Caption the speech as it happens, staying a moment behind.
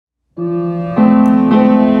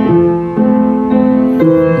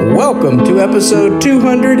welcome to episode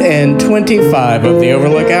 225 of the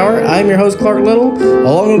Overlook Hour. I'm your host, Clark Little.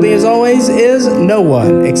 Along with me, as always, is no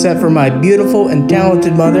one except for my beautiful and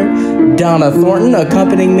talented mother, Donna Thornton,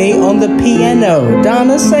 accompanying me on the piano.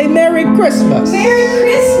 Donna, say Merry Christmas. Merry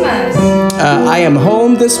Christmas. I am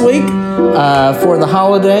home this week for the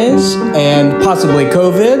holidays and possibly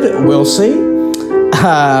COVID. We'll see.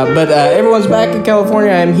 But everyone's back in California.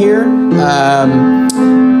 I am here.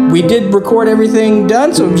 We did record everything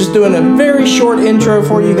done, so I'm just doing a very short intro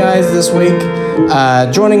for you guys this week.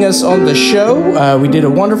 Joining us on the show, we did a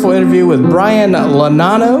wonderful interview with Brian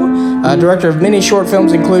Lonano, director of many short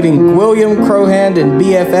films, including Gwilliam, Crowhand, and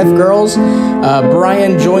BFF Girls.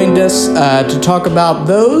 Brian joined us to talk about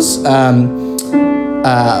those. A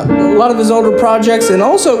lot of his older projects, and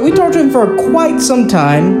also we talked to him for quite some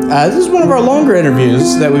time. This is one of our longer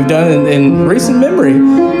interviews that we've done in recent memory.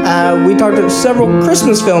 We talked to several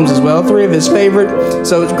Christmas films as well, 3 of his favorite.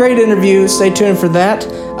 So it's a great interview. Stay tuned for that.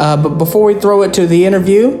 But before we throw it to the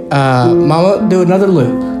interview, Mama, do another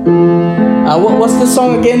loop. What's the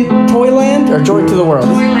song again? Toyland or Joy to the World?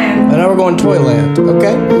 Toyland. And now we're going Toyland,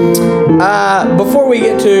 okay? Before we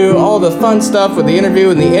get to all the fun stuff with the interview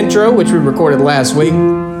and the intro, which we recorded last week,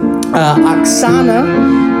 Oksana,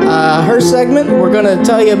 her segment, we're going to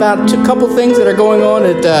tell you about a couple things that are going on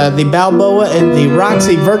at the Balboa and the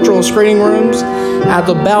Roxy virtual screening rooms. At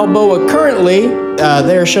the Balboa currently,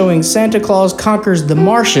 they're showing Santa Claus Conquers the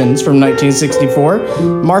Martians from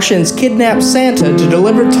 1964. Martians kidnap Santa to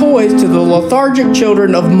deliver toys to the lethargic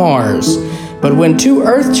children of Mars. But when 2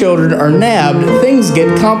 Earth children are nabbed, things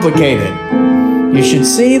get complicated. You should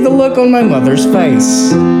see the look on my mother's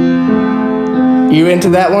face. You into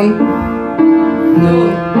that one?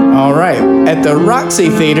 No. All right. At the Roxy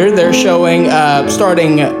Theater, they're showing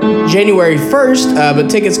starting January 1st, but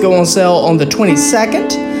tickets go on sale on the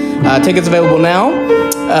 22nd. Tickets available now.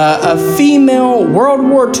 A female World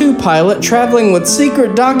War II pilot traveling with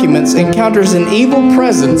secret documents encounters an evil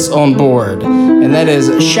presence on board, and that is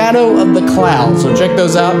Shadow of the Cloud. So check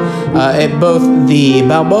those out at both the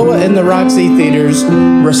Balboa and the Roxy Theaters,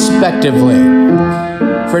 respectively.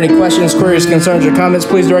 For any questions, queries, concerns, or comments,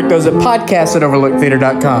 please direct those at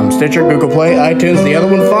podcast@overlooktheater.com. Stitcher, Google Play, iTunes, the other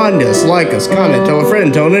one. Find us, like us, comment, tell a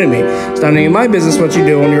friend, tell an enemy. It's not any of my business what you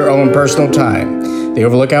do on your own personal time. The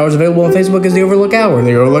Overlook Hour is available on Facebook as The Overlook Hour.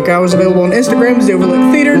 The Overlook Hour is available on Instagram as The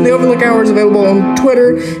Overlook Theater. The Overlook Hour is available on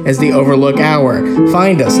Twitter as The Overlook Hour.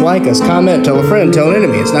 Find us, like us, comment, tell a friend, tell an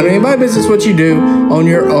enemy. It's not any of my business what you do on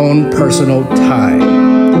your own personal time.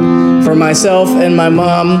 For myself and my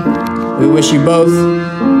mom, we wish you both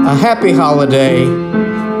a happy holiday,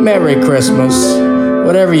 Merry Christmas,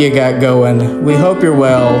 whatever you got going. We hope you're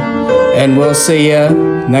well, and we'll see you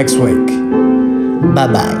next week.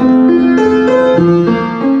 Bye-bye.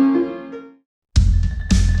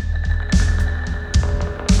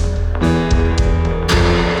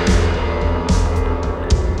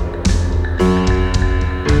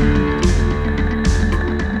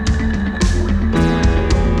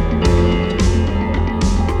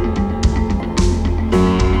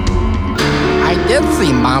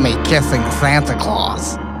 Mommy kissing Santa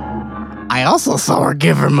Claus. I also saw her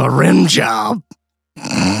give him a rim job.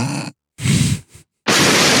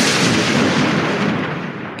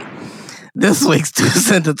 This week's 2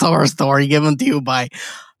 Sentence Horror Story given to you by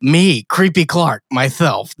me, Creepy Clark,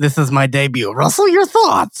 myself. This is my debut. Russell, your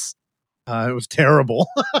thoughts? It was terrible.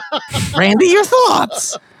 Randy, your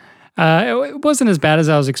thoughts? It wasn't as bad as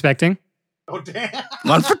I was expecting. Oh, damn.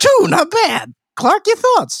 1 for 2, not bad. Clark, your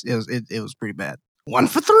thoughts? It was pretty bad. 1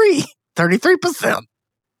 for 3, 33%.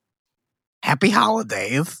 Happy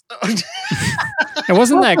holidays. It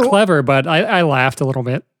wasn't that clever, but I laughed a little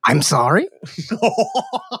bit. I'm sorry?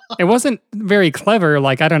 It wasn't very clever.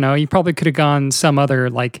 Like, I don't know, you probably could have gone some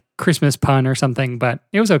other, like, Christmas pun or something, but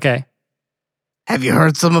it was okay. Have you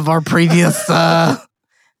heard some of our previous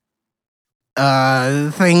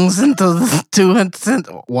things into the 2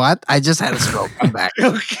 What? I just had a stroke. I'm back.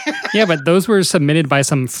 Okay. Yeah, but those were submitted by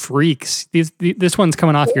some freaks. This one's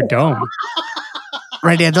coming off your dome.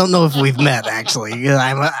 Randy, I don't know if we've met, actually.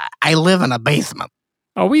 I live in a basement.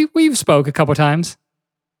 Oh, we've spoke a couple times.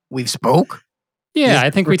 We've spoke? Yeah,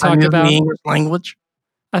 I think we talked about the English language.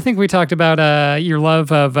 I think we talked about your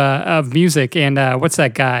love of music and what's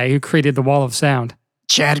that guy who created the Wall of Sound?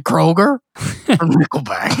 Chad Kroger from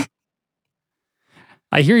Nickelback.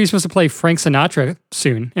 I hear you're supposed to play Frank Sinatra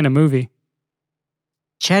soon in a movie.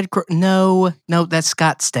 No, that's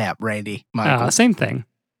Scott Stapp, Randy. Same thing.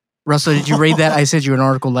 Russell, did you read that? I sent you an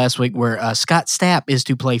article last week where Scott Stapp is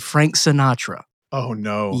to play Frank Sinatra. Oh,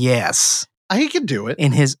 no. Yes. He can do it.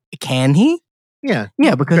 Can he? Yeah.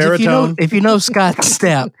 Yeah, because Baritone. if you know Scott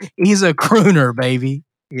Stapp, he's a crooner, baby.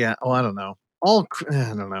 Yeah. Oh, I don't know. I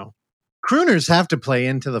don't know. Crooners have to play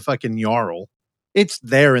into the fucking Jarl. It's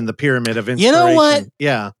there in the pyramid of inspiration. You know what?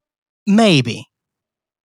 Yeah. Maybe.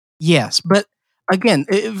 Yes, but again,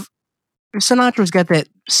 if Sinatra's got that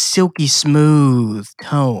silky smooth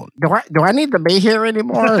tone. Do I need to be here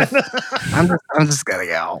anymore? I'm just gonna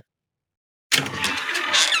go.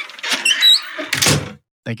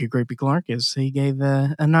 Thank you, Creepy Clark, as he gave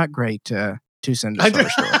a not great 2 cents story.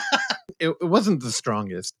 It wasn't the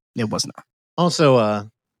strongest. It was not. Also,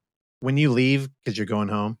 when you leave because you're going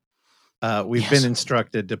home, we've been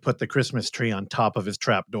instructed to put the Christmas tree on top of his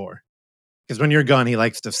trap door. Because when you're gone, he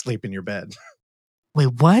likes to sleep in your bed. Wait,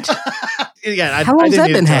 what? Yeah, How long has didn't that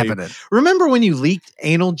need to been tell you. happening? Remember when you leaked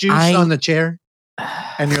anal juice on the chair?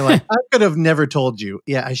 And you're like, I could have never told you.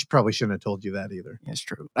 Yeah, I probably shouldn't have told you that either. That's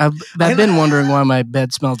true. I've been wondering why my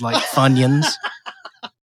bed smells like Funyuns.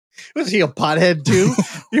 Was he a pothead too?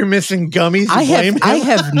 You're missing gummies. I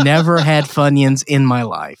have never had Funyuns in my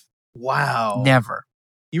life. Wow. Never.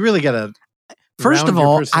 You really gotta. First of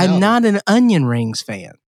all, I'm not an onion rings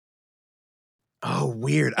fan. Oh,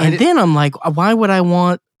 weird. And then I'm like, why would I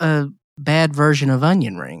want a bad version of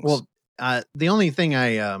onion rings? Well, the only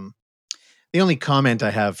comment I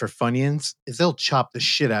have for Funyuns is they'll chop the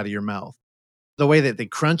shit out of your mouth. The way that they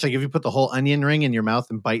crunch, like if you put the whole onion ring in your mouth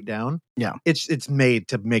and bite down, yeah, it's made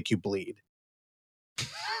to make you bleed.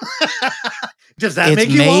 Does that make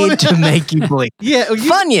you made to make you bleed? Yeah,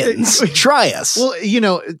 Funyuns, try us. Well,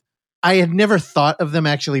 I had never thought of them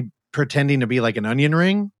actually pretending to be like an onion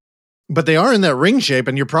ring, but they are in that ring shape,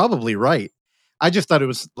 and you're probably right. I just thought it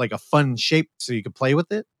was like a fun shape so you could play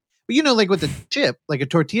with it. But like with a chip, like a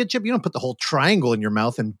tortilla chip, you don't put the whole triangle in your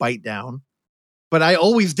mouth and bite down. But I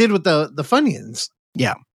always did with the Funyuns.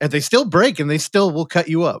 Yeah. And they still break and they still will cut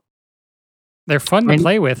you up. They're fun to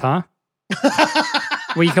play with, huh?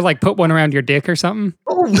 Well, you could like put one around your dick or something.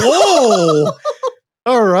 Oh, whoa.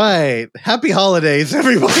 All right. Happy holidays,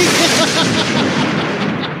 everybody.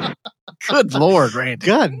 Good Lord, Randy.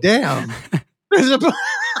 God damn. There's a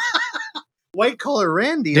white collar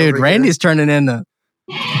Randy. Dude, Randy's turning into.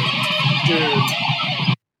 Dude.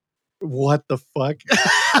 What the fuck?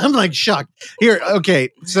 I'm like shocked. Here, okay.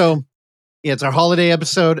 So, yeah, it's our holiday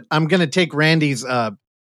episode. I'm going to take Randy's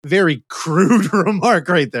very crude remark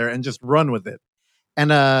right there and just run with it.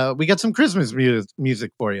 And we got some Christmas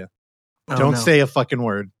music for you. Oh, Don't say a fucking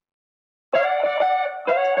word.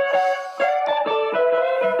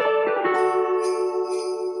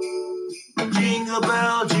 Jingle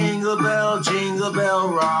bell, jingle bell, jingle bell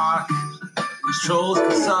rock. These trolls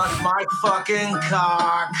can suck my fucking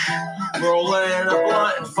cock. Rolling a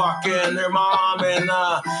blunt and fucking their mom. And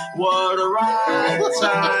what a right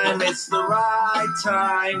time. It's the right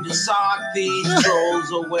time to sock these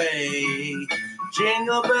trolls away.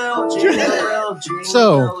 Jingle bell, jingle bell,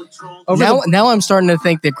 jingle bell. Now I'm starting to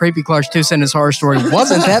think that Creepy Clark's 2 sentence horror story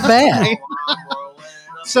wasn't that bad.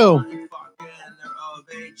 So,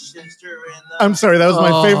 I'm sorry, that was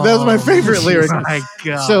my favorite. That was my favorite lyric. My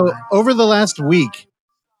God. So, over the last week,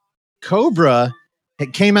 Cobra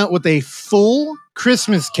came out with a full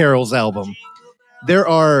Christmas carols album. There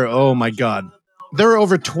are, oh my God, there are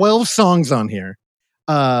over 12 songs on here.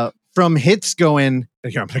 From hits going,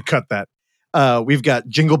 here, I'm going to cut that. We've got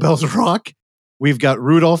Jingle Bells Rock. We've got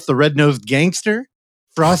Rudolph the Red-Nosed Gangster.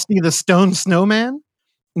 Frosty the Stone Snowman.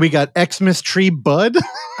 We got Xmas Tree Bud.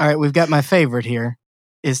 All right, we've got my favorite here.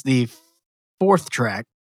 Is the 4th track,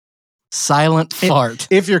 Silent Fart.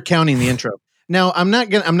 If you're counting the intro. Now, I'm not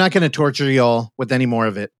gonna torture y'all with any more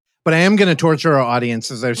of it, but I am gonna torture our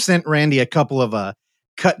audience as I've sent Randy a couple of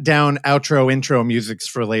cut down outro intro musics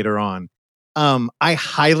for later on. I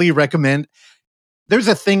highly recommend. There's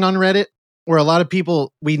a thing on Reddit where a lot of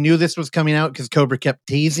people, we knew this was coming out because Cobra kept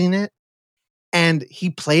teasing it, and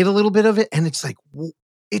he played a little bit of it, and it's like,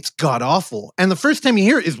 it's god awful. And the first time you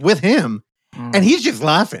hear it is with him. And he's just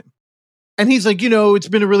laughing. And he's like, it's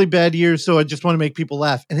been a really bad year, so I just want to make people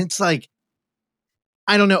laugh. And it's like,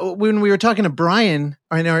 I don't know. When we were talking to Brian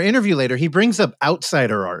in our interview later, he brings up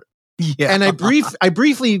outsider art. Yeah. And I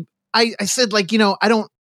briefly said, like,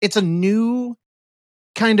 it's a new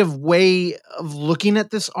kind of way of looking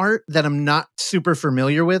at this art that I'm not super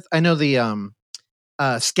familiar with. I know the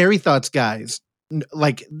Scary Thoughts guys,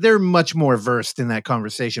 like, they're much more versed in that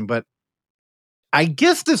conversation, but I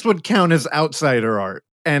guess this would count as outsider art.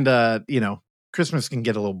 And, Christmas can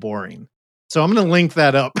get a little boring. So I'm going to link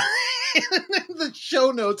that up in the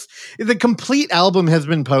show notes. The complete album has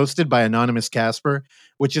been posted by Anonymous Casper,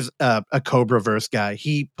 which is a Cobraverse guy.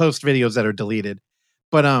 He posts videos that are deleted.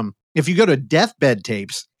 But if you go to Deathbed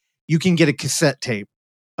Tapes, you can get a cassette tape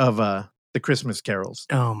of the Christmas carols.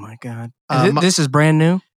 Oh my God! This is brand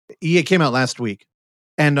new. It came out last week,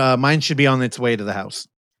 and mine should be on its way to the house.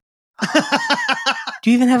 Do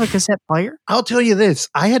you even have a cassette player? I'll tell you this.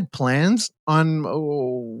 I had plans on,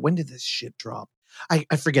 when did this shit drop? I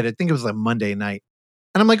forget. I think it was like Monday night.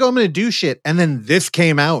 And I'm like, I'm going to do shit. And then this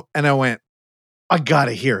came out and I went, I got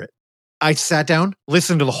to hear it. I sat down,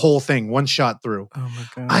 listened to the whole thing, one shot through. Oh my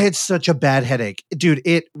God. I had such a bad headache. Dude,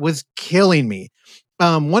 it was killing me.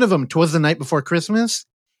 One of them, 'Twas the Night Before Christmas.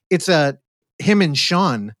 It's him and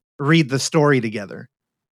Sean read the story together.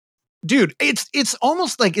 Dude, it's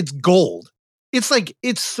almost like it's gold. It's like,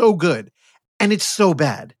 it's so good and it's so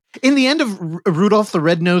bad. In the end of Rudolph the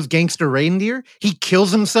Red-Nosed Gangster Reindeer, he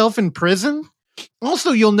kills himself in prison.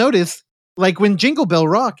 Also, you'll notice, like when Jingle Bell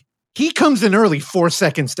Rock, he comes in early 4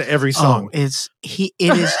 seconds to every song. It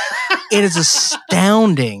is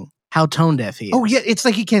astounding how tone deaf he is. Oh yeah, it's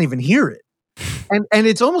like he can't even hear it. And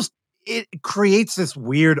it's almost, it creates this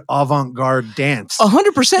weird avant-garde dance.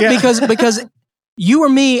 100% because you or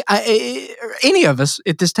me, any of us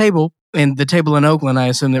at this table, and the table in Oakland, I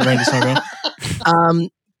assume that Randy's talking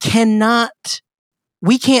about,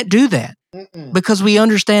 we can't do that because we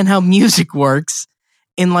understand how music works.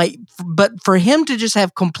 And but for him to just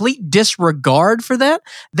have complete disregard for that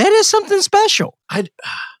is something special. I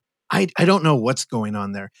don't know what's going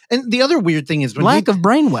on there. And the other weird thing is lack of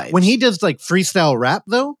brainwaves. When he does like freestyle rap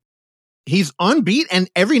though, he's on beat and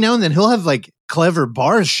every now and then he'll have like clever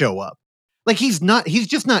bars show up. Like he's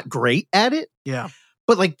just not great at it. Yeah.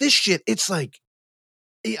 But like this shit, it's like,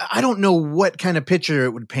 I don't know what kind of picture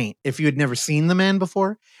it would paint if you had never seen the man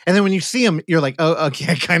before. And then when you see him, you're like, oh,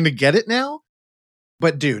 okay, I kind of get it now.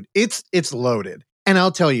 But dude, it's loaded. And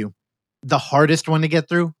I'll tell you, the hardest one to get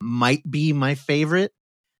through might be my favorite,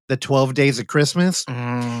 the 12 Days of Christmas.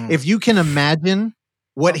 If you can imagine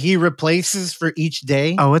what he replaces for each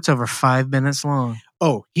day. Oh, it's over 5 minutes long.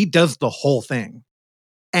 Oh, he does the whole thing.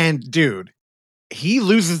 And dude, he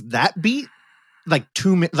loses that beat like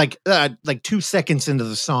 2 seconds into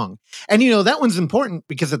the song. And you know, that one's important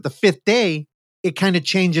because at the 5th day, it kind of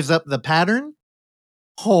changes up the pattern.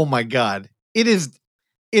 Oh my God. It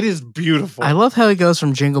is beautiful. I love how he goes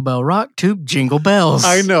from Jingle Bell Rock to Jingle Bells.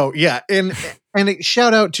 I know. Yeah. And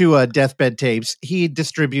shout out to Deathbed Tapes. He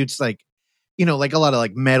distributes like a lot of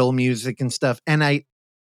like metal music and stuff. And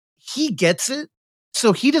he gets it.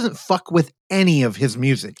 So he doesn't fuck with any of his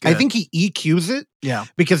music. Good. I think he EQs it. Yeah.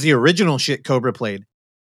 Because the original shit Cobra played,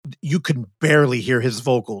 you could barely hear his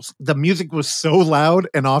vocals. The music was so loud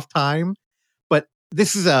and off time, but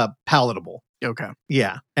this is palatable. Okay.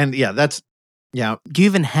 Yeah. And yeah, yeah. Do you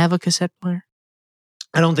even have a cassette player?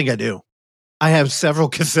 I don't think I do. I have several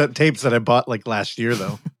cassette tapes that I bought like last year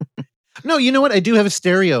though. No, you know what? I do have a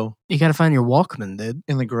stereo. You got to find your Walkman, dude.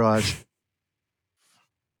 In the garage.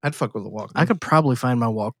 I'd fuck with a Walkman. I could probably find my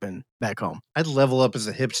Walkman back home. I'd level up as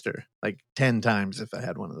a hipster like 10 times if I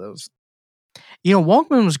had one of those. You know,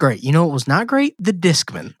 Walkman was great. You know what was not great? The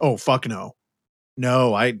Discman. Oh, fuck no.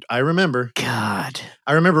 No, I remember. God.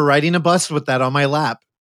 I remember riding a bus with that on my lap,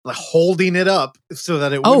 like holding it up so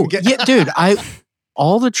that it wouldn't get... yeah, dude.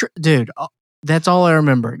 That's all I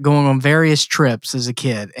remember. Going on various trips as a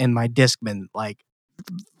kid and my Discman, like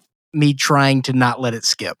me trying to not let it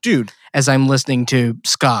skip. Dude. As I'm listening to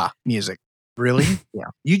ska music. Really? Yeah.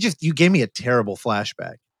 You gave me a terrible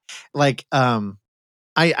flashback. Like,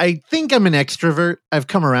 I think I'm an extrovert. I've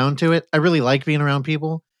come around to it. I really like being around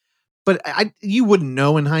people. But you wouldn't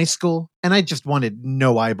know in high school. And I just wanted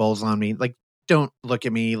no eyeballs on me. Like, don't look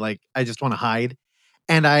at me. Like, I just want to hide.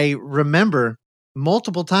 And I remember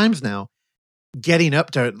multiple times now getting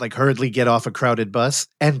up to like hurriedly get off a crowded bus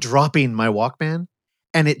and dropping my Walkman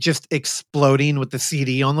and it just exploding with the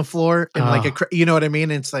CD on the floor. And like, you know what I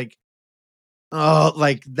mean? It's like, oh,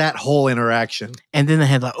 like that whole interaction. And then they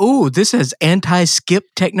had like, oh, this has anti-skip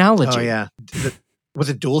technology. Oh, yeah. Was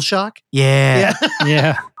it DualShock? Yeah.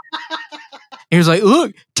 Yeah. He was like,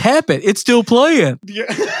 look, tap it. It's still playing.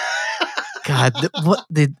 Yeah. God,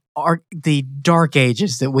 the dark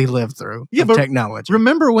ages that we lived through of technology.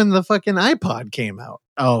 Remember when the fucking iPod came out?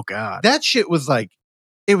 Oh, God. That shit was like,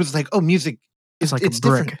 it was like, oh, music. It's like it's a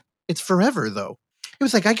brick. Different. It's forever, though. It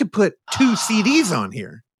was like, I could put 2 CDs on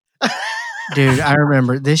here. Dude, I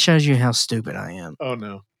remember. This shows you how stupid I am. Oh,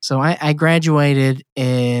 no. So I graduated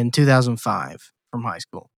in 2005 from high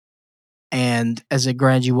school. And as a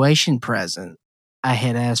graduation present, I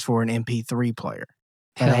had asked for an MP3 player.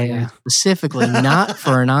 But Hell yeah. Specifically not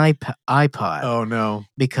for an iPod. Oh, no.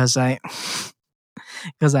 Because I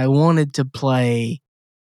wanted to play,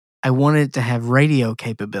 I wanted to have radio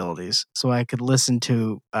capabilities so I could listen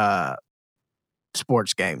to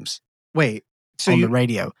sports games Wait, so on the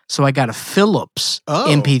radio. So I got a Philips Oh.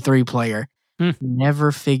 MP3 player. Hmm.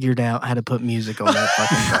 Never figured out how to put music on that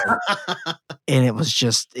fucking thing. And it was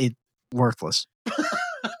just worthless.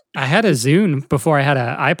 I had a Zune before I had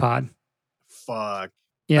an iPod. Fuck.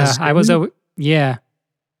 Yeah, I was. Yeah,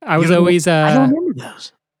 I was don't know- always. I don't remember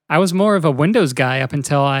those. I was more of a Windows guy up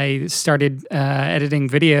until I started editing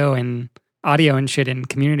video and audio and shit in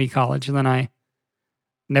community college, and then I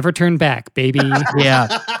never turned back, baby.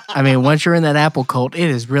 Yeah. I mean, once you're in that Apple cult, it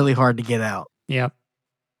is really hard to get out. Yep.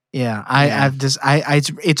 Yeah, Yeah.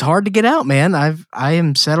 it's hard to get out, man. I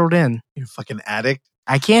am settled in. You fucking addict.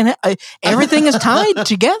 I can't. Everything is tied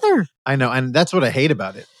together. I know, and that's what I hate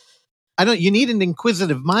about it. You need an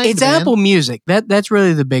inquisitive mind. It's man. Apple Music. That's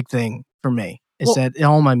really the big thing for me. Is Well- that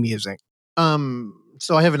all my music?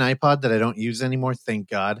 So I have an iPod that I don't use anymore, thank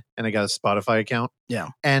God, and I got a Spotify account. Yeah.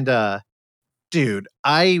 And dude,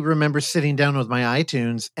 I remember sitting down with my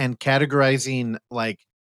iTunes and categorizing like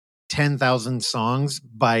 10,000 songs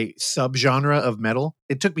by subgenre of metal.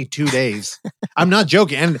 It took me 2 days. I'm not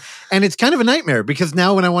joking. And it's kind of a nightmare because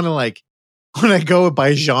now when I go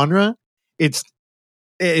by genre, it's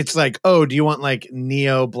like, oh, do you want like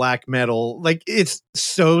neo black metal? Like it's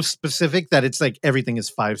so specific that it's like everything is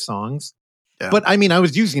 5 songs. Yeah. But I mean, I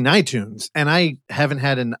was using iTunes and I haven't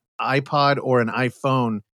had an iPod or an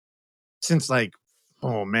iPhone since like,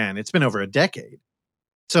 oh man, it's been over a decade.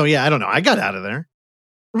 So yeah, I don't know. I got out of there.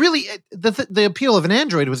 Really, the appeal of an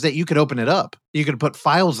Android was that you could open it up. You could put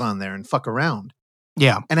files on there and fuck around.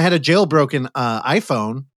 Yeah. And I had a jailbroken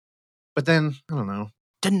iPhone, but then I don't know.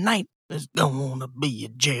 Tonight is gonna be a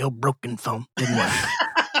jailbroken phone. Didn't work.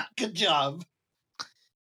 Good job.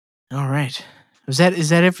 All right. Is that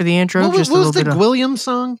it for the intro? What was a little the bit of. Gwilliam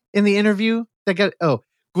song in the interview that got? Oh,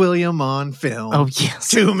 Gwilliam on film. Oh yes.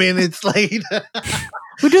 2 minutes late.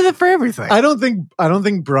 We do that for everything. I don't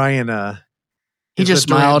think Brian. He is just a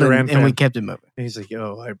Duran smiled Duran and we fan. kept it moving. He's like,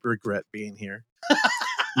 oh, I regret being here.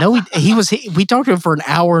 No, we talked to him for an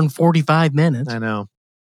hour and 45 minutes. I know.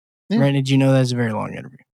 Yeah. Right? Did you know that's a very long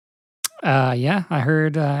interview? Yeah, I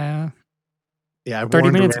heard. Yeah, I 30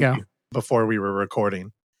 warned minutes Randy ago. before we were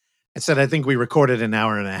recording. I said I think we recorded an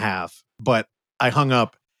hour and a half, but I hung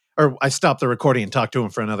up or I stopped the recording and talked to him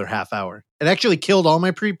for another half hour. It actually killed all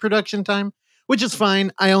my pre-production time, which is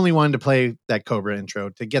fine. I only wanted to play that Cobra intro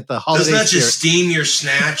to get the holiday Doesn't that just spirit. steam your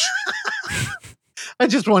snatch? I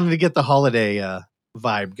just wanted to get the holiday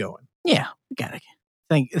vibe going. Yeah, got it.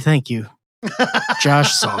 Thank you,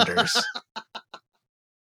 Josh Saunders.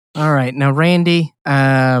 All right, now Randy,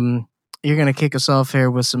 you're gonna kick us off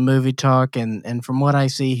here with some movie talk, and from what I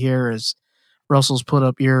see here is Russell's put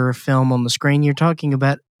up your film on the screen. You're talking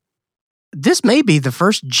about this may be the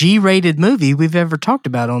first G-rated movie we've ever talked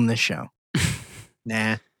about on this show.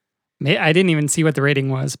 Nah. I didn't even see what the rating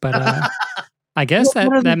was, but I guess What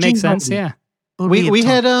are the that makes sense. G-rated? Yeah. What We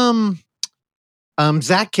have had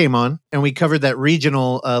Zach came on and we covered that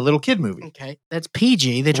regional little kid movie. okay, that's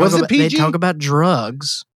PG. They Was it talk about, They PG? talk about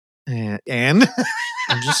drugs. And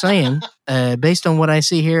I'm just saying, based on what I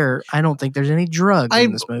see here, I don't think there's any drugs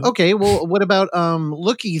in this movie. okay, well, what about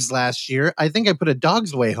Lookies last year? I think I put A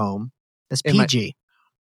Dog's Way Home. That's Am I- PG.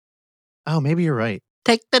 Oh, maybe you're right.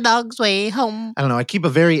 Take the dog's way home. I don't know. I keep a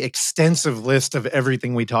very extensive list of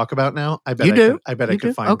everything we talk about now. I bet You I do. could, I bet You I could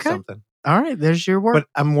do. find Okay. something. All right, there's your work. But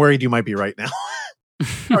I'm worried you might be right now.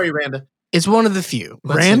 Sorry, Randa. It's one of the few.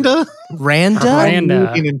 Let's say. Randa? Randa? Randa.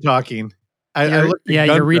 I'm reading and talking. I looked at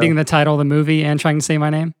You're reading Gunpro. the title of the movie and trying to say my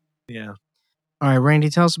name. Yeah. All right, Randy,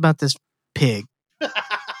 tell us about this pig.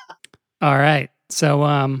 All right. So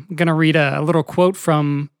I'm going to read a little quote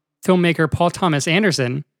from filmmaker Paul Thomas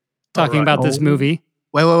Anderson talking All right. about this Oh. movie.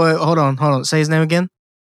 Wait, hold on. Say his name again.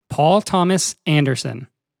 Paul Thomas Anderson.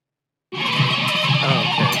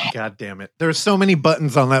 Okay. God damn it. There are so many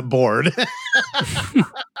buttons on that board.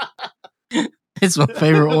 It's my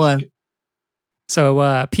favorite one. So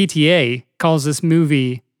PTA calls this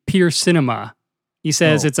movie pure cinema. He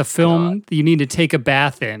says Oh, it's a film that you need to take a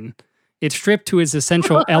bath in. It's stripped to its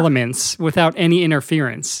essential elements without any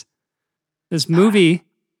interference. This movie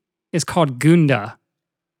is called Gunda.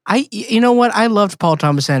 You know what? I loved Paul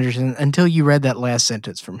Thomas Anderson until you read that last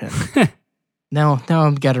sentence from him. now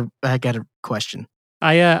I got a question.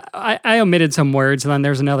 I omitted some words, and then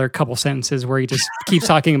there's another couple sentences where he just keeps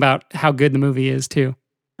talking about how good the movie is too.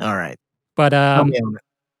 All right. But Tell me on it.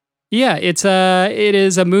 yeah, it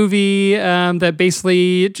is a movie that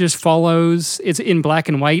basically just follows. It's in black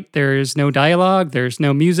and white. There's no dialogue. There's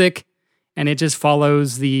no music, and it just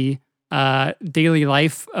follows the daily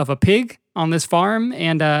life of a pig on this farm,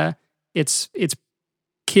 and it's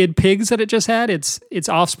kid pigs that it just had. It's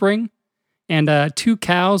offspring, and 2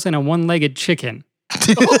 cows and a one-legged chicken.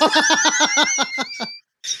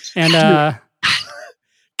 And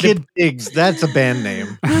Kid Pigs, that's a band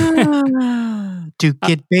name. 2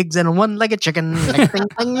 kid pigs and a one-legged chicken. Ding,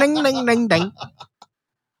 ding, ding, ding, ding, ding.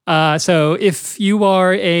 so if you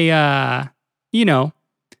are a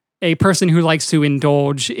person who likes to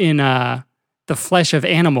indulge in the flesh of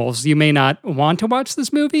animals, you may not want to watch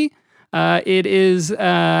this movie. It is,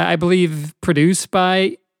 I believe, produced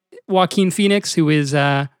by Joaquin Phoenix, who is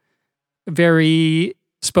very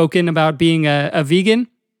spoken about being a vegan.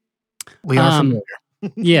 We are familiar.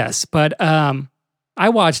 Yes, but I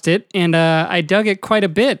watched it and I dug it quite a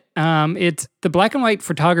bit. The black and white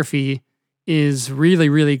photography is really,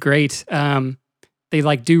 really great. They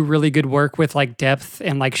like do really good work with like depth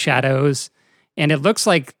and like shadows, and it looks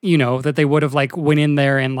like that they would have like went in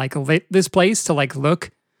there and like lit this place to like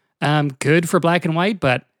look good for black and white,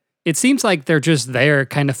 but it seems like they're just there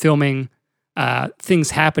kind of filming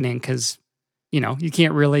things happening because you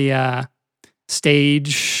can't really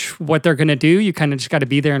stage what they're gonna do. You kind of just got to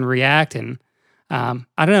be there and react, and I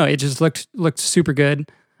don't know. It just looked super good.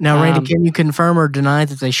 Now, Randy, can you confirm or deny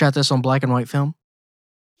that they shot this on black and white film?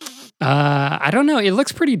 I don't know. It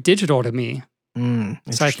looks pretty digital to me.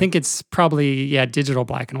 So I think it's probably digital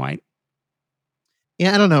black and white.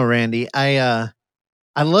 Yeah, I don't know, Randy. I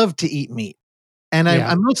love to eat meat, and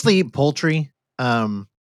I mostly eat poultry. But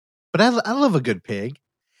I love a good pig.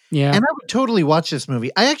 Yeah, and I would totally watch this movie.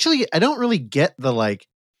 I don't really get the like,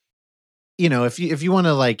 if you want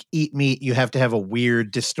to like eat meat, you have to have a weird,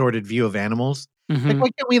 distorted view of animals. Mm-hmm. Like, why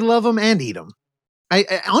can't we love them and eat them?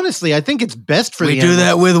 I honestly, I think it's best for we the do animals.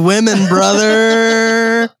 that with women,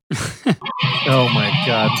 brother. Oh my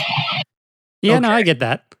god. Yeah, no, I get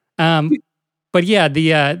that. But yeah,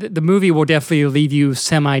 the movie will definitely leave you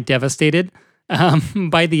semi-devastated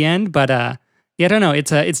by the end. But I don't know. It's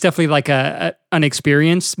definitely like an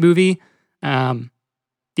experience movie. Like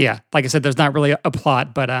I said, there's not really a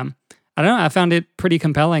plot, but I don't know. I found it pretty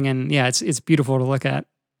compelling, and it's beautiful to look at.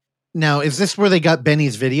 Now, is this where they got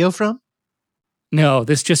Benny's video from? No,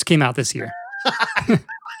 this just came out this year.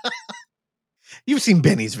 You've seen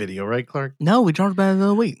Benny's video, right, Clark? No, we talked about it the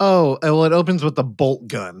other week. Oh, well, it opens with the bolt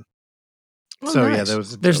gun. So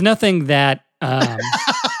nice. There's nothing that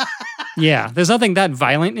there's nothing that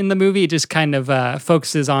violent in the movie. It just kind of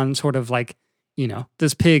focuses on sort of like,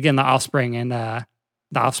 this pig and the offspring, and the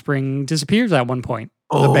offspring disappears at one point.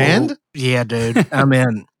 The band? Yeah, dude. I'm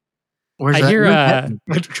in. I hear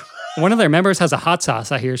one of their members has a hot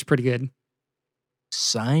sauce. I hear is pretty good.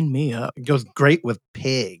 Sign me up. It goes great with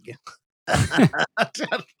pig. What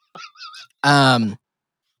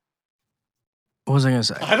was I going to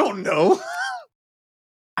say? I don't know.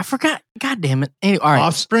 I forgot. God damn it. Anyway, all right.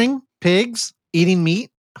 Offspring, pigs, eating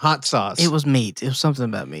meat, hot sauce. It was meat. It was something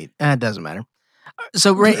about meat. It doesn't matter.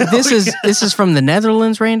 So this is from the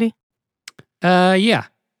Netherlands, Randy? Yeah.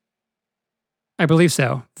 I believe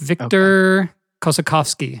so. Victor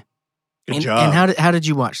Kosakowski. Good job. And how did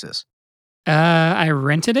you watch this? I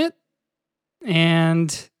rented it,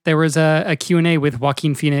 and there was a Q&A with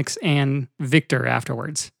Joaquin Phoenix and Victor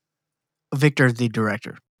afterwards. Victor, the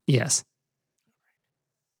director. Yes.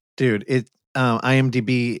 Dude,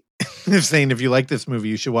 IMDb is saying if you like this movie,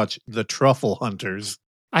 you should watch The Truffle Hunters.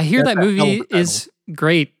 I hear that movie is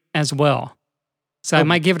great as well, so I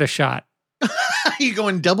might give it a shot. Are you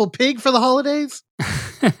going double pig for the holidays?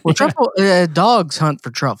 Well, truffle dogs hunt for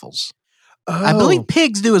truffles. Oh. I believe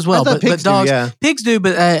pigs do as well, but dogs pigs do.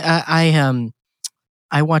 But I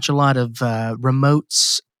watch a lot of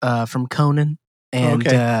remotes from Conan, and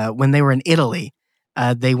when they were in Italy,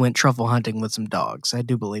 they went truffle hunting with some dogs. I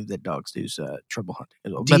do believe that dogs do truffle hunting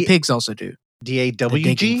as well, but pigs also do.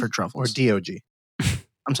 DAWG for truffles or DOG?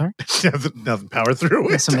 I'm sorry, doesn't power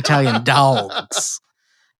through it. Some Italian dogs.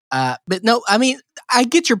 But no, I mean, I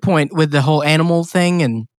get your point with the whole animal thing,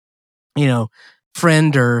 and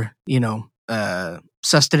friend or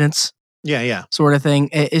sustenance, sort of thing.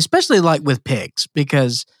 Especially like with pigs,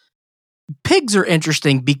 because pigs are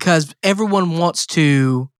interesting because everyone wants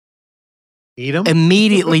to eat them.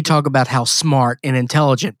 Immediately talk about how smart and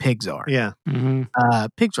intelligent pigs are. Yeah,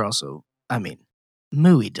 pigs are also, I mean,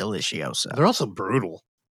 muy delicioso. They're also brutal.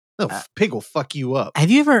 Pig will fuck you up.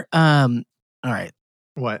 Have you ever? All right.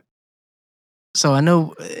 What? So I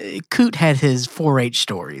know Coot had his 4-H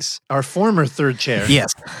stories. Our former third chair.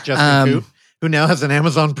 Yes. Justin Coot, who now has an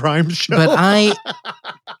Amazon Prime show. But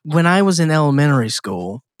when I was in elementary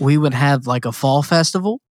school, we would have like a fall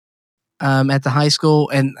festival at the high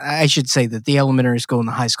school. And I should say that the elementary school and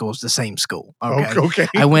the high school is the same school. Okay.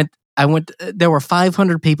 I went, there were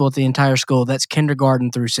 500 people at the entire school. That's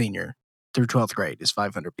kindergarten through 12th grade is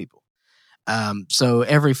 500 people. So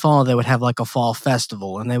every fall they would have like a fall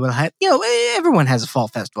festival, and they would have, everyone has a fall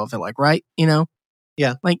festival, I feel like, right?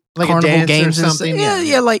 Yeah. like Like a carnival dance or games and something? stuff.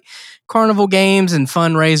 Yeah. Like carnival games and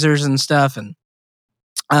fundraisers and stuff. And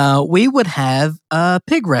we would have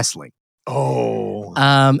pig wrestling. Oh.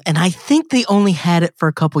 And I think they only had it for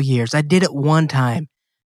a couple years. I did it one time,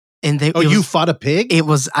 and You fought a pig?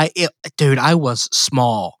 Dude, I was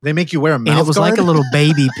small. They make you wear a mouth And it was guard? like a little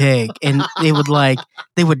baby pig, and they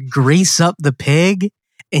would grease up the pig,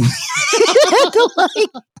 and you had to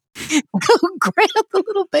go grab the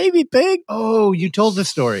little baby pig. Oh, you told the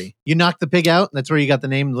story. You knocked the pig out, and that's where you got the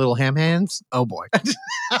name Little Ham Hands? Oh boy,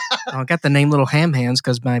 I got the name Little Ham Hands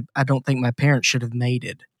because I don't think my parents should have made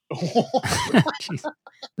it. Jeez.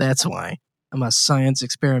 That's why. I'm a science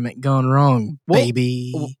experiment gone wrong, Well,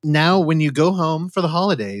 baby. Now, when you go home for the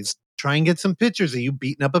holidays, try and get some pictures of you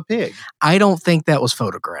beating up a pig. I don't think that was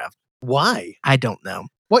photographed. Why? I don't know.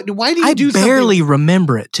 Why do you I do barely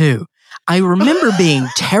remember it too. I remember being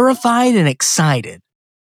terrified and excited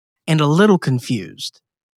and a little confused.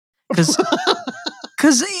 Because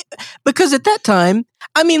at that time,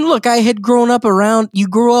 I mean, look, I had you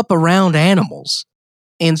grew up around animals.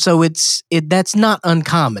 And so that's not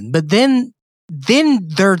uncommon. But then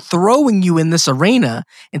they're throwing you in this arena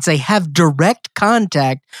and say, have direct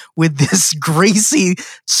contact with this greasy,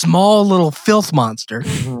 small little filth monster.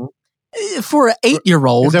 Mhm. For an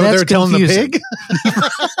 8-year-old, Is that what that's they're telling confusing. the pig?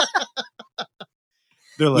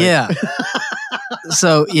 They're like, Yeah.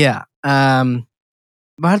 So yeah. But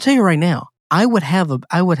I'll tell you right now, I would have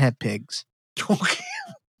pigs.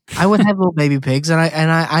 I would have little baby pigs, and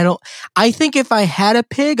I think if I had a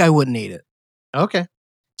pig, I wouldn't eat it. Okay.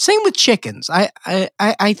 Same with chickens.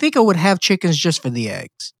 I think I would have chickens just for the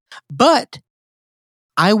eggs. But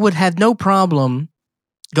I would have no problem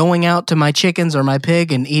going out to my chickens or my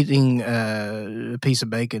pig and eating a piece of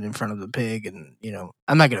bacon in front of the pig, and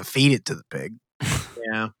I'm not going to feed it to the pig.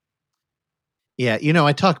 Yeah. Yeah,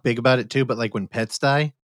 I talk big about it too, but like when pets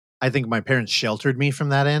die, I think my parents sheltered me from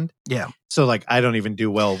that end. Yeah. So like I don't even do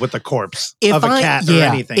well with the corpse If of a cat or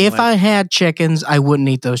anything. If like, I had chickens, I wouldn't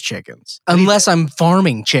eat those chickens unless I'm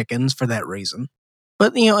farming chickens for that reason.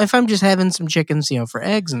 But if I'm just having some chickens, for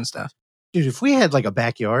eggs and stuff. dude, if we had like a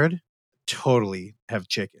backyard, totally have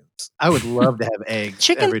chickens. I would love to have eggs.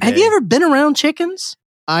 every day. Have you ever been around chickens?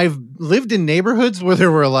 I've lived in neighborhoods where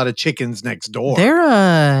there were a lot of chickens next door.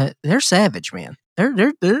 They're savage, man.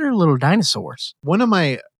 They're little dinosaurs. One of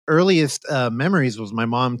my earliest memories was my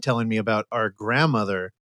mom telling me about our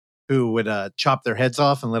grandmother who would chop their heads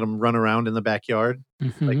off and let them run around in the backyard,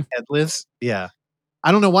 Mhm. like headless. Yeah.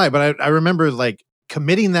 I don't know why, but I remember like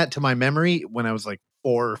committing that to my memory when I was like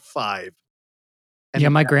 4 or 5. And Yeah,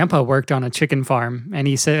 my grandpa worked on a chicken farm, and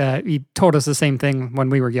he said he told us the same thing when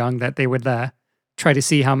we were young, that they would try to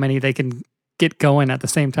see how many they can get going at the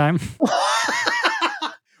same time.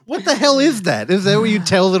 What the hell is that? Is that what you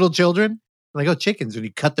tell little children? Like, oh, chickens, when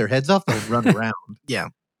you cut their heads off, they'll run around. Yeah.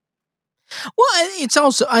 Well, it's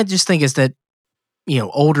also, I just think it's that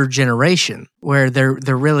older generation where there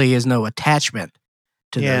really is no attachment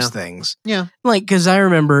to those things. Yeah. Like, because I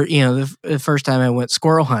remember the first time I went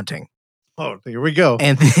squirrel hunting, Oh, here we go.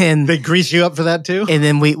 and then They grease you up for that too? and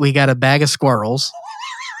then we got a bag of squirrels,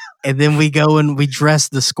 and then we go and we dress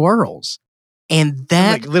the squirrels, and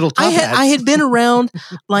that Like little top I hats. had been around,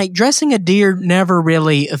 like dressing a deer never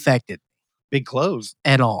really affected Big clothes.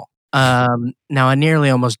 at all. Now I nearly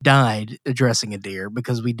almost died dressing a deer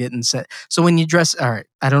because we didn't set. So when you dress, all right,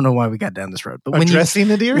 I don't know why we got down this road, but Dressing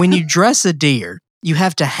the deer? when you dress a deer, you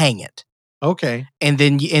have to hang it, Okay. and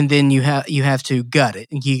then you have to gut it.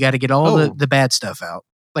 You got to get all Oh. the bad stuff out.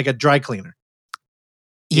 Like a dry cleaner.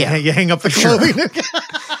 Yeah, You hang up the Sure. clothing.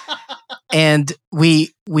 and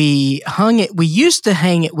we hung it. We used to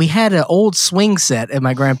hang it. We had an old swing set at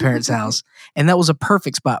my grandparents' house, and that was a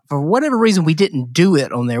perfect spot. For whatever reason, we didn't do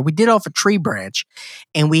it on there. We did it off a tree branch,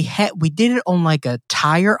 and we did it on like a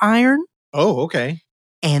tire iron, Oh, okay.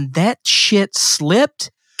 and that shit slipped,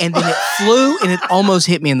 and then it flew, and it almost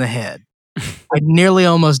hit me in the head. I nearly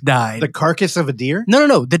almost died. The carcass of a deer?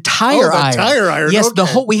 No, the tire iron. Tire iron. Yes,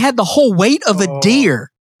 okay. we had the whole weight of a Oh. deer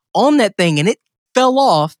on that thing, and it fell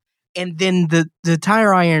off, and then the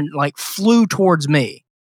tire iron like flew towards me,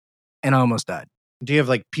 and I almost died. Do you have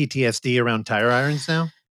like PTSD around tire irons now?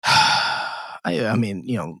 I mean,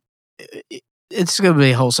 it's going to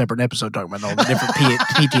be a whole separate episode talking about all the different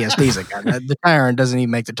PTSDs I got. The tire iron doesn't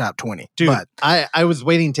even make the top 20. Dude, But I was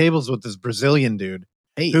waiting tables with this Brazilian dude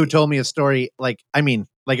hey, who told me a story. Like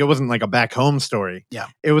it wasn't like a back home story. Yeah.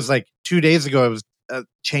 It was like 2 days ago, I was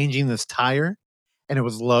changing this tire and it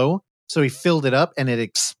was low. So he filled it up and it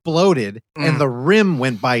exploded and the rim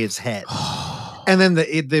went by his head. And then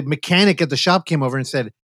the mechanic at the shop came over and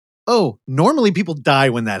said, "Oh, normally people die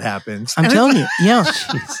when that happens." I'm And telling you, yeah.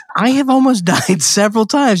 I have almost died several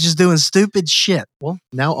times just doing stupid shit. well,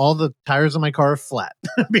 now all the tires on my car are flat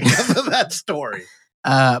because of that story.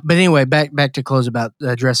 But anyway, back to close about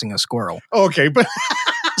dressing a squirrel. Okay, but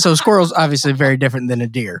So squirrel's obviously very different than a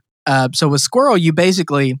deer. So with squirrel, you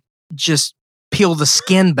basically just peel the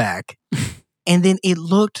skin back, and then it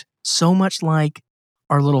looked so much like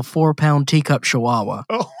our little 4-pound teacup chihuahua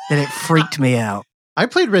that it freaked me out. I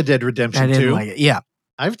played Red Dead I Redemption didn't 2. like it. Yeah,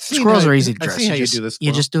 I've seen squirrels how- are easy to I've dress. seen how you you do this.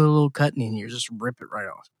 You just do a little cutting and you just rip it right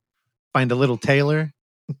off. Find a little tailor,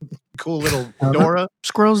 cool little Dora.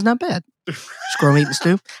 Squirrel's not bad. Squirrel meat and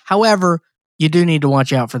stew. However, you do need to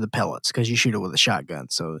watch out for the pellets because you shoot it with a shotgun.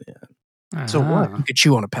 So So what? you could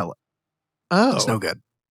chew on a pellet. Oh, It's no good.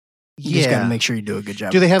 You just got to make sure you do a good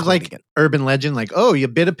job. Do they of have cleaning like it. urban legend, like, oh, you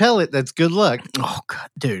bit a pellet, that's good luck? Oh god,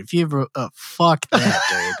 dude! If you ever fuck that,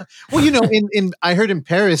 dude. Well, you know, in I heard in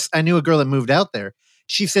Paris, I knew a girl that moved out there.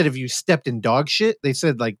 She said if you stepped in dog shit, they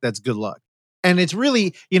said like that's good luck. And it's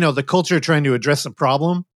really, you know, the culture trying to address the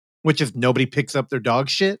problem, which is nobody picks up their dog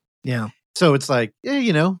shit. Yeah, So it's like, yeah,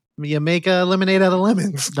 you know, you make a lemonade out of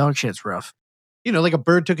lemons. dog shit's rough. You know, like a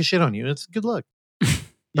bird took a shit on you. It's good luck.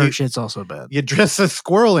 Bird shit's also bad. You dress a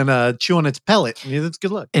squirrel and chew on its pellet. Yeah, that's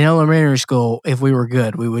good luck. In elementary school, if we were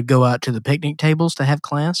good, we would go out to the picnic tables to have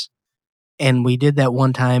class, and we did that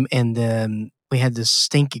one time, and then we had this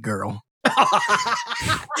stinky girl,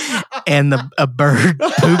 and a bird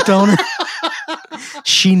pooped on her.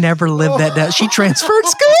 She never lived that down. She transferred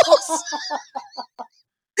schools.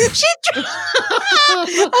 I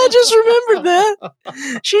just remembered that.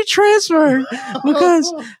 She transferred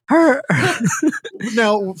because her.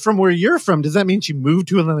 Now, from where you're from, does that mean she moved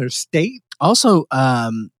to another state? Also,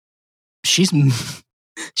 she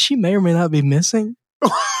may or may not be missing.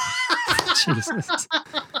 Jesus.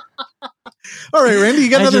 All right, Randy, you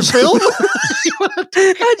got I another just- film?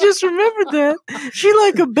 I just remembered that. She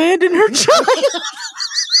like abandoned her child.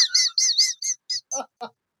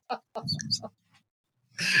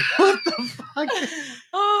 What the fuck?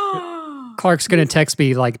 Clark's going to text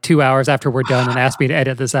me like 2 hours after we're done and ask me to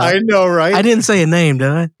edit this out. I know, right? I didn't say a name, did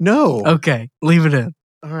I? No. Okay, leave it in.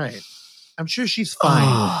 All right. I'm sure she's fine.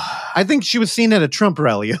 I think she was seen at a Trump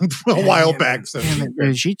rally a while back. So Damn it,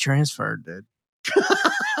 dude, she transferred, dude.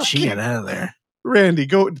 She got out of there. Randy,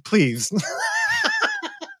 go, please.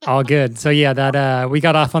 All good. So yeah, that we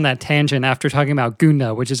got off on that tangent after talking about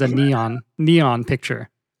Gunda, which is a neon picture.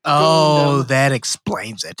 Oh, that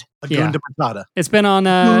explains it. Yeah. Gunda Matata. It's been on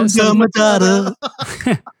Matata.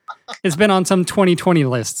 it's been on some 2020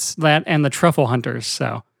 lists, that and the Truffle Hunters.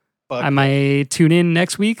 So Fuck. I might tune in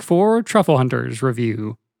next week for Truffle Hunters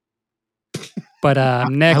review. But I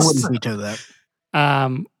next, wouldn't veto that.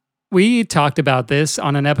 we talked about this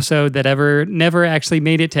on an episode that never actually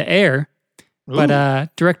made it to air. But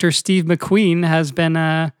director Steve McQueen has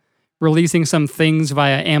been releasing some things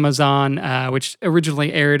via Amazon, which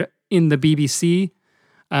originally aired in the BBC.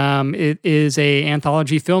 It is a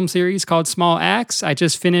anthology film series called Small Axe. I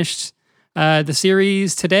just finished the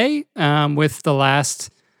series today with the last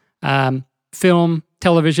film,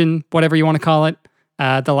 television, whatever you want to call it.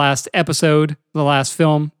 The last episode, the last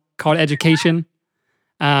film called Education,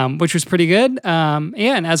 which was pretty good.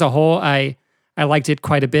 And as a whole, I liked it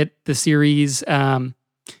quite a bit. The series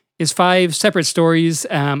is 5 separate stories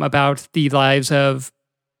about the lives of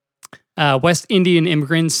West Indian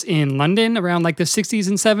immigrants in London around like the 60s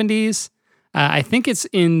and 70s. I think it's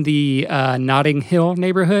in the Notting Hill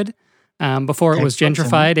neighborhood before it was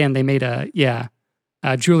gentrified, and they made a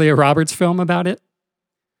Julia Roberts film about it.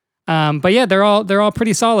 But yeah, they're all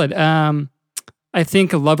pretty solid. I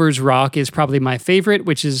think Lover's Rock is probably my favorite,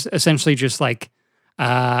 which is essentially just like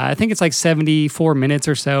I think it's like 74 minutes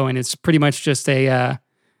or so, and it's pretty much just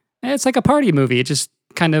it's like a party movie. It just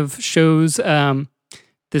kind of shows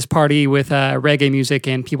this party with reggae music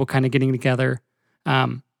and people kind of getting together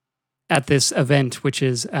at this event, which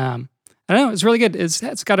is I don't know, it's really good.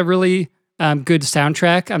 It's got a really good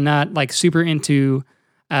soundtrack. I'm not like super into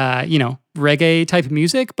reggae type of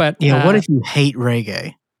music, but Yeah, what if you hate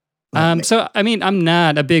reggae? so I mean, I'm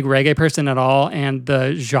not a big reggae person at all, and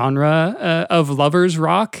the genre of Lovers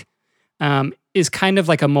Rock is kind of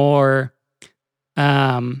like a more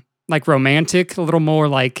like romantic, a little more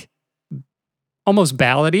like almost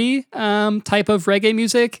ballady type of reggae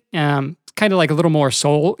music, kind of like a little more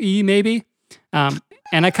soul-y maybe. And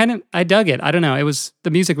I dug it. I don't know.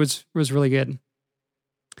 The music was really good.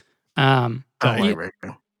 Don't like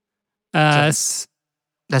reggae.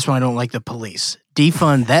 That's why I don't like the Police.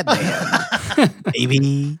 Defund that band,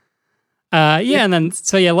 baby. And then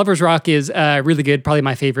Lovers Rock is really good, probably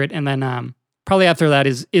my favorite, and then probably after that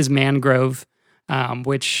is Mangrove,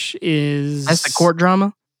 which is That's the court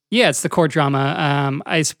drama. Yeah, it's the court drama.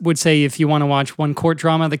 Would say if you want to watch one court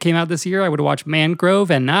drama that came out this year, I would watch Mangrove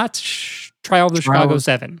and not Trial of the Chicago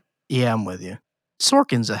 7. Yeah, I'm with you.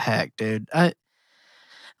 Sorkin's a hack, dude. I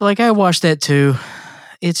watched that too.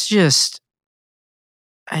 It's just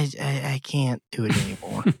I can't do it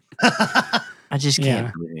anymore. I just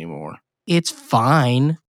can't do it anymore. It's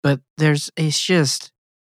fine, but it's just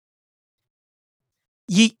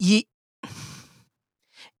we've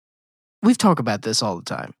talked about this all the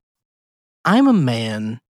time. I'm a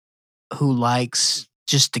man who likes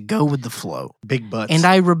just to go with the flow. Big butts. And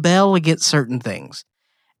I rebel against certain things.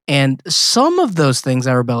 And some of those things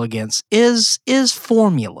I rebel against is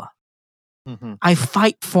formula. Mm-hmm. I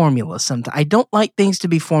fight formula sometimes. I don't like things to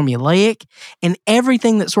be formulaic, and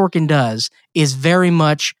everything that Sorkin does is very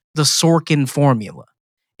much the Sorkin formula.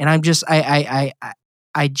 And I'm just I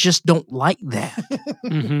just don't like that.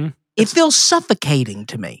 Mm-hmm. It feels suffocating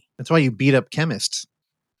to me. That's why you beat up chemists.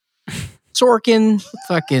 Sorkin,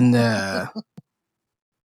 fucking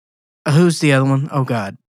who's the other one? Oh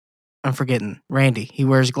God. I'm forgetting. Randy. He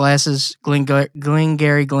wears glasses.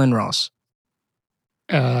 Glengarry Glen Ross.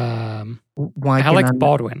 Why Alec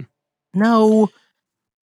Baldwin. No.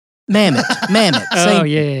 Mammoth. Oh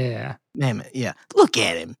yeah. Mammoth. Yeah. Look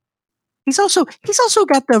at him. He's also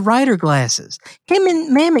got the rider glasses. Him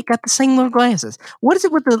and Mammoth got the same little glasses. What is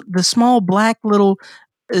it with the small black little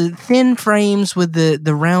thin frames with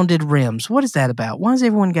the rounded rims? What is that about? Why does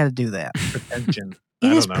everyone got to do that? Pretension.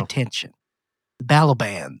 It is pretension.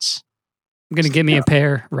 Balabands. I'm gonna get me a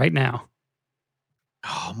pair right now.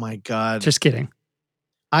 Oh my God. Just kidding.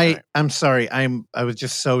 I'm sorry. I was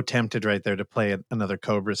just so tempted right there to play another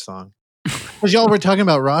Cobra song. Because y'all were talking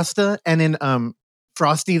about Rasta, and in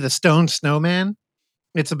Frosty the Stone Snowman,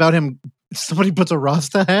 it's about him. Somebody puts a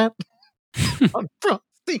Rasta hat on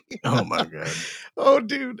Frosty. Oh my God. Oh,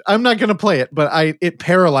 dude. I'm not gonna play it, but it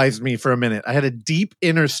paralyzed me for a minute. I had a deep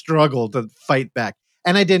inner struggle to fight back.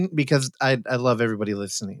 And I didn't, because I love everybody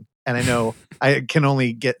listening. And I know I can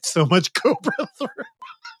only get so much Cobra through.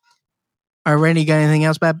 All right, Randy, you got anything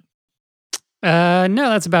else, Bab? No,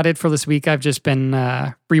 that's about it for this week. I've just been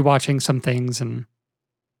rewatching some things, and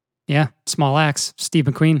Small Axe, Steve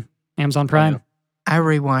McQueen, Amazon Prime. I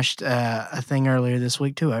rewatched a thing earlier this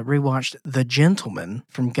week too. I rewatched The Gentleman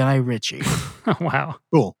from Guy Ritchie. Oh, wow.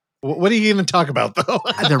 Cool. What are you going to talk about, though?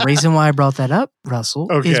 The reason why I brought that up, Russell,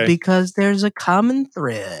 is Okay. because there's a common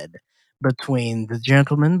thread between The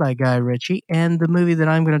Gentleman by Guy Ritchie and the movie that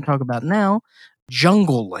I'm going to talk about now,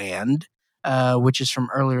 Jungle Land, which is from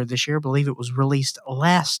earlier this year. I believe it was released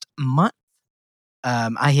last month.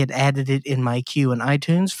 I had added it in my queue in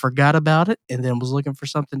iTunes, forgot about it, and then was looking for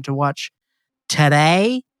something to watch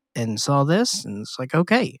today and saw this, and it's like,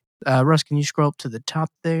 okay. Russ, can you scroll up to the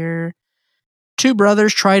top there? Two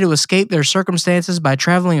brothers try to escape their circumstances by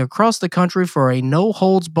traveling across the country for a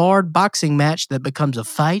no-holds-barred boxing match that becomes a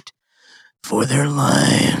fight for their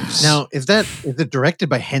lives. Now, is it directed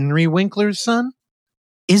by Henry Winkler's son?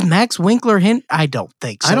 Is Max Winkler I don't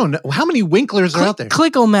think so. I don't know. How many Winklers are out there?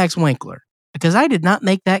 Click on Max Winkler, because I did not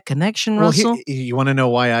make that connection, Russell. You want to know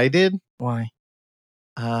why I did? Why?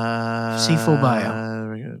 See full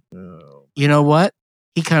bio. You know what?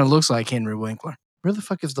 He kind of looks like Henry Winkler. Where the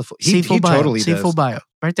fuck is the full? See full bio. Totally See does. full bio.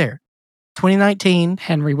 Right there. 2019.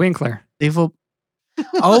 Henry Winkler. See full.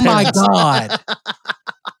 Oh my God.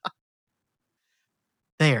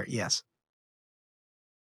 There, yes.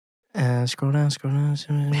 Scroll down.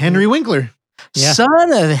 Henry Winkler. Yeah.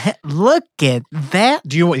 Son of look at that.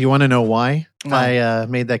 Do you want to know why Why? I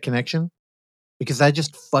made that connection? Because I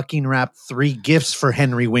just fucking wrapped 3 gifts for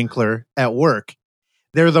Henry Winkler at work.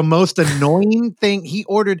 They're the most annoying thing he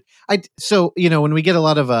ordered. So when we get a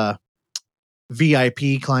lot of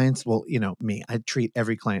VIP clients, well, me, I treat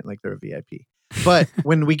every client like they're a VIP. But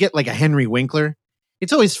when we get like a Henry Winkler,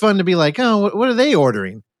 it's always fun to be like, oh, what are they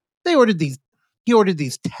ordering? He ordered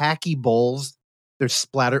these tacky bowls. They're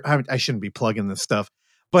splatter. I shouldn't be plugging this stuff,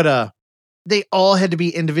 but they all had to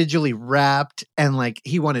be individually wrapped, and like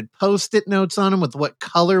he wanted Post-it notes on them with what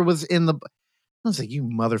color was in the. I was like, you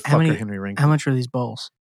motherfucker, Henry Winkler. How much are these bowls?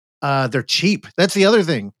 They're cheap. That's the other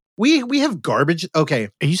thing. We have garbage. Okay.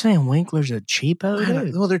 Are you saying Winkler's a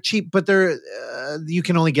cheapo? Well, they're cheap, but they're you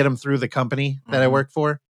can only get them through the company that I work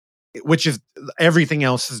for, which is everything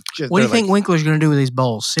else is just. What do you think Winkler's going to do with these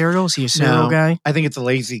bowls? Cereal? Is he a cereal guy? I think it's a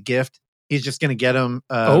lazy gift. He's just going to get them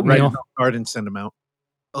Oatmeal. right in the card and send them out.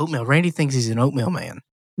 Oatmeal. Randy thinks he's an oatmeal man.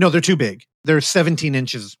 No, they're too big. They're 17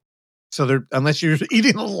 inches. So they're unless you're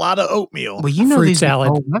eating a lot of oatmeal. Well, you know Fruit these salad.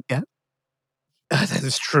 are cold. Okay. That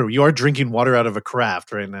is true. You are drinking water out of a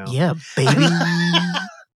craft right now. Yeah, baby.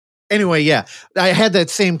 Anyway, yeah. I had that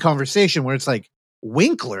same conversation where it's like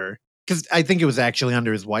Winkler, because I think it was actually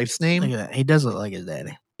under his wife's Look name. at that. He does look like his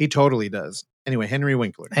daddy. He totally does. Anyway, Henry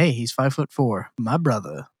Winkler Hey, he's 5'4". My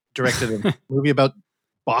brother. directed a movie about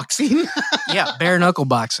boxing. Yeah, bare knuckle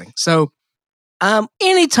boxing. So,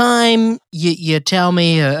 anytime you tell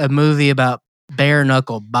me a movie about bare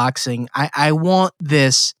knuckle boxing, I want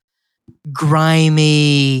this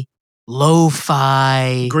grimy,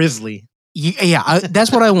 lo-fi. Grizzly.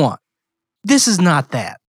 That's what I want. This is not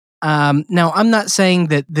that. Now, I'm not saying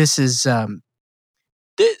that this is.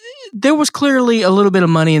 There was clearly a little bit of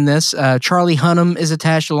money in this. Charlie Hunnam is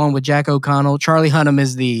attached along with Jack O'Connell. Charlie Hunnam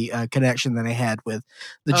is the connection that I had with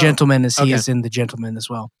The Gentleman, as he is in The Gentleman as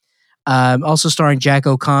well. Also starring Jack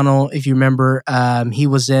O'Connell, if you remember. He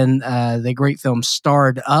was in the great film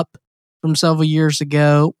Starred Up from several years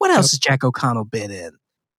ago. What else has Jack O'Connell been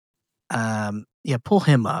in? Pull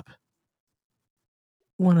him up.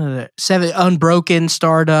 One of the seven Unbroken,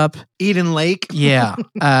 Starred Up, Eden Lake. Yeah.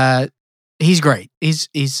 He's great. He's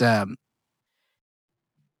I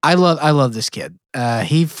love this kid.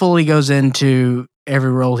 He fully goes into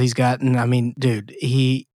every role he's gotten. I mean, dude,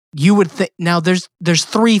 you would think now there's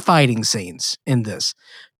 3 fighting scenes in this.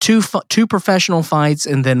 Two professional fights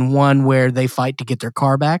and then one where they fight to get their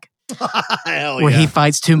car back. Hell where yeah. he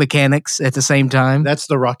fights 2 mechanics at the same time. That's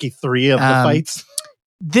the Rocky 3 of the fights.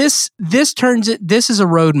 This is a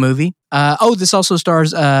road movie. This also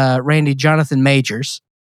stars Jonathan Majors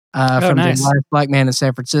from nice. The Last Black Man in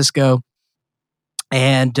San Francisco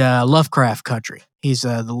and Lovecraft Country. He's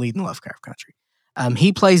the lead in Lovecraft Country.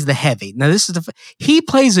 He plays the heavy. Now he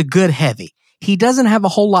plays a good heavy. He doesn't have a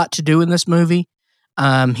whole lot to do in this movie. He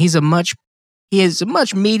has a much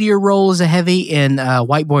meatier role as a heavy in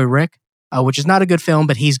White Boy Rick, which is not a good film,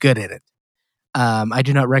 but he's good in it. I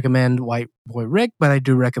do not recommend White Boy Rick, but I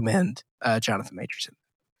do recommend Jonathan Majors.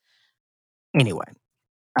 Anyway,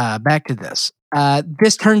 back to this.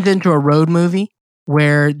 This turns into a road movie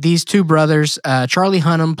where these 2 brothers, Charlie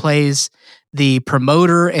Hunnam plays the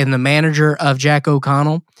promoter and the manager of Jack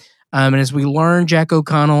O'Connell. And as we learn, Jack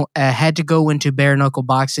O'Connell had to go into bare knuckle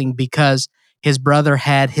boxing because his brother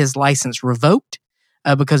had his license revoked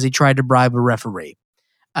because he tried to bribe a referee.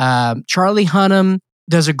 Charlie Hunnam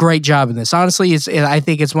does a great job in this. Honestly, I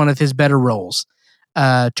think it's one of his better roles,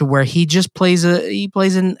 to where he just plays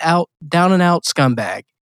an down and out scumbag,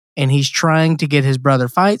 and he's trying to get his brother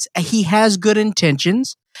fights. He has good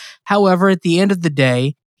intentions, however, at the end of the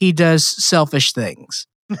day, he does selfish things,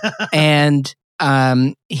 and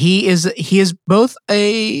he is both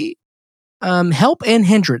a help and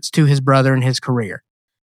hindrance to his brother and his career.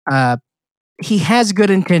 He has good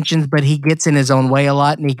intentions, but he gets in his own way a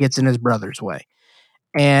lot, and he gets in his brother's way.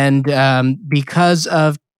 And because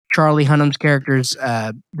of Charlie Hunnam's character's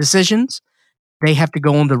decisions, they have to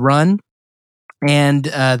go on the run. And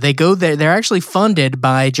they go there. They're actually funded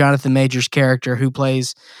by Jonathan Majors' character, who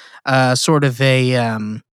plays sort of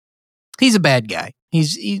he's a bad guy.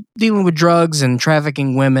 He's dealing with drugs and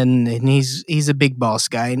trafficking women, and he's a big boss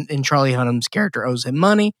guy. And Charlie Hunnam's character owes him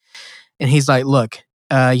money. And he's like, look,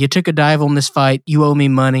 you took a dive on this fight. You owe me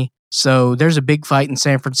money. So there's a big fight in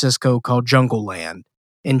San Francisco called Jungle Land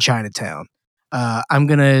in Chinatown.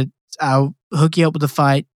 I'll hook you up with the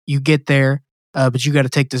fight. You get there, but you got to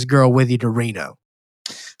take this girl with you to Reno.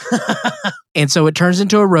 And so it turns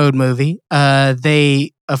into a road movie.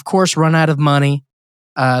 They, of course, run out of money.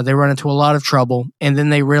 They run into a lot of trouble. And then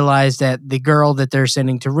they realize that the girl that they're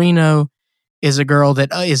sending to Reno is a girl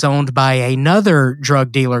that is owned by another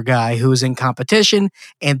drug dealer guy who is in competition.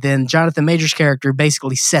 And then Jonathan Majors' character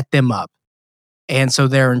basically set them up. And so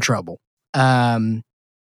they're in trouble.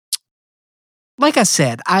 Like I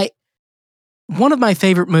said, one of my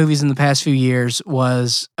favorite movies in the past few years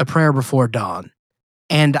was A Prayer Before Dawn.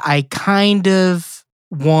 And I kind of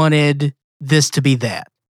wanted this to be that,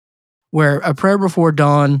 where A Prayer Before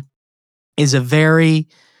Dawn is a very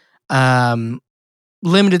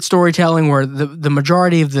limited storytelling where the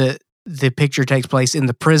majority of the picture takes place in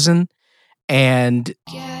the prison. And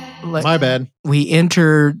My bad. we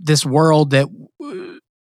enter this world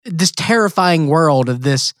this terrifying world of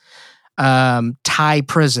this Thai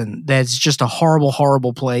prison that's just a horrible,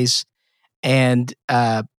 horrible place, and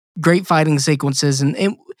great fighting sequences.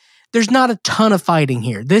 And there's not a ton of fighting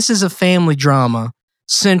here. This is a family drama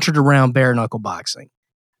centered around bare knuckle boxing.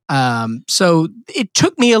 So it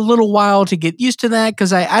took me a little while to get used to that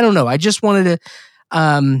because I don't know. I just wanted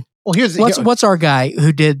to. What's our guy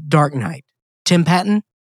who did Dark Knight? Tim Patton.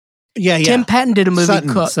 Yeah, yeah. Tim Patton did a movie Sutton.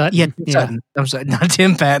 called Sutton. Tim Yeah. Sutton. I'm sorry, not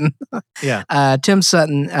Tim Patton. Yeah. Tim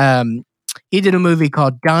Sutton. He did a movie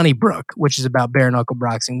called Donnybrook, which is about bare knuckle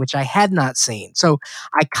boxing, which I had not seen. So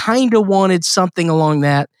I kind of wanted something along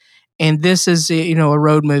that. And this is a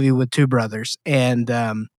road movie with two brothers, and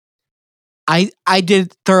I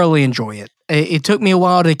did thoroughly enjoy it. It took me a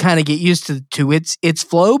while to kind of get used to its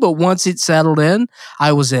flow, but once it settled in,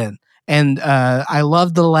 I was in. And I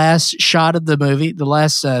loved the last shot of the movie, the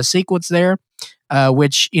last sequence there,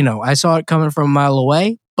 which, I saw it coming from a mile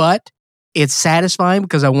away, but it's satisfying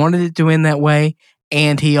because I wanted it to end that way.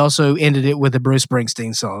 And he also ended it with a Bruce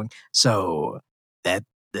Springsteen song. So that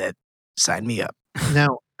signed me up.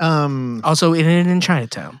 Now, Also, it ended in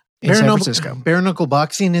Chinatown. In San Francisco. Bare knuckle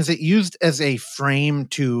boxing, is it used as a frame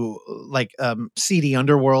to like seedy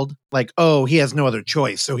underworld? Like, oh, he has no other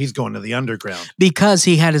choice, so he's going to the underground. Because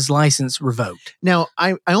he had his license revoked. Now,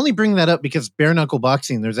 I only bring that up because bare knuckle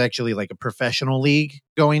boxing, there's actually like a professional league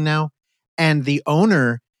going now. And the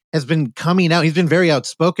owner has been coming out. He's been very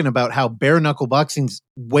outspoken about how bare knuckle boxing's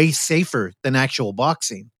way safer than actual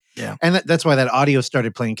boxing. Yeah. And that's why that audio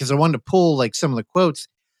started playing, because I wanted to pull like some of the quotes.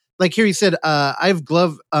 Like here he said, in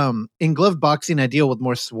glove boxing, I deal with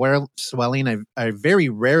more swelling. I very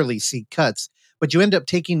rarely see cuts, but you end up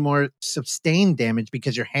taking more sustained damage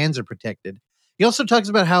because your hands are protected. He also talks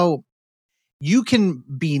about how you can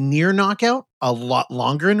be near knockout a lot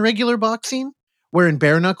longer in regular boxing, where in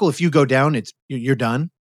bare knuckle, if you go down, you're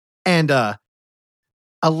done. And a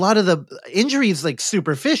lot of the injury is like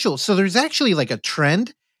superficial. So there's actually like a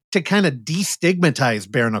trend to kind of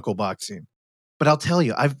destigmatize bare knuckle boxing. But I'll tell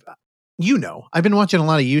you, I've been watching a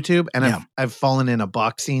lot of YouTube, and I've fallen in a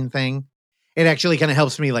boxing thing. It actually kind of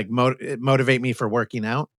helps me like motivate me for working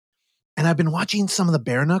out. And I've been watching some of the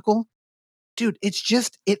bare knuckle. Dude,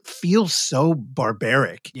 it feels so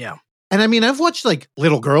barbaric. Yeah. And I mean, I've watched like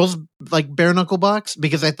little girls like bare knuckle box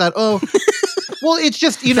because I thought, oh, well, it's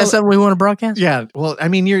just, That's something we want to broadcast? Yeah. Well, I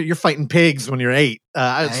mean, you're fighting pigs when you're 8.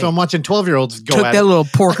 So I'm watching 12-year-olds go Took at that it. little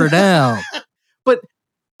porker down. But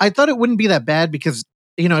I thought it wouldn't be that bad because,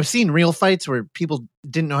 I've seen real fights where people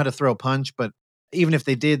didn't know how to throw a punch, but even if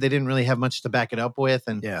they did, they didn't really have much to back it up with.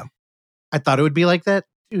 And Yeah. I thought it would be like that.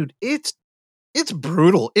 Dude, it's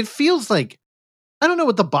brutal. It feels like, I don't know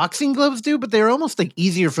what the boxing gloves do, but they're almost like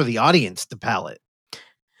easier for the audience to palate.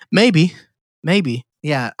 Maybe.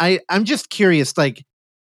 Yeah. I'm just curious, like,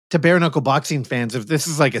 to bare knuckle boxing fans, if this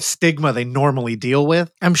is like a stigma they normally deal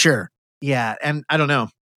with. I'm sure. Yeah. And I don't know.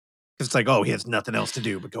 It's like, oh, he has nothing else to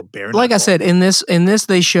do but go bare knuckle. Like I said, in this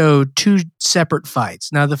they show two separate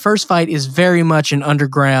fights. Now, the first fight is very much an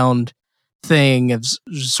underground thing of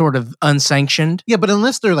sort of unsanctioned. Yeah, but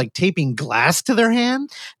unless they're like taping glass to their hand,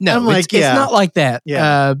 No, it's not like that.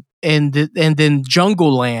 Yeah. And then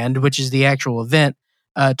Jungle Land, which is the actual event,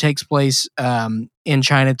 takes place in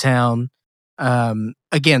Chinatown.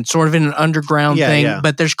 Again, sort of in an underground thing,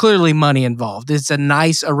 but there's clearly money involved. It's a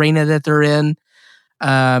nice arena that they're in,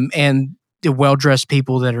 and the well-dressed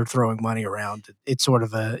people that are throwing money around. It's sort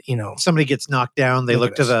of a somebody gets knocked down, they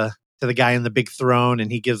look to the guy in the big throne,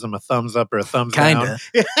 and he gives them a thumbs up or a thumbs down.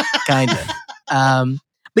 Kinda.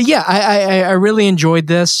 But yeah, I really enjoyed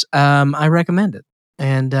this. I recommend it.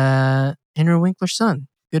 And Henry Winkler's son.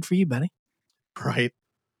 Good for you, buddy. Right.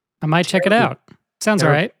 I might check it out. Sounds all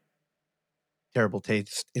right. Terrible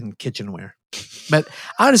taste in kitchenware. But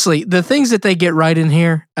honestly, the things that they get right in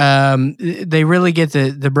here, they really get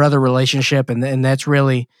the brother relationship, and that's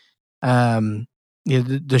really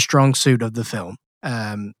the strong suit of the film.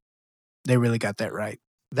 They really got that right.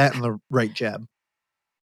 That and the right jab.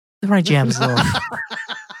 The right jab is a little...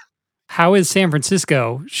 How is San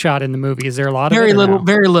Francisco shot in the movie? Is there a lot of very it? little, No?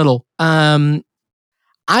 very little.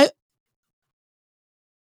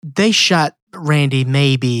 They shot Randy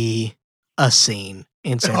maybe a scene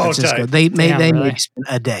in San Francisco. tight. They Damn, really? spent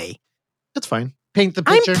a day. That's fine. Paint the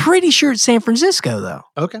picture. I'm pretty sure it's San Francisco though.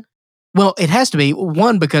 Okay. Well, it has to be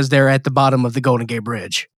one because they're at the bottom of the Golden Gate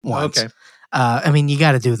Bridge. Once. Okay. I mean, you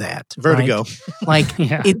got to do that. Vertigo. Right? Like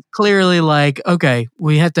Yeah. it's clearly like, okay,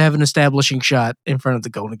 we have to have an establishing shot in front of the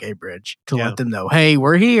Golden Gate Bridge to Yeah. let them know, hey,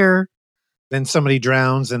 we're here. Then somebody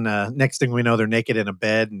drowns, and next thing we know, they're naked in a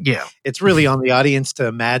bed. And Yeah. it's really on the audience to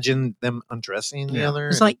imagine them undressing the other.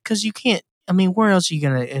 It's like, because you can't, I mean, where else are you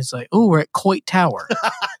going to, it's like, oh, we're at Coit Tower.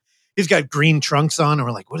 He's got green trunks on, and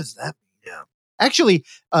we're like, what is that? Yeah. Actually,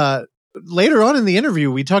 later on in the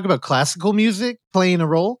interview, we talk about classical music playing a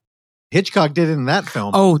role. Hitchcock did it in that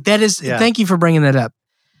film. Oh, that is, thank you for bringing that up.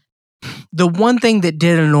 The one thing that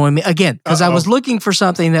did annoy me, again, because I was looking for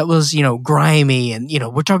something that was, grimy and,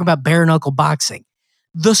 we're talking about bare knuckle boxing.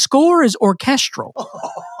 The score is orchestral.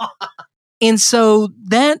 And so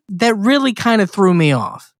that really kind of threw me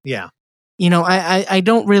off. Yeah. You know, I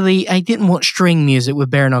didn't want string music with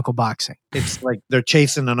bare knuckle boxing. It's like they're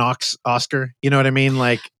chasing an Oscar. You know what I mean?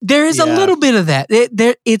 Like There is a Yeah. little bit of that.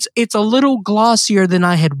 It's a little glossier than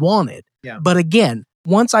I had wanted. Yeah. But again,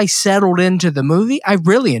 once I settled into the movie, I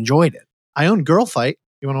really enjoyed it. I own Girl Fight.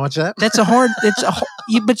 You want to watch that?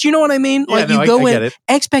 But you know what I mean? Yeah, Like no, you I go get in, it.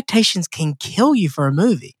 expectations can kill you for a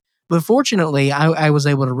movie. But fortunately, I was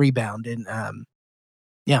able to rebound and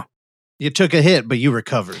You took a hit, but you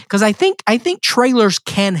recovered. because I think trailers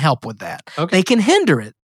can help with that. Okay. They can hinder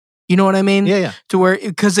it. You know what I mean? Yeah. To where,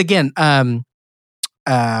 because again,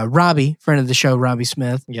 Robbie, friend of the show, Robbie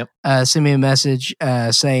Smith, Yep. sent me a message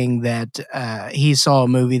saying that he saw a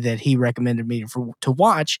movie that he recommended me to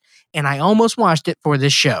watch, and I almost watched it for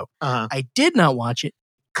this show. Uh-huh. I did not watch it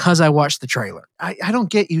because I watched the trailer. I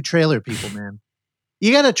don't get you trailer people, man.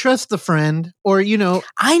 You got to trust the friend or, you know.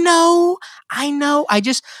 I know. I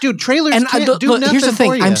just Dude, trailers and can't do nothing here's the thing: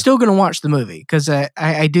 for you. I'm still going to watch the movie because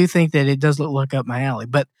I do think that it does look up my alley.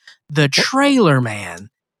 But the trailer, man,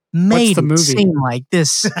 made the it movie? seem like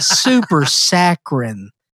this super saccharine,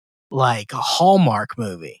 like Hallmark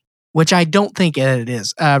movie, which I don't think it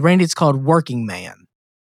is. Randy, it's called Working Man.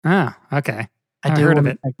 Ah, okay. I I do heard of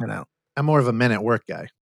wanna it. check that out. I'm more of a men at work guy.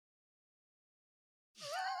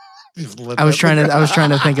 I was trying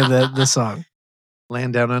to think of the song.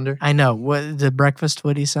 Land Down Under I know what the breakfast.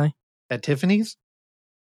 What do you say? at Tiffany's.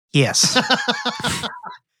 Yes,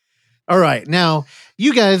 All right. Now,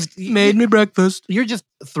 you guys made me breakfast. you're just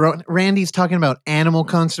throwing Randy's talking about animal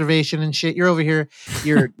conservation and shit. You're over here,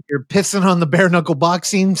 you're pissing on the bare knuckle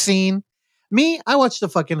boxing scene. Me, I watched a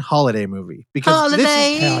fucking holiday movie because this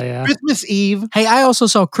Holiday. is Hell yeah. Christmas Eve. Hey, I also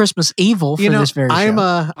saw Christmas Evil for You know, this very I'm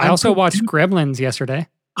show. I also watched Gremlins yesterday.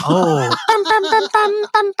 Oh.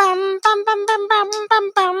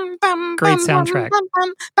 Great soundtrack.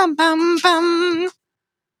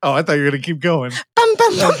 Oh, I thought you were gonna keep going.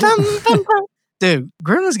 Dude,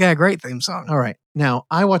 Gremlins got a great theme song. All right. Now,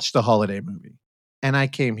 I watched the holiday movie and I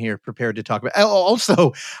came here prepared to talk about. Oh,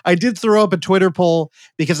 also, I did throw up a Twitter poll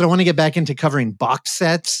because I want to get back into covering box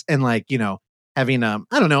sets and, like, you know, having I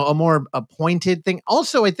don't know, a more appointed thing.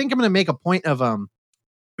 Also, I think I'm going to make a point of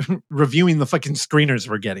reviewing the fucking screeners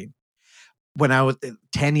we're getting. When I was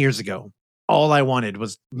 10 years ago, all I wanted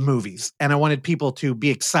was movies and I wanted people to be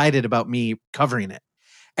excited about me covering it.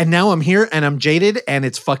 And now I'm here and I'm jaded and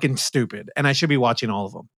it's fucking stupid and I should be watching all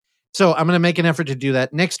of them. So I'm going to make an effort to do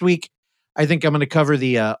that. Next week, I think I'm going to cover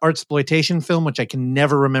the artsploitation film, which I can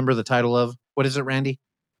never remember the title of. What is it, Randy?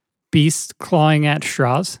 Beast clawing at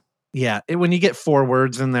straws. Yeah. When you get 4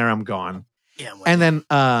 words in there, I'm gone. Yeah, well, And then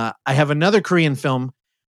I have another Korean film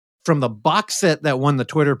from the box set that won the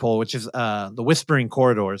Twitter poll, which is The Whispering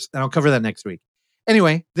Corridors. And I'll cover that next week.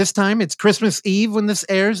 Anyway, this time it's Christmas Eve when this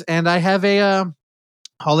airs. And I have a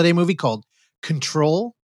holiday movie called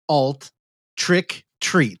Control, Alt, Trick,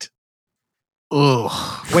 Treat.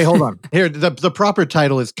 ugh. Wait, hold on. Here, the proper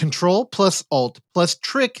title is Control plus Alt plus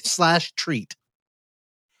Trick/Treat.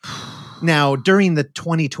 Now, during the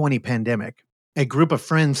 2020 pandemic, a group of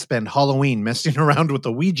friends spent Halloween messing around with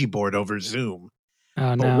the Ouija board over Zoom.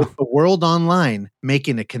 Oh But no. with the world online,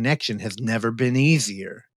 making a connection has never been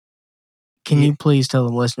easier. Can you please tell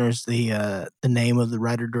the listeners the name of the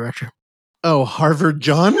writer director? Oh, Harvard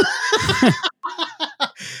John?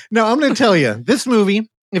 No, I'm going to tell you, this movie,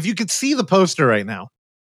 if you could see the poster right now,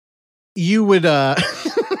 you would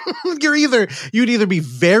you'd either be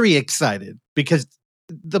very excited because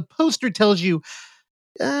the poster tells you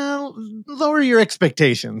lower your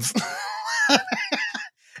expectations.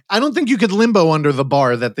 I don't think you could limbo under the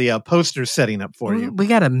bar that the poster's setting up for you. We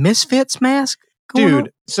got a Misfits mask going on?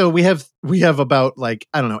 Dude, so we have about, like,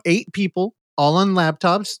 I don't know, 8 people all on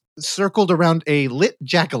laptops circled around a lit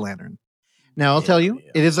jack-o'-lantern. Now, I'll tell you,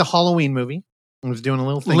 it is a Halloween movie. I was doing a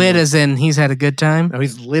little thing. Lit as in he's had a good time? No,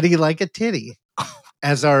 he's litty like a titty.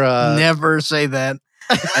 As our Never say that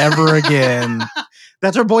ever again.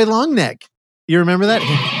 that's our boy Longneck. You remember that?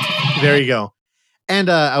 There you go. And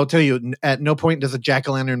I'll tell you, at no point does a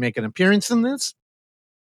jack-o'-lantern make an appearance in this.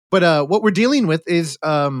 But what we're dealing with is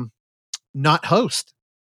not host.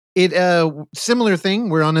 It similar thing.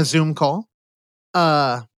 We're on a Zoom call.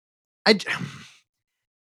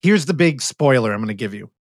 Here's the big spoiler I'm going to give you.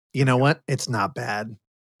 You know what? It's not bad.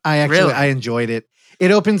 Really? I enjoyed it. It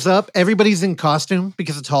opens up. Everybody's in costume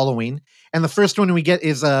because it's Halloween, and the first one we get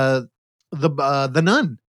is the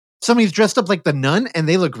nun. Somebody's dressed up like the nun, and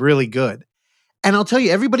they look really good. And I'll tell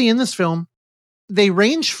you, everybody in this film, they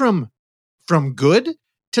range from good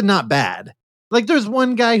to not bad. Like, there's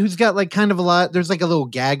one guy who's got, like, kind of a lot. There's like a little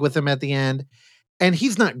gag with him at the end, and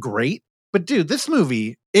he's not great. But dude, this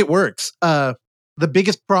movie, it works. The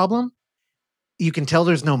biggest problem, you can tell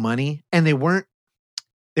there's no money, and they weren't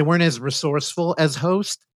as resourceful as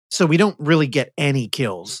Host, so we don't really get any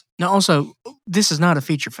kills. Now, also, this is not a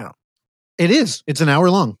feature film. It is. It's an hour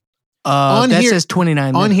long. That says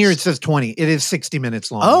 29 minutes. On here, it says 20. It is 60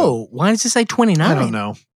 minutes long. Oh, why does it say 29? I don't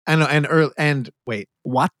know. I know. And wait.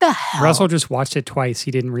 What the hell? Russell just watched it twice. He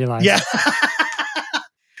didn't realize. Yeah.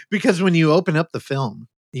 Because when you open up the film,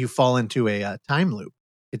 you fall into a time loop.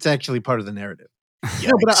 It's actually part of the narrative.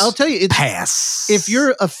 No, but I'll tell you, it's pass. If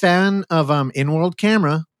you're a fan of in-world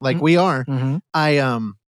camera like we are,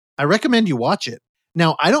 I recommend you watch it.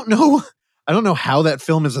 Now, I don't know how that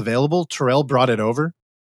film is available. Terrell brought it over.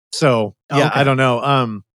 So, yeah, okay. I don't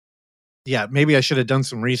know. Yeah, maybe I should have done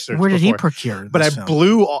some research. Where did he procure But I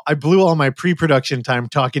blew all my pre-production time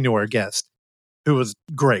talking to our guest, who was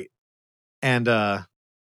great. And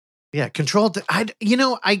yeah, Control. I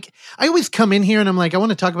always come in here and I'm like, I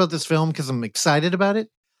want to talk about this film because I'm excited about it.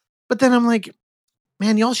 But then I'm like,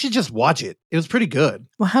 man, y'all should just watch it. It was pretty good.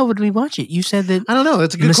 Well, how would we watch it? You said that. I don't know.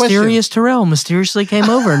 That's a good mysterious question. Terrell mysteriously came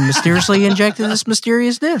over and mysteriously injected this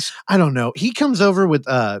mysterious disc. I don't know. He comes over with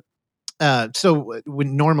so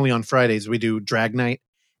normally on Fridays we do drag night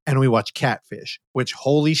and we watch Catfish, which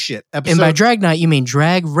holy shit. And by drag night you mean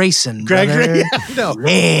drag racing. Yeah,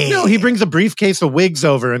 no, he brings a briefcase of wigs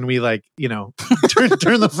over and we turn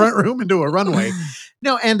the front room into a runway.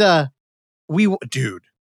 No, and dude,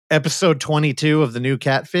 episode 22 of the new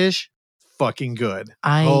Catfish, fucking good.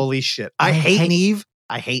 Holy shit. I hate Neve.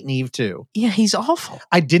 I hate Neve too. Yeah, he's awful.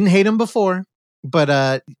 I didn't hate him before,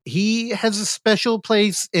 but he has a special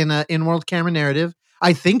place in a in-world camera narrative.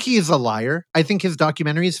 I think he is a liar. I think his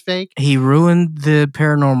documentary is fake. He ruined the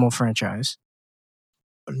paranormal franchise.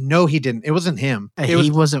 No, he didn't. It wasn't him. He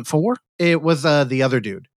wasn't for? It was the other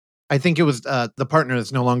dude. I think it was the partner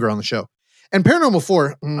that's no longer on the show. And Paranormal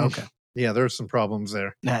 4. Okay. Yeah, there were some problems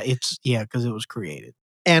there. Because it was created.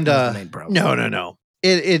 And no.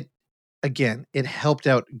 It helped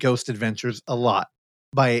out Ghost Adventures a lot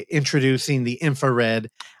by introducing the infrared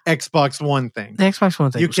Xbox One thing. The Xbox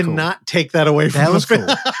One thing. You cannot take that away from that was cool.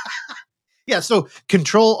 Yeah, so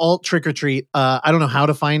Control Alt Trick or Treat. I don't know how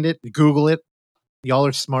to find it. Google it. Y'all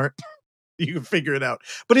are smart. You can figure it out.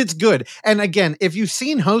 But it's good. And again, if you've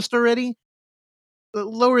seen Host already,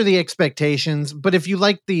 lower the expectations. But if you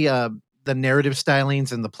like the narrative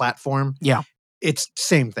stylings and the platform, yeah, it's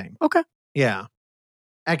same thing. Okay. Yeah.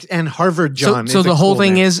 And Harvard John. So the whole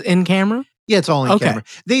thing is in camera? Yeah, it's all in camera.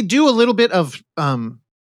 They do a little bit of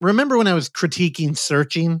remember when I was critiquing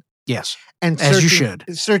Searching? Yes. And as you should.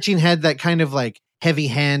 Searching had that kind of like heavy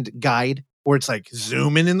hand guide where it's like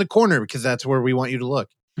zoom in the corner because that's where we want you to look.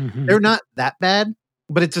 Mm-hmm. They're not that bad,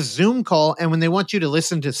 but it's a Zoom call. And when they want you to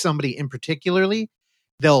listen to somebody in particularly,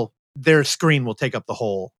 their screen will take up the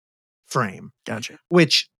whole frame. Gotcha.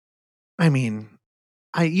 Which, I mean,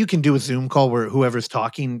 you can do a Zoom call where whoever's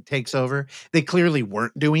talking takes over. They clearly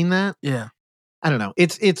weren't doing that. Yeah. I don't know.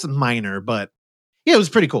 It's minor, but yeah, it was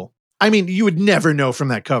pretty cool. I mean, you would never know from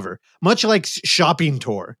that cover. Much like Shopping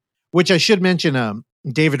Tour, which I should mention,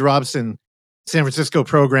 David Robson, San Francisco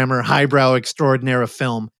programmer, highbrow extraordinaire of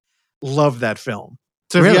film. Love that film.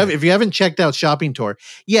 So really? if you haven't checked out Shopping Tour,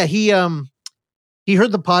 yeah, he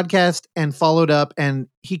heard the podcast and followed up, and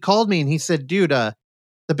he called me and he said, dude, the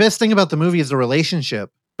best thing about the movie is the relationship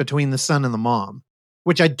between the son and the mom,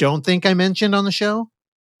 which I don't think I mentioned on the show,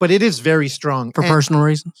 but it is very strong. For personal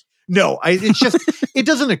reasons? No, it's just, it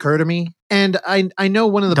doesn't occur to me. And I know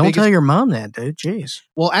one of the Don't tell your mom that, dude. Jeez.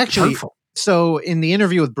 Well, actually, hurtful. So in the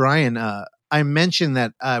interview with Brian, I mentioned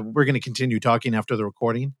that we're going to continue talking after the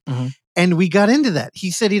recording. Mm-hmm. And we got into that.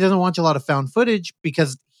 He said he doesn't watch a lot of found footage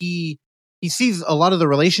because he sees a lot of the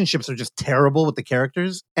relationships are just terrible with the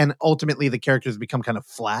characters. And ultimately the characters become kind of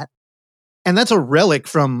flat. And that's a relic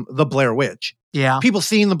from the Blair Witch. Yeah. People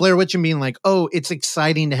seeing the Blair Witch and being like, oh, it's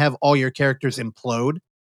exciting to have all your characters implode.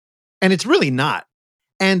 And it's really not.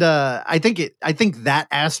 And I think that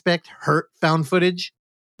aspect hurt found footage,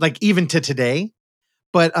 like even to today.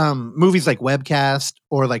 But movies like Webcast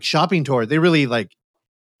or like Shopping Tour, they really like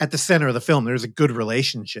at the center of the film, there's a good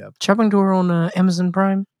relationship. Shopping Tour on Amazon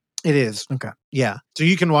Prime? It is. Okay. Yeah. So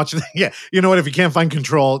you can watch it. Yeah. You know what? If you can't find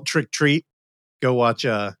Control Trick Treat, go watch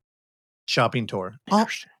Shopping Tour.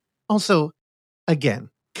 Also, again,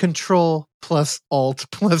 Control plus Alt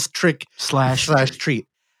plus Trick slash Treat.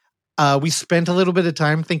 We spent a little bit of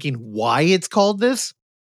time thinking why it's called this.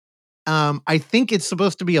 I think it's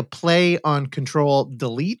supposed to be a play on Control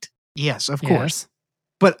Delete. Yes, of course.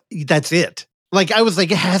 But that's it. Like, I was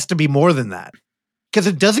like, it has to be more than that. Because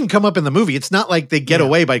it doesn't come up in the movie. It's not like they get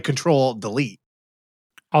away by Control Delete.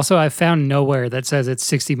 Also, I found nowhere that says it's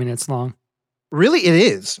 60 minutes long. Really, it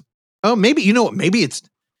is. Oh, maybe you know what? Maybe it's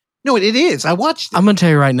no, it is. I watched it. I'm going to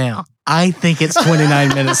tell you right now. I think it's 29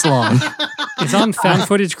 minutes long. It's on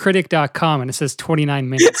foundfootagecritic.com and it says 29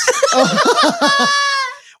 minutes.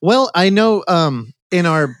 Well, I know in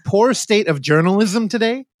our poor state of journalism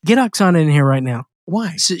today. Get Oksana in here right now.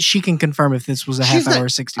 Why? So she can confirm if this was a She's half hour not- or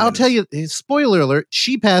 60 I'll minutes. tell you, spoiler alert,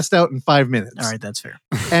 she passed out in 5 minutes. All right, that's fair.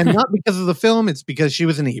 And not because of the film, it's because she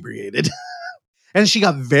was inebriated. And she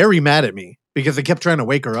got very mad at me because I kept trying to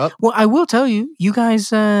wake her up. Well, I will tell you, you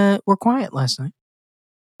guys were quiet last night.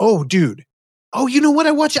 Oh, dude. Oh, you know what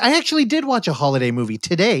I watched? I actually did watch a holiday movie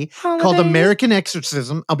today called American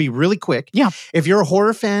Exorcism. I'll be really quick. Yeah. If you're a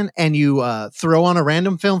horror fan and you throw on a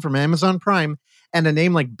random film from Amazon Prime and a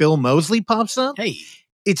name like Bill Moseley pops up, Hey.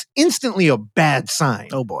 it's instantly a bad sign.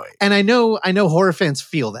 Oh, boy. And I know horror fans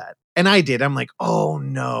feel that. And I did. I'm like, oh,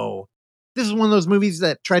 no. This is one of those movies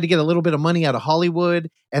that tried to get a little bit of money out of Hollywood.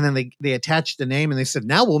 And then they attached the name and they said,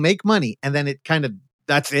 now we'll make money. And then it kind of,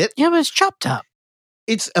 that's it. Yeah, but it's Chop Top.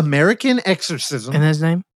 It's American Exorcism. And his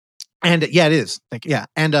name? And yeah, it is. Thank you. Yeah.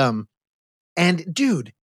 And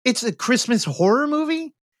dude, it's a Christmas horror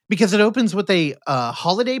movie because it opens with a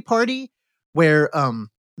holiday party where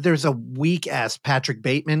there's a weak ass Patrick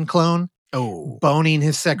Bateman clone boning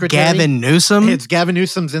his secretary. Gavin Newsom? It's Gavin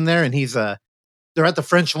Newsom's in there and he's they're at the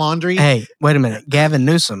French Laundry. Hey, wait a minute. Gavin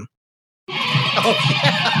Newsom. Oh,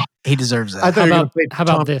 yeah. He deserves that. I thought you were gonna say how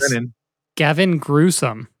about Tom this? Brennan. Gavin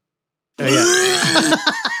Gruesome. Oh, yeah.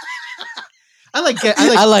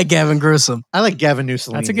 I like Gavin Gruesome. I like Gavin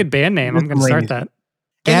Newsom. That's a good band name. I'm going to start that.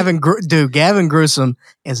 Gavin Gruesome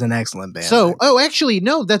is an excellent band. So, name. actually,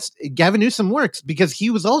 no, that's Gavin Newsom works because he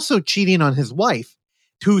was also cheating on his wife,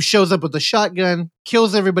 who shows up with a shotgun,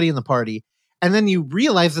 kills everybody in the party, and then you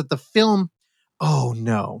realize that the film. Oh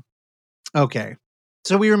no. Okay,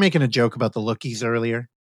 so we were making a joke about the lookies earlier,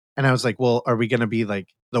 and I was like, "Well, are we going to be like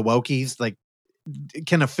the wokies? Like,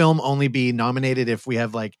 can a film only be nominated if we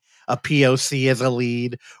have like a POC as a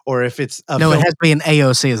lead, or if it's a no, film- it has to be an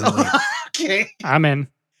AOC as a lead. Okay. I'm in.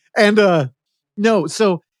 And no,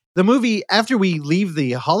 so the movie, after we leave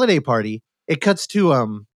the holiday party, it cuts to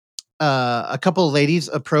a couple of ladies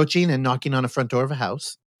approaching and knocking on a front door of a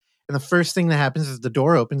house. And the first thing that happens is the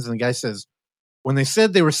door opens and the guy says, when they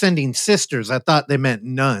said they were sending sisters, I thought they meant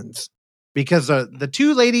nuns because the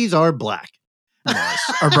two ladies are black. Nice.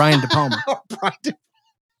 Or Brian De Palma.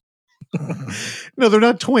 No, they're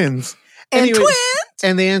not twins. And Anyway, twins!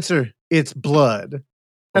 And they answer, it's blood.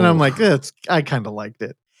 And I'm like, I kind of liked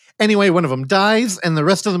it. Anyway, one of them dies, and the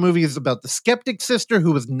rest of the movie is about the skeptic sister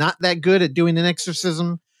who was not that good at doing an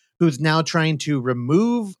exorcism, who's now trying to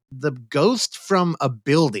remove the ghost from a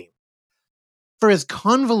building. For as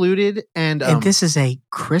convoluted and this is a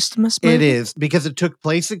Christmas movie? it is because it took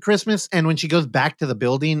place at Christmas, and when she goes back to the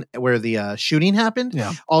building where the shooting happened,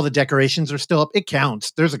 Yeah. all the decorations are still up. It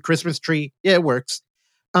counts. There's a Christmas tree. Yeah, it works.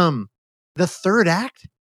 The third act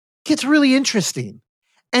gets really interesting.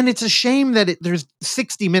 And it's a shame that there's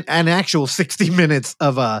an actual 60 minutes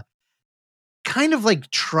of a kind of like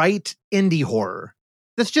trite indie horror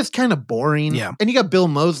that's just kind of boring. Yeah. And you got Bill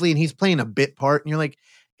Moseley and he's playing a bit part and you're like,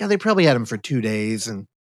 yeah, they probably had him for 2 days. And,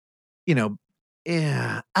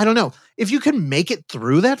 yeah, I don't know. If you can make it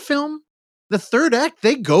through that film, the third act,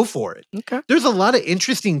 they go for it. Okay. There's a lot of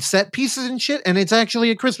interesting set pieces and shit. And it's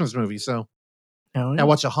actually a Christmas movie. So Oh, yeah. I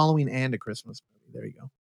watched a Halloween and a Christmas movie. There you go.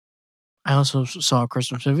 I also saw a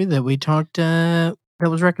Christmas movie that we talked that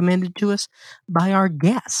was recommended to us by our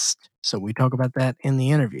guest. So we talk about that in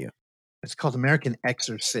the interview. It's called American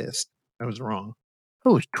Exorcist. I was wrong.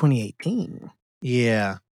 Oh, it's 2018.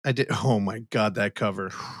 Yeah, I did. Oh my God, that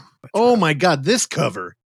cover. Oh my God, this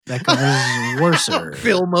cover. That cover is worser.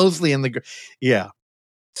 Bill Moseley and yeah.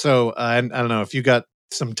 So I don't know if you got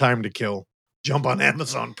some time to kill, jump on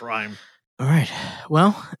Amazon Prime. All right.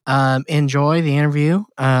 Well, enjoy the interview.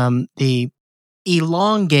 The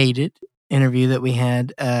elongated interview that we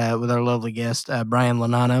had with our lovely guest, Brian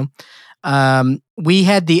Lonano. We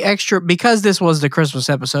had the extra, because this was the Christmas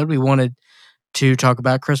episode, we wanted to talk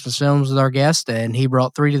about Christmas films with our guest, and he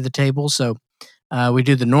brought 3 to the table. So we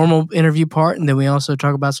do the normal interview part, and then we also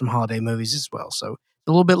talk about some holiday movies as well. So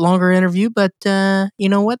a little bit longer interview, but you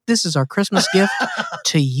know what? This is our Christmas gift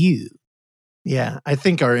to you. Yeah, I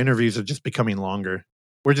think our interviews are just becoming longer.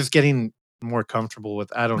 We're just getting more comfortable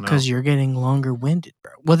with, I don't know. Because you're getting longer winded,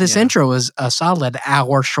 bro. Well, this Yeah. intro is a solid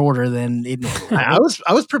hour shorter than it normally I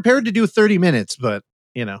was prepared to do 30 minutes, but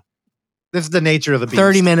this is the nature of the beast.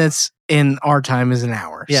 30 minutes in our time is an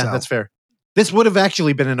hour. Yeah, so. that's fair. This would have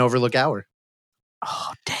actually been an overlook hour.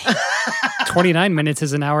 Oh, dang. 29 minutes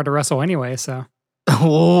is an hour to wrestle anyway, so. Oh,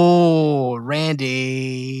 Oh,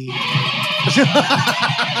 Randy.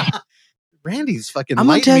 Randy's fucking. I'm gonna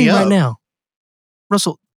lighting tell me you right up. now,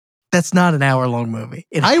 Russell. That's not an hour-long movie.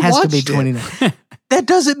 It I has to be watched it. 29. That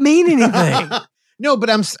doesn't mean anything. No, but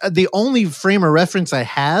the only frame of reference I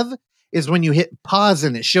have is when you hit pause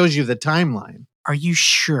and it shows you the timeline. Are you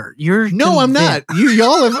sure? You're No, I'm not. convinced.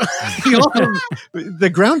 Y'all have, the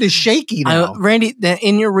ground is shaky now. Randy,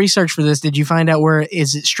 in your research for this, did you find out where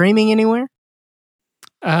is it streaming anywhere?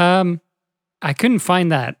 I couldn't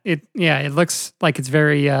find that. It looks like it's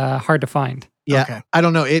very hard to find. Yeah, Okay. I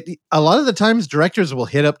don't know. A lot of the times directors will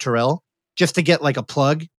hit up Terrell just to get like a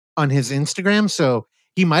plug on his Instagram, so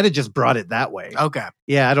he might have just brought it that way. Okay.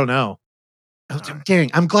 Yeah, I don't know. Oh,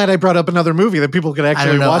 dang, I'm glad I brought up another movie that people could I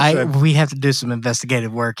actually don't know. watch. That. We have to do some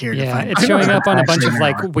investigative work here. to Yeah, find it's out. showing up on a bunch Actually, of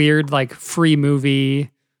like weird, like free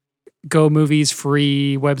movie, Go Movies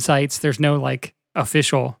free websites. There's no like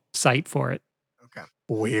official site for it.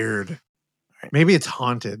 Weird. Maybe it's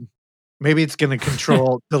haunted. Maybe it's going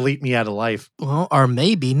to delete me out of life. Well, or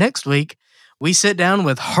maybe next week we sit down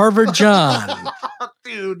with Harvard John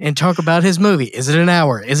Dude. and talk about his movie. Is it an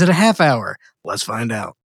hour? Is it a half hour? Let's find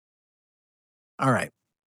out. All right.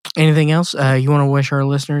 Anything else? You want to wish our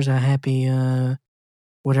listeners a happy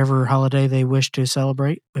whatever holiday they wish to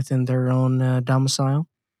celebrate within their own domicile?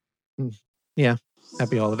 Yeah.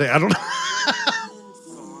 Happy holiday. I don't know.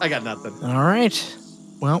 I got nothing. All right.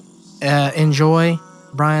 Well, enjoy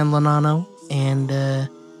Brian Lonano. And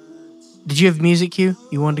did you have music cue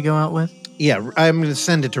you wanted to go out with? Yeah, I'm going to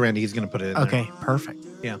send it to Randy. He's going to put it in Okay, perfect.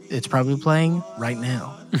 Yeah. It's probably playing right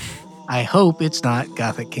now. I hope it's not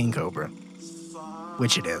Gothic King Cobra,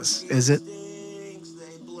 which it is. Is it?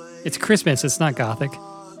 It's Christmas. It's not Gothic.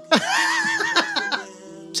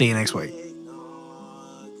 See you next week.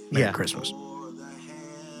 Merry Yeah. Christmas.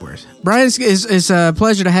 Brian, it's a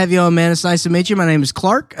pleasure to have you on, man. It's nice to meet you. My name is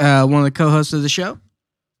Clark, one of the co-hosts of the show.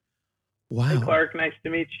 Wow. Hey, Clark, nice to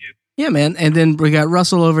meet you. Yeah, man. And then we got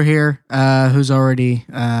Russell over here, who's already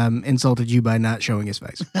insulted you by not showing his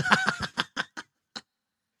face.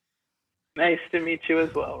 Nice to meet you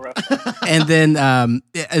as well, Russell. And then,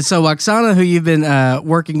 so Oksana, who you've been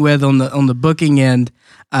working with on the booking end,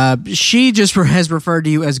 she just has referred to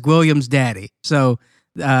you as Gwilliam's daddy. So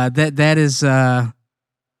that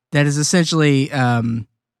is essentially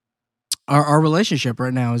our relationship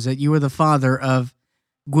right now. Is that you are the father of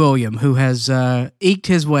Gwilliam, who has eked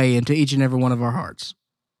his way into each and every one of our hearts.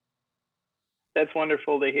 That's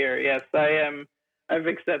wonderful to hear. Yes, I am. I've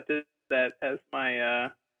accepted that as my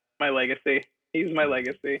my legacy. He's my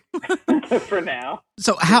legacy for now.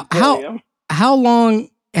 So Gwilliam. how long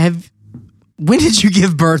when did you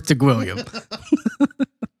give birth to Gwilliam?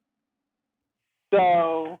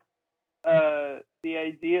 So the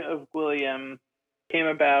idea of Gwilliam came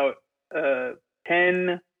about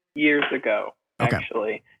 10 years ago, Okay.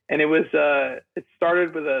 actually. And it was it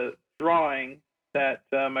started with a drawing that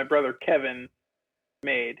my brother Kevin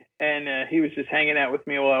made. And he was just hanging out with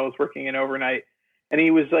me while I was working in overnight. And he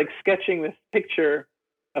was like sketching this picture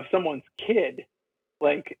of someone's kid,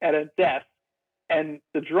 like at a desk. And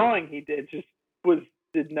the drawing he did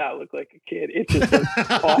did not look like a kid. It just was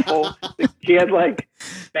awful. He had like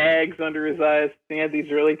bags under his eyes. He had these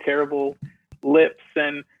really terrible lips.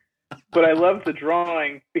 But I loved the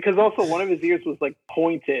drawing because also one of his ears was like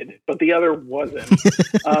pointed, but the other wasn't.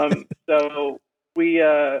 So we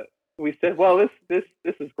said, well, this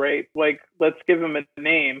is great. Like, let's give him a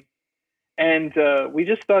name. And we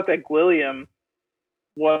just thought that Gwilliam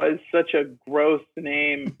was such a gross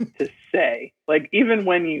name to say. Like, even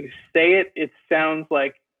when you say it, it sounds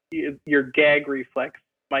like your gag reflex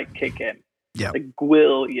might kick in. Yeah. Like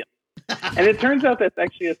Gwilliam. And it turns out that's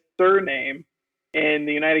actually a surname in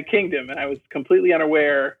the United Kingdom, and I was completely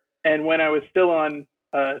unaware. And when I was still on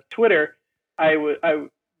Twitter, I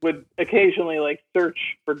would occasionally like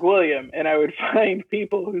search for Gwilliam, and I would find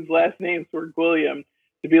people whose last names were Gwilliam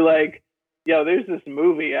to be like, yo, there's this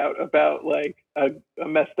movie out about like a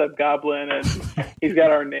messed up goblin and he's got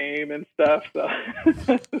our name and stuff. So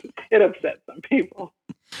it upset some people.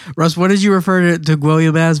 Russ, what did you refer to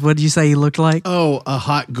Gwilliam as? What did you say he looked like? Oh, a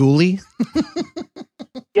hot ghoulie?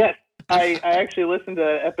 Yes, I actually listened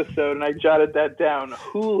to an episode and I jotted that down.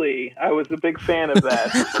 Hooli, I was a big fan of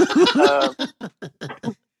that.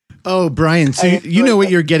 Oh, Brian, so I you know what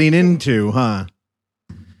you're getting into, huh?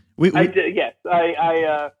 I did, yes.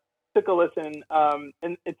 I took a listen,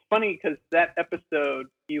 and it's funny because that episode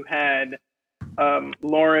you had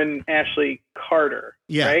Lauren Ashley Carter,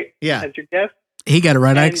 Yeah, right? yeah. As your guest. He got it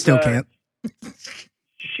right. I And, still can't.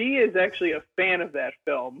 She is actually a fan of that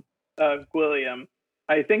film, Gwilliam.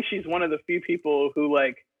 I think she's one of the few people who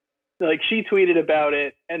like like she tweeted about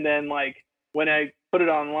it, and then like when I put it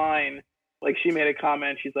online, like she made a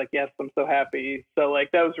comment. She's like, "Yes, I'm so happy." So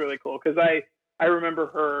like that was really cool because I remember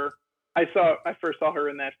her. I first saw her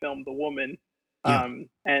in that film, The Woman, and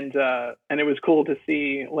it was cool to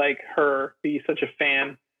see like her be such a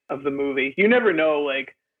fan of the movie. You never know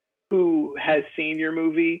like who has seen your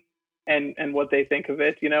movie and what they think of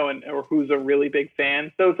it, you know, and or who's a really big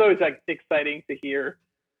fan. So it's always like exciting to hear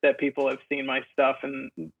that people have seen my stuff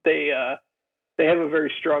and they have a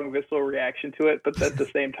very strong visceral reaction to it, but at the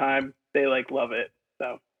same time they like love it.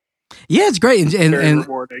 So yeah, it's great, and very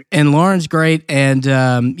rewarding. And Lauren's great, and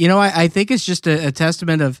you know, I think it's just a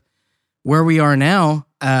testament of where we are now,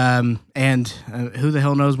 and who the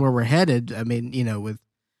hell knows where we're headed. I mean, you know, with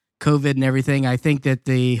COVID and everything, I think that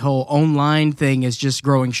the whole online thing is just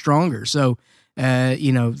growing stronger. So,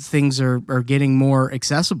 you know, things are getting more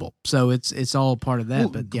accessible. So it's all part of that. Well,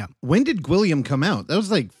 but yeah, when did Gwilliam come out? That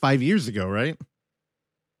was like 5 years ago, right?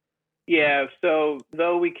 Yeah. So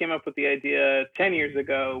though we came up with the idea 10 years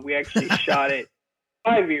ago, we actually shot it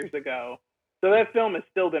 5 years ago. So that film has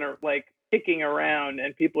still been like kicking around,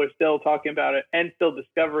 and people are still talking about it and still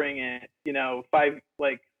discovering it. You know, 5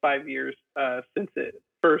 years since it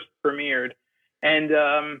first premiered, and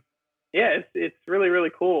yeah, it's really,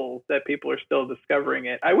 really cool that people are still discovering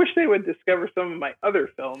it. I wish they would discover some of my other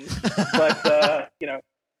films, but you know,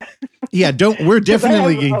 yeah, we're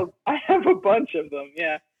definitely. I have a bunch of them.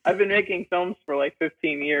 Yeah, I've been making films for like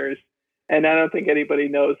 15 years, and I don't think anybody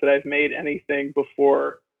knows that I've made anything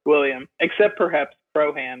before Gwilliam, except perhaps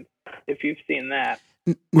Crowhand, if you've seen that.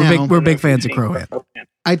 We're big fans of Crowhand.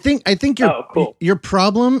 I think your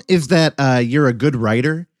problem is that you're a good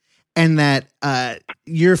writer, and that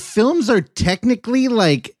your films are technically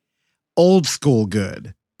like old school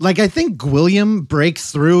good. Like I think Gwilliam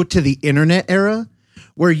breaks through to the internet era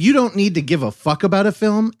where you don't need to give a fuck about a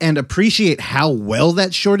film and appreciate how well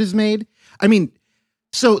that short is made. I mean,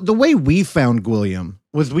 so the way we found Gwilliam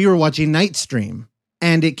was we were watching Nightstream,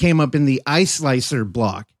 and it came up in the iSlicer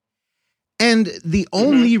block. And the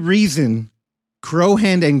only reason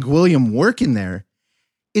Crowhand and Gwilliam work in there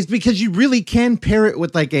is because you really can pair it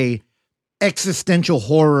with like a existential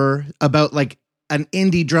horror about like an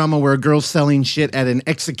indie drama where a girl's selling shit at an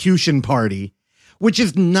execution party, which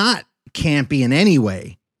is not campy in any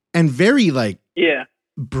way and very like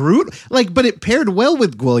brutal. Like, but it paired well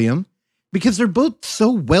with Gwilliam because they're both so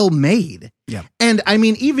well made. Yeah. And I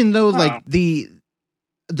mean, even though like the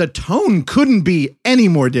tone couldn't be any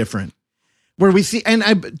more different. Where we see, and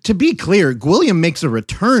to be clear, Gwilliam makes a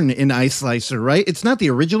return in iSlicer, right? It's not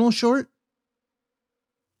the original short?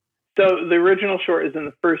 So the original short is in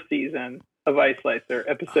the first season of iSlicer,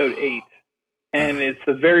 episode 8. And it's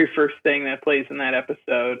the very first thing that plays in that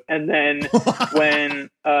episode. And then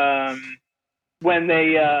when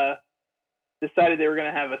they decided they were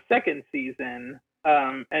going to have a second season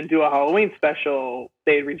and do a Halloween special,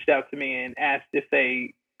 they reached out to me and asked if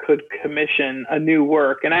they could commission a new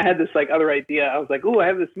work. And I had this like other idea. I was like, oh, I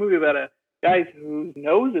have this movie about a guy whose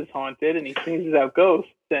nose is haunted and he sneezes out ghosts.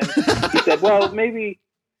 And he said, well, maybe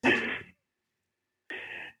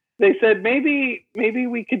they said maybe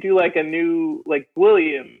we could do like a new like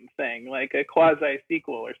Gwilliam thing, like a quasi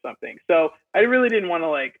sequel or something. So I really didn't want to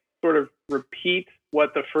like sort of repeat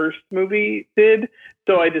what the first movie did.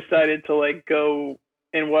 So I decided to like go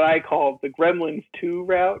in what I call the Gremlins 2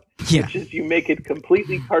 route, which is you make it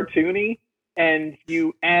completely cartoony and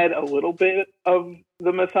you add a little bit of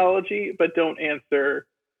the mythology, but don't answer.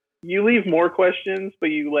 You leave more questions, but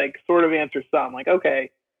you like sort of answer some. Like,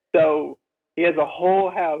 okay, so he has a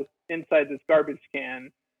whole house inside this garbage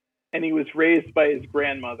can, and he was raised by his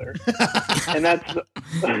grandmother, and that's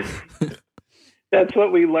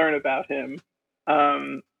what we learn about him.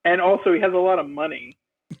 And also, he has a lot of money.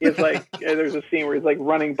 He's like, there's a scene where he's like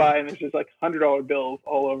running by and there's just like $100 bills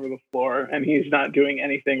all over the floor and he's not doing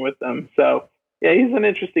anything with them. So yeah, he's an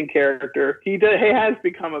interesting character. He has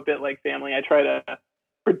become a bit like family. I try to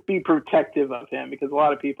be protective of him because a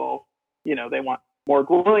lot of people, you know, they want more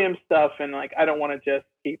Gwilliam stuff. And like, I don't want to just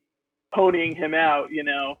keep ponying him out. You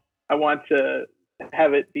know, I want to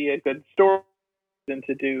have it be a good story and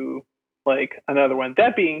to do like another one.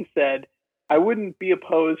 That being said, I wouldn't be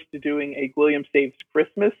opposed to doing a Gwilliam Saves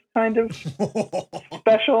Christmas kind of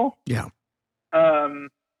special. Yeah.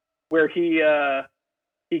 Where he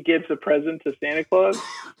gives a present to Santa Claus.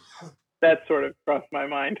 That sort of crossed my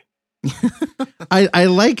mind. I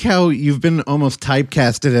like how you've been almost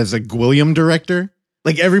typecasted as a Gwilliam director.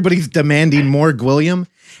 Like everybody's demanding more Gwilliam.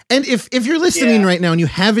 And if you're listening right now and you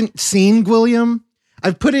haven't seen Gwilliam,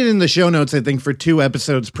 I've put it in the show notes, I think, for 2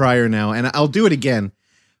 episodes prior now, and I'll do it again.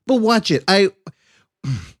 But watch it.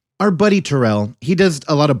 our buddy Terrell, he does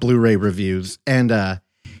a lot of Blu-ray reviews, and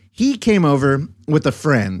he came over with a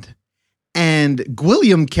friend, and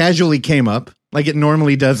Gwilliam casually came up, like it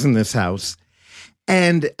normally does in this house,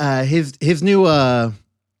 and his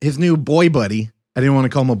new boy buddy, I didn't want to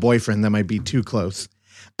call him a boyfriend, that might be too close,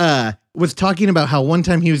 was talking about how one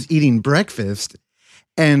time he was eating breakfast,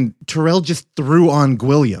 and Terrell just threw on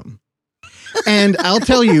Gwilliam. And I'll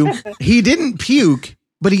tell you, he didn't puke,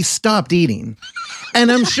 but he stopped eating.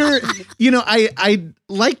 And I'm sure, I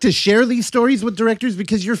like to share these stories with directors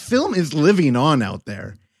because your film is living on out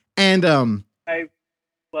there. And I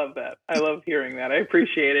love that. I love hearing that. I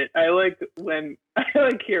appreciate it. I like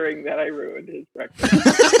hearing that I ruined his breakfast.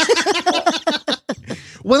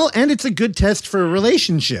 Well, and it's a good test for a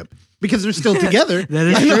relationship because they're still together. That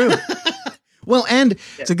is true. Well, and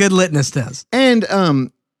It's a good litmus test. And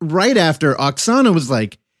right after, Oksana was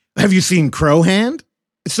like, have you seen Crow Hand?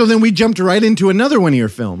 So then we jumped right into another one of your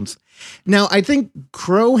films. Now, I think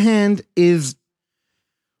Crow Hand is,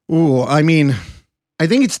 I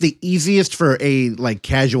think it's the easiest for a like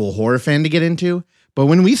casual horror fan to get into. But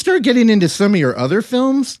when we start getting into some of your other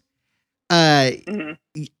films, you're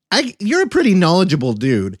a pretty knowledgeable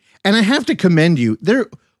dude. And I have to commend you.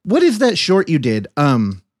 What is that short you did?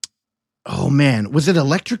 Oh man, was it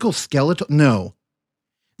Electrical Skeletal? No.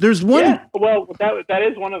 There's one. Yeah, well, that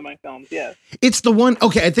is one of my films. Yeah, it's the one.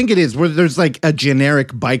 Okay, I think it is where there's like a generic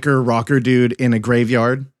biker rocker dude in a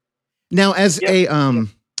graveyard. Now, as a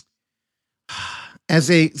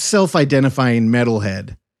self-identifying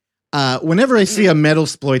metalhead, whenever I see a metal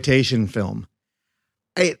exploitation film,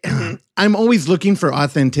 I'm always looking for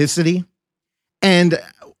authenticity, and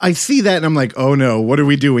I see that, and I'm like, oh no, what are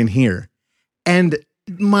we doing here? And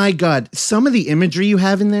my God, some of the imagery you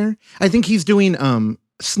have in there, I think he's doing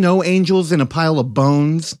snow angels in a pile of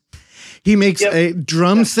bones. He makes a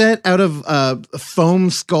drum set out of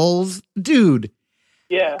foam skulls. Dude.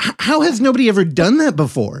 Yeah. How has nobody ever done that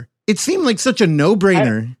before? It seemed like such a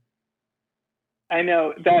no-brainer. I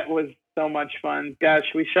know. That was so much fun.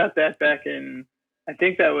 Gosh, we shot that back in, I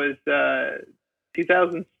think that was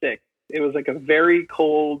 2006. It was like a very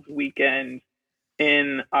cold weekend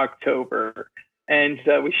in October. And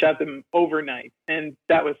we shot them overnight, and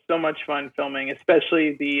that was so much fun filming,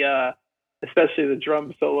 especially the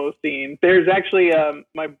drum solo scene. There's actually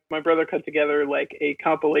my brother cut together like a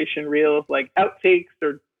compilation reel of like outtakes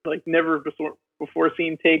or like never before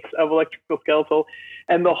seen takes of Electrical Skeletal,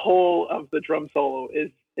 and the whole of the drum solo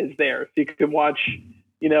is there, so you can watch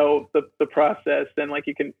the process, and like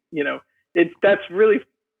you can that's really fun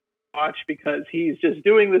to watch because he's just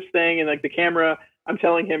doing this thing, and like the camera, I'm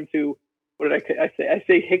telling him to. What did I say? I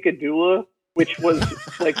say hickadoola, which was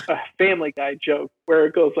like a Family Guy joke where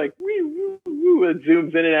it goes like woo, woo, woo, and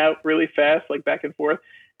zooms in and out really fast, like back and forth.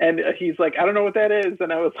 And he's like, I don't know what that is.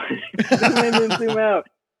 And I was like, zoom in and zoom out.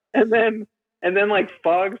 And then like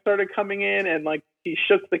fog started coming in, and like he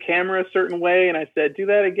shook the camera a certain way. And I said, do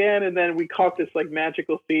that again. And then we caught this like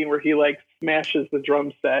magical scene where he like smashes the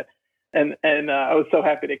drum set. And I was so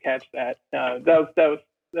happy to catch that. That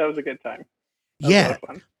was a good time. Yeah.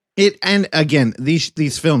 And again,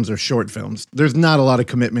 these films are short films. There's not a lot of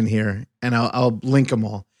commitment here, and I'll link them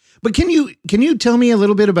all. But can you tell me a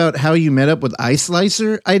little bit about how you met up with Ice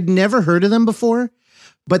Slicer? I'd never heard of them before,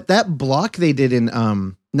 but that block they did in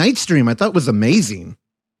Nightstream I thought was amazing.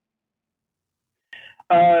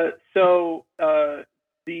 So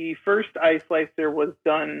the first Ice Slicer was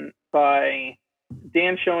done by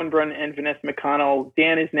Dan Schoenbrunn and Vanessa McConnell.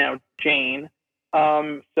 Dan is now Jane.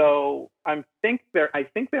 So I think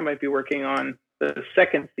they might be working on the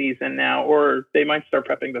second season now, or they might start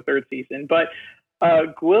prepping the third season. But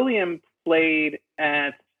Gwilliam played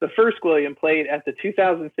at the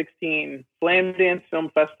 2016 Slam Dance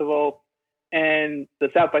Film Festival and the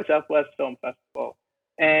South by Southwest Film Festival.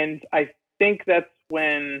 And I think that's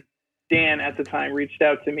when Dan at the time reached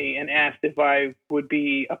out to me and asked if I would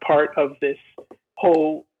be a part of this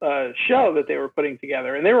whole show that they were putting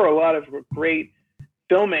together. And there were a lot of great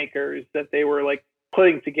filmmakers that they were like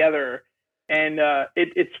putting together. And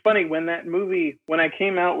it's funny, when I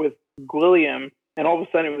came out with Gwilliam and all of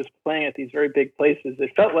a sudden it was playing at these very big places,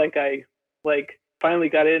 it felt like I finally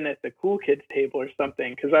got in at the cool kids table or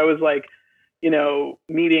something. Cause I was like,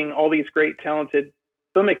 meeting all these great talented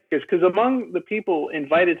filmmakers. Cause among the people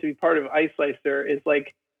invited to be part of Ice Slicer is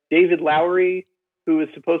like David Lowery, who was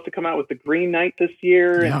supposed to come out with The Green Knight this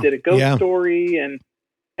year and did a ghost story.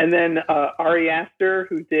 And then Ari Aster,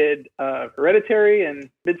 who did Hereditary and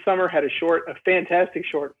Midsummer, had a fantastic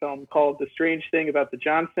short film called The Strange Thing About the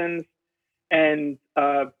Johnsons. And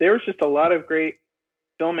there was just a lot of great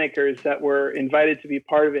filmmakers that were invited to be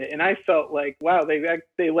part of it, and I felt like, wow,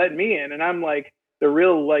 they let me in, and I'm like the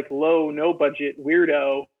real like low, no budget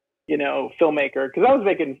weirdo, filmmaker, because I was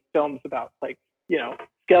making films about like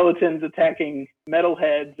skeletons attacking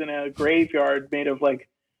metalheads in a graveyard made of like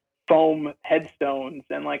foam headstones,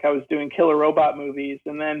 and like I was doing killer robot movies,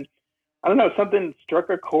 and then I don't know, something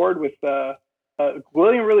struck a chord with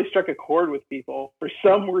Gwilliam really struck a chord with people for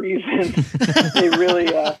some reason.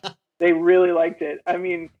 They really liked it. I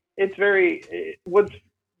mean, it's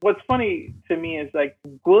what's funny to me is like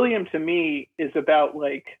Gwilliam to me is about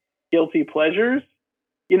like guilty pleasures.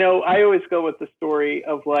 I always go with the story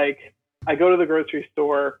of like I go to the grocery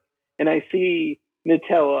store and I see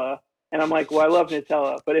Nutella and I'm like, well, I love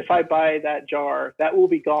Nutella, but if I buy that jar, that will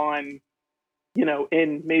be gone,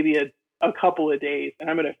 in maybe a couple of days, and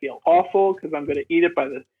I'm going to feel awful because I'm going to eat it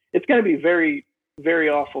it's going to be very, very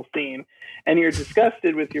awful scene. And you're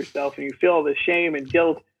disgusted with yourself and you feel all the shame and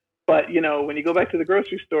guilt. But, when you go back to the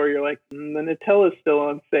grocery store, you're like, the Nutella's still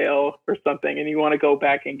on sale or something, and you want to go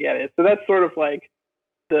back and get it. So that's sort of like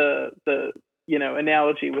the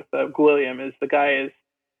analogy with Gwilliam is the guy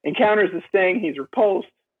encounters this thing, he's repulsed,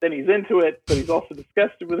 then he's into it, but he's also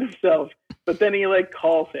disgusted with himself. But then he like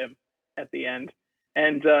calls him at the end.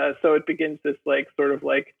 And so it begins this like sort of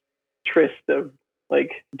like tryst of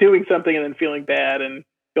like doing something and then feeling bad and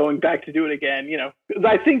going back to do it again.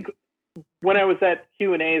 I think when I was at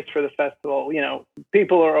Q&As for the festival,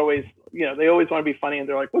 people are always, they always want to be funny and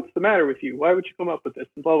they're like, what's the matter with you? Why would you come up with this?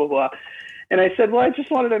 And blah, blah, blah. And I said, well, I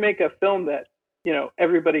just wanted to make a film that,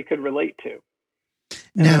 everybody could relate to.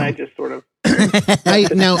 And then I just sort of.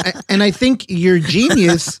 I think your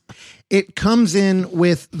genius, it comes in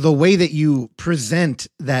with the way that you present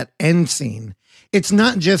that end scene. It's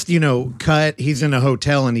not just, cut, he's in a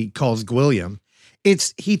hotel and he calls Gwilliam.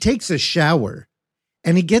 He takes a shower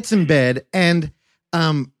and he gets in bed and,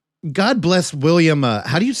 God bless William.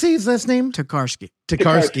 How do you say his last name? Tokarski.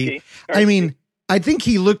 I mean, I think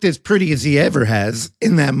he looked as pretty as he ever has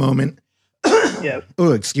in that moment. Yes.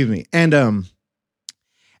 Oh, excuse me. And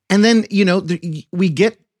then, we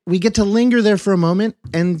get to linger there for a moment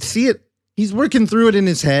and see it. He's working through it in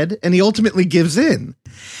his head and he ultimately gives in.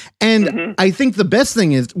 And I think the best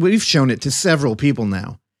thing is we've shown it to several people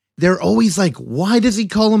now. They're always like, why does he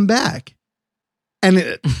call him back?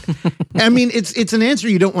 And I mean, it's an answer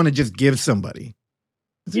you don't want to just give somebody.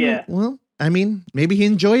 Yeah. Well, I mean, maybe he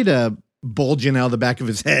enjoyed bulging out of the back of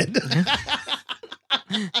his head.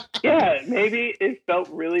 Yeah, maybe it felt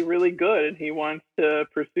really, really good and he wants to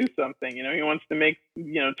pursue something, he wants to make,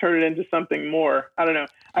 turn it into something more. I don't know.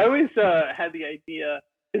 I always had the idea,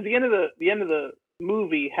 because the end of the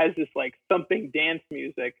movie has this like thumping dance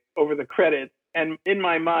music over the credits. And in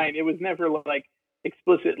my mind, it was never like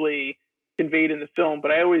explicitly conveyed in the film,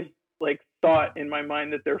 but I always like thought in my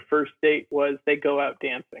mind that their first date was they go out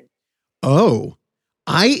dancing. Oh,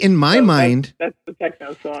 in my mind, that's the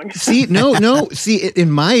techno song. See, no. See,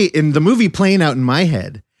 in the movie playing out in my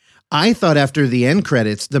head, I thought after the end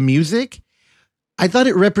credits, the music, I thought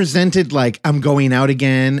it represented like I'm going out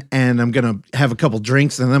again and I'm going to have a couple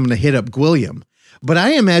drinks and I'm going to hit up Gwilliam. But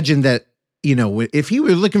I imagined that, if he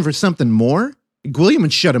were looking for something more, Gwilliam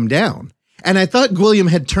would shut him down. And I thought Gwilliam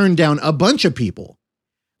had turned down a bunch of people.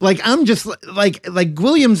 Like, I'm just like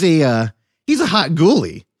Gwilliam's he's a hot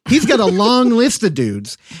ghoulie. He's got a long list of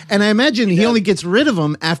dudes. And I imagine he only gets rid of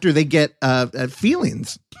them after they get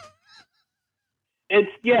feelings. It's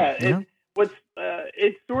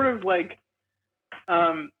sort of like,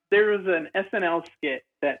 there was an SNL skit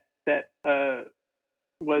that they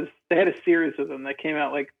had a series of them that came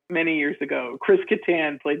out like many years ago. Chris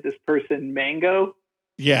Kattan played this person, Mango.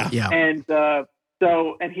 Yeah. And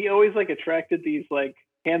and he always like attracted these like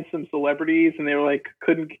handsome celebrities, and they were like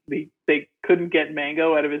they couldn't get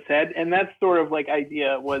Mango out of his head. And that sort of like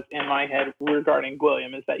idea was in my head regarding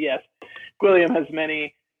Gwilliam, is that yes, Gwilliam has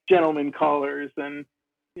many gentlemen callers and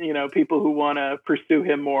people who want to pursue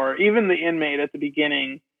him more. Even the inmate at the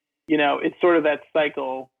beginning, it's sort of that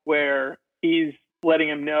cycle where he's letting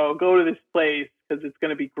him know, go to this place because it's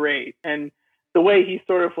going to be great. And the way he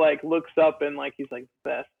sort of like looks up and like he's like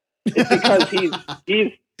the best, it's because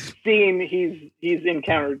he's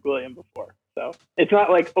encountered Gwilliam before. So it's not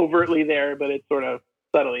like overtly there, but it's sort of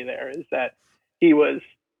subtly there. Is that he was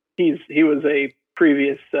a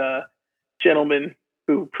previous gentleman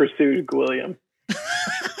who pursued Gwilliam.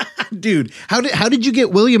 Dude, how did you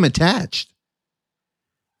get William attached?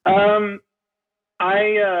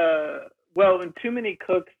 When Too Many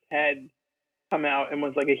Cooks had come out and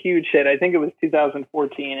was like a huge hit, I think it was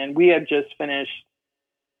 2014, and we had just finished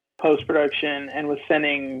post-production and was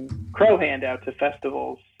sending Crow Hand out to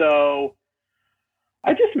festivals. So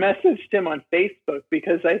I just messaged him on Facebook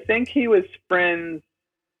because I think he was friends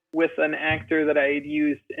with an actor that I had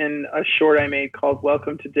used in a short I made called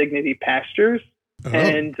Welcome to Dignity Pastures. Oh.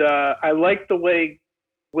 And I like the way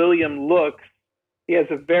Gwilliam looks. He has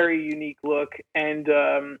a very unique look. And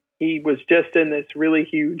he was just in this really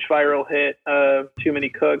huge viral hit of Too Many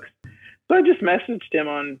Cooks. So I just messaged him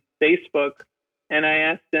on Facebook and I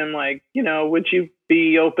asked him, like, you know, would you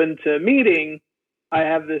be open to meeting? I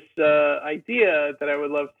have this idea that I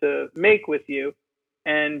would love to make with you.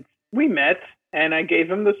 And we met and I gave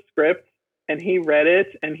him the script and he read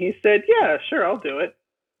it and he said, yeah, sure, I'll do it.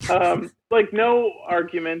 Like no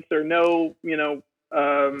arguments or no, you know,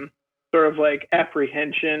 sort of like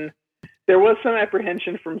apprehension. There was some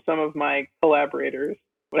apprehension from some of my collaborators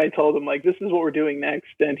when I told them, like, this is what we're doing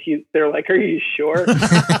next. And they're like, are you sure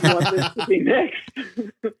you want this to be next?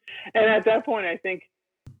 And at that point, I think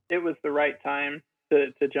it was the right time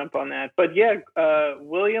to jump on that. But yeah,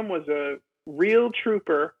 Gwilliam was a real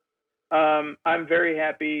trooper. I'm very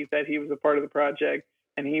happy that he was a part of the project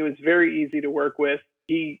and he was very easy to work with.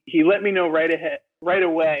 He let me know right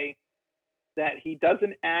away that he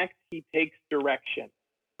doesn't act, he takes direction.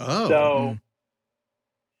 Oh.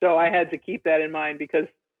 So I had to keep that in mind because,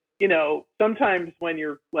 you know, sometimes when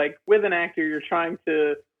you're like with an actor, you're trying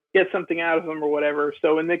to get something out of them or whatever.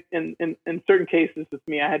 So in certain cases with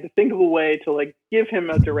me, I had to think of a way to like give him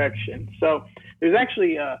a direction. So there's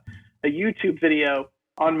actually a YouTube video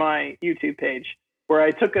on my YouTube page where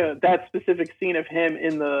I took that specific scene of him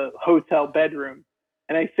in the hotel bedroom.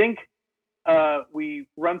 And I think we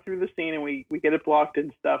run through the scene and we get it blocked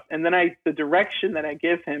and stuff. And then the direction that I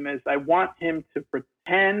give him is I want him to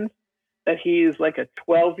pretend that he's like a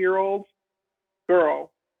 12-year-old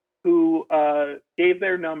girl who gave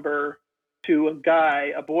their number to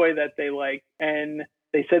a boy that they like, and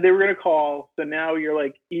they said they were going to call. So now you're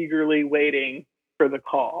like eagerly waiting for the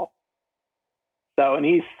call. So, and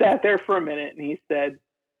he sat there for a minute and he said,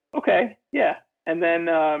 okay, yeah. And then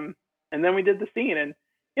we did the scene and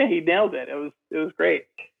yeah, he nailed it. It was great.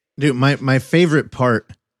 Dude, my favorite part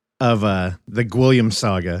of the Gwilliam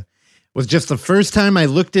saga was just the first time I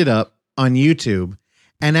looked it up on YouTube,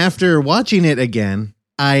 and after watching it again,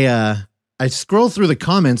 I scroll through the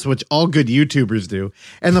comments, which all good YouTubers do,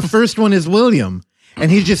 and the first one is William, and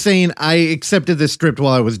he's just saying, I accepted this script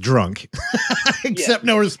while I was drunk. Accept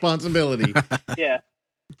no responsibility. Yeah.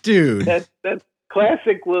 Dude. That's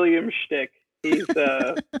classic William shtick.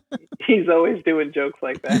 He's always doing jokes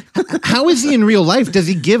like that. How is he in real life? Does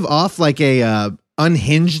he give off like a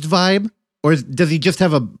unhinged vibe, or does he just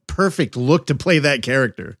have a perfect look to play that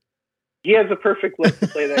character? He has a perfect look to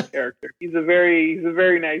play that character. He's a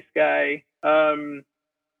very nice guy. And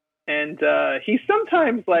he's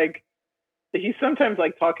sometimes like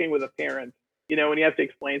talking with a parent, you know, when you have to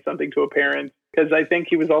explain something to a parent, because I think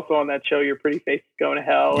he was also on that show, Your Pretty Face is Going to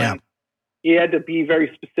Hell. Yeah. And he had to be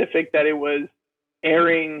very specific that it was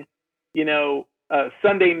airing, you know,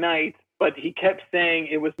 Sunday night, but he kept saying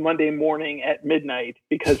it was Monday morning at midnight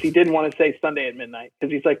because he didn't want to say Sunday at midnight,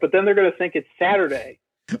 because he's like, but then they're going to think it's Saturday.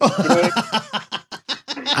 You know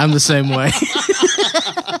I'm the same way.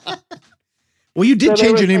 Well, you did So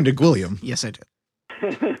change your name to Gwilliam. Yes, I did.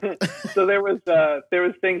 So there was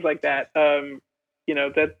things like that, you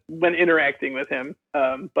know, that when interacting with him.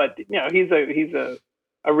 But you know, he's a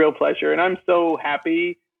real pleasure, and I'm so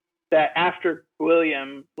happy that after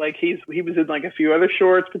Gwilliam, like he was in like a few other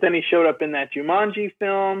shorts, but then he showed up in that Jumanji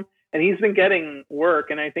film, and he's been getting work,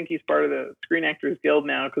 and I think he's part of the Screen Actors Guild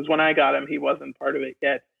now, because when I got him, he wasn't part of it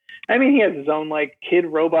yet. I mean, he has his own like kid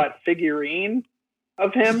robot figurine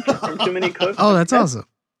of him from Too Many Cooks. Oh, that's awesome.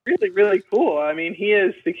 Really, really cool. I mean, he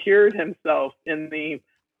has secured himself in the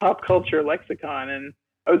pop culture lexicon, and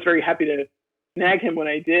I was very happy to snag him when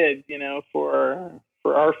I did, you know, for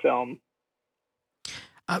our film.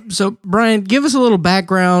 So, Brian, give us a little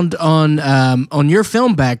background on your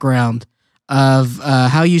film background of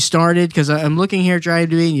how you started, because I'm looking here at your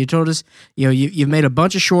IMDb, and you told us, you know, you've made a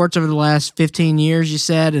bunch of shorts over the last 15 years, you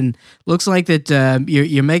said, and looks like that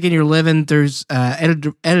you're making your living. There's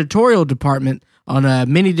editorial department on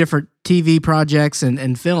many different TV projects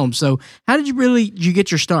and films. So how did you get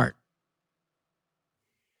your start?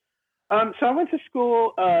 So I went to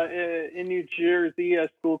school in New Jersey, a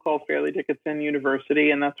school called Fairleigh Dickinson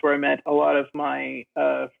University, and that's where I met a lot of my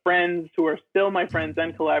friends who are still my friends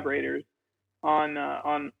and collaborators on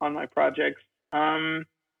my projects.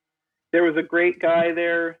 There was a great guy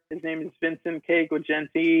there. His name is Vincent K.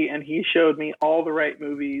 Guagenti, and he showed me all the right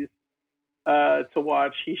movies to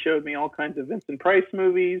watch. He showed me all kinds of Vincent Price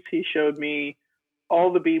movies. He showed me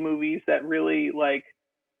all the B movies that really like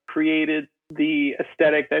created the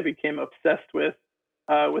aesthetic that I became obsessed with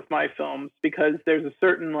with my films because there's a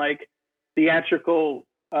certain like theatrical,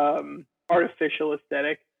 artificial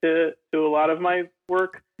aesthetic to a lot of my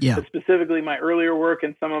work. Yeah. But specifically my earlier work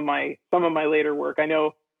and some of my later work. I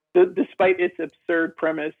know despite its absurd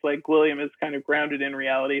premise, like Gwilliam is kind of grounded in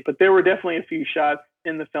reality, but there were definitely a few shots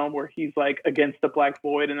in the film where he's like against the black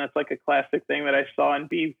void, and that's like a classic thing that I saw in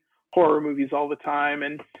B horror movies all the time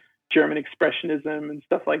and German expressionism and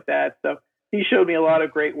stuff like that. So he showed me a lot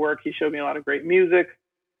of great work. He showed me a lot of great music.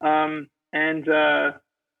 So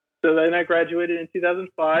then I graduated in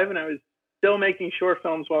 2005, and I was still making short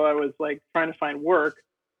films while I was like trying to find work.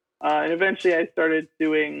 And eventually I started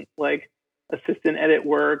doing like assistant edit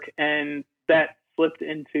work, and that flipped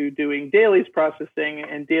into doing dailies processing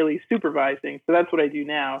and daily supervising. So that's what I do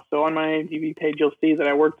now. So on my IMDb page, you'll see that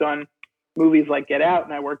I worked on movies like Get Out,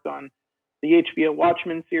 and I worked on the HBO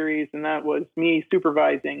Watchmen series, and that was me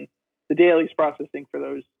supervising the dailies processing for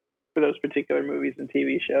those particular movies and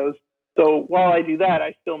TV shows. So while I do that,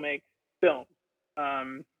 I still make films.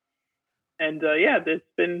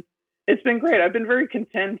 It's been great. I've been very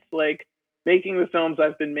content, like making the films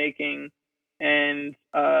I've been making, and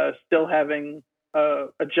still having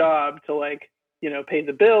a job to like, pay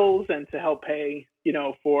the bills and to help pay,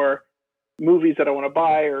 for movies that I want to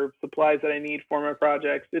buy or supplies that I need for my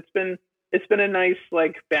projects. It's been a nice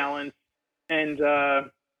like balance. And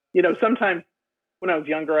sometimes when I was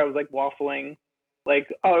younger, I was like waffling,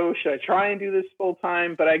 like, oh, should I try and do this full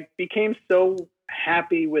time? But I became so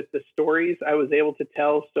happy with the stories I was able to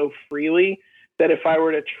tell so freely that if I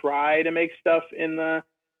were to try to make stuff in the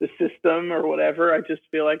system or whatever, I just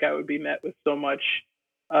feel like I would be met with so much,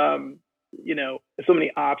 so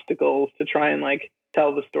many obstacles to try and like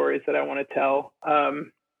tell the stories that I want to tell.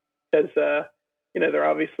 Because, they're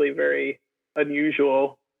obviously very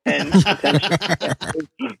unusual and potential.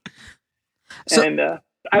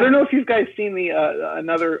 I don't know if you guys seen the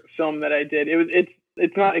another film that I did.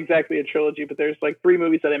 It's not exactly a trilogy, but there's like 3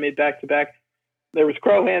 movies that I made back to back. There was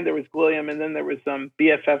Crowhand, there was Gwilliam, and then there was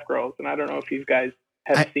BFF Girls. And I don't know if you guys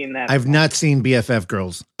have seen that. I've not seen BFF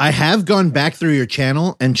Girls. I have gone back through your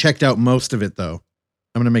channel and checked out most of it, though.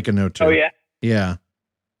 I'm going to make a note too. Oh, yeah? Yeah.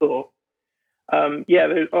 Cool.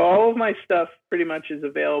 There's all of my stuff pretty much is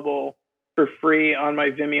available for free on my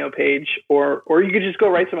Vimeo page, or you could just go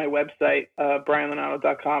right to my website,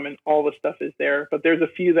 brianlonano.com, and all the stuff is there. But there's a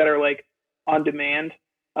few that are like on demand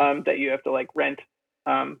that you have to like rent.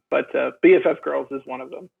 But BFF Girls is one of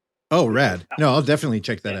them. Oh, rad. No, I'll definitely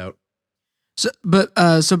check that out. So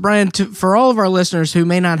Brian, for all of our listeners who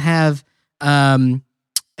may not have an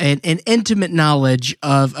intimate knowledge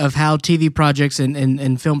of how TV projects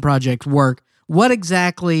and film projects work, what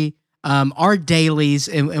exactly are dailies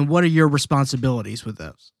and what are your responsibilities with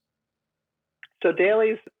those? So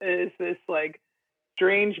dailies is this like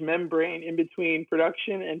strange membrane in between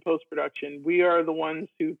production and post-production. We are the ones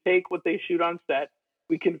who take what they shoot on set,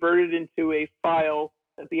 we convert it into a file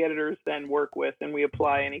that the editors then work with, and we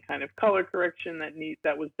apply any kind of color correction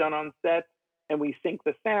that was done on set, and we sync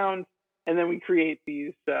the sound, and then we create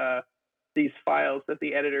these files that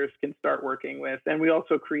the editors can start working with. And we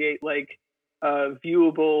also create like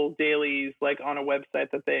viewable dailies like on a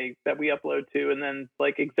website that we upload to, and then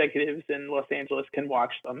like executives in Los Angeles can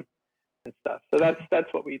watch them and stuff. So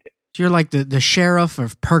that's what we do. So you're like the sheriff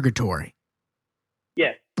of purgatory.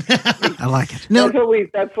 Yes. I like it. No,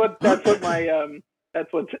 that's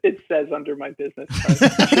what it says under my business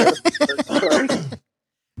card.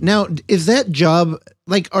 Now, is that job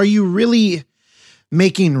like, are you really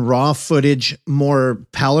making raw footage more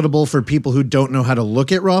palatable for people who don't know how to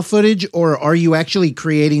look at raw footage, or are you actually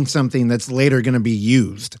creating something that's later going to be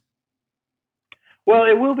used? Well,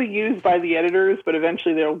 it will be used by the editors, but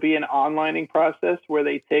eventually there will be an onlining process where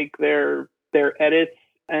they take their edits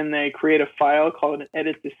and they create a file called an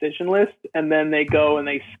edit decision list, and then they go and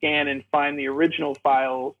they scan and find the original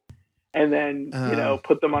files and then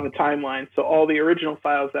put them on a timeline. So all the original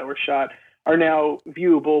files that were shot are now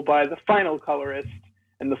viewable by the final colorist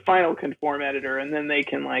and the final conform editor, and then they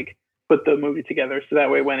can like put the movie together. So that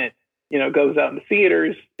way when it goes out in the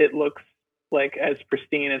theaters, it looks like as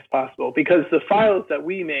pristine as possible, because the files that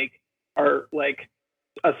we make are like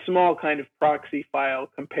a small kind of proxy file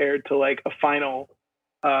compared to like a final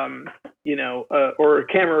or a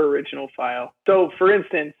camera original file. So for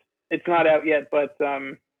instance, it's not out yet, but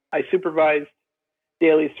I supervised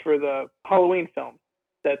dailies for the Halloween film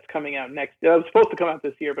that's coming out next. It was supposed to come out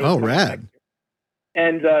this year, but rad.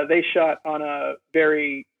 And they shot on a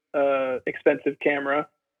very expensive camera,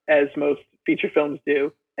 as most feature films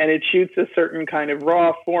do, and it shoots a certain kind of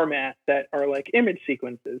raw format that are like image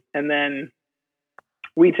sequences. And then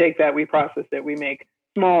we take that, we process it, we make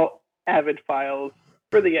small Avid files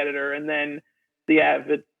for the editor, and then the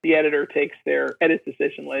editor takes their edit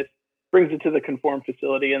decision list, brings it to the Conform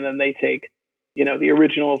facility, and then they take, the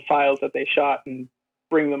original files that they shot and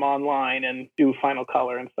bring them online and do final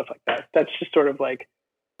color and stuff like that. That's just sort of like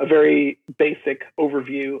a very basic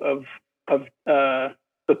overview of the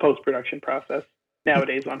post-production process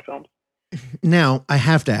nowadays on films. Now, I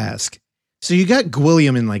have to ask. So you got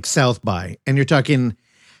Gwilliam in like South by, and you're talking,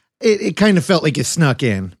 it kind of felt like you snuck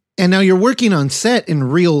in. And now you're working on set in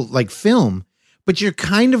real like film, but you're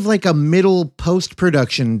kind of like a middle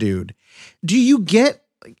post-production dude. Do you get,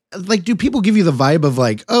 like, do people give you the vibe of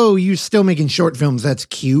like, oh, you're still making short films, that's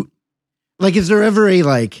cute? Like, is there ever a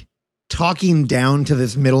like talking down to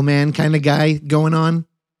this middleman kind of guy going on?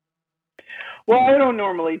 Well, I don't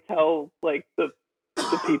normally tell like the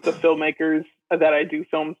filmmakers that I do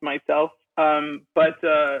films myself. But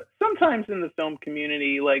sometimes in the film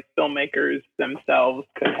community, like filmmakers themselves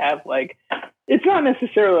could have like, it's not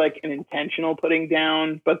necessarily like an intentional putting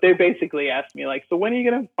down, but they basically ask me like, so when are you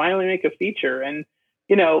going to finally make a feature? And,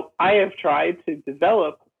 I have tried to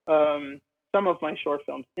develop some of my short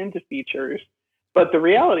films into features, but the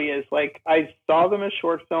reality is like, I saw them as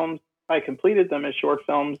short films. I completed them as short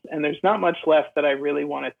films, and there's not much left that I really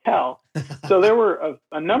want to tell. So there were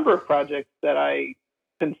a number of projects that I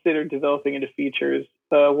considered developing into features.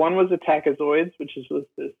 One was Attackazoids, which was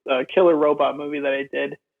this killer robot movie that I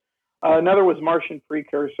did. Another was Martian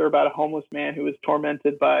Precursor, about a homeless man who was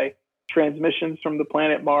tormented by transmissions from the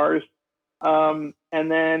planet Mars. And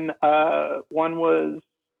then one was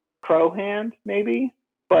Crow Hand, maybe,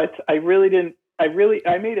 but I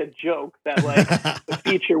made a joke that like the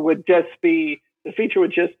feature would just be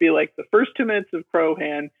like the first 2 minutes of Crow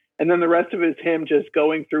Hand, and then the rest of it is him just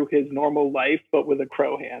going through his normal life, but with a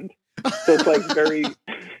crow hand. So it's like very.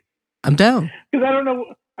 I'm down. Because I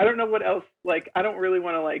don't know what else. Like, I don't really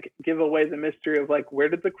want to like give away the mystery of like where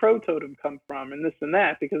did the crow totem come from and this and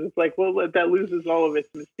that, because it's like, well, that loses all of its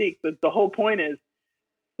mystique. But the whole point is,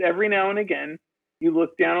 every now and again, you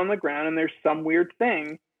look down on the ground and there's some weird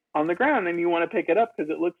thing on the ground and you want to pick it up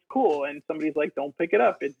because it looks cool, and somebody's like, don't pick it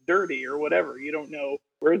up, it's dirty or whatever, you don't know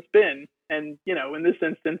where it's been. And in this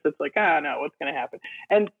instance it's like, no, what's going to happen?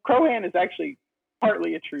 And Crowhand is actually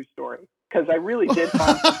partly a true story, because I really did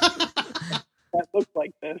find something that looked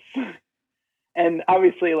like this. And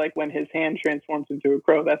obviously, like, when his hand transforms into a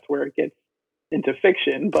crow, that's where it gets into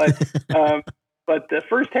fiction. But but the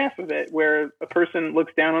first half of it, where a person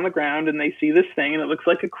looks down on the ground and they see this thing and it looks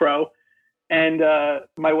like a crow, and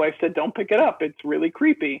my wife said, don't pick it up, it's really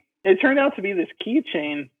creepy. It turned out to be this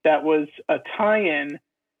keychain that was a tie-in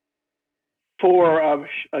for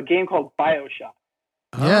a game called BioShock.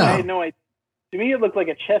 Yeah. I had no idea. To me, it looked like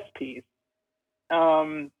a chess piece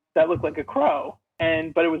that looked like a crow,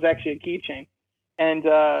 but it was actually a keychain. And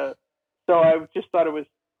so I just thought it was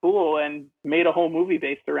cool and made a whole movie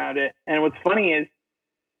based around it. And what's funny is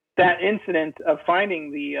that incident of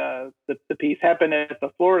finding the piece happened at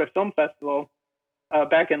the Florida Film Festival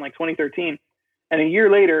back in like 2013. And a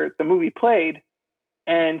year later, the movie played,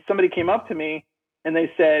 and somebody came up to me and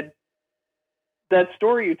they said, that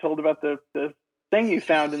story you told about the thing you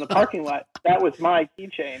found in the parking lot, that was my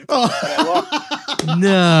keychain that I lost.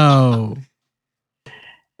 No.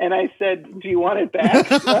 And I said, do you want it back?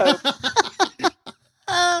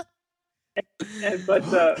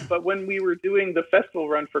 But when we were doing the festival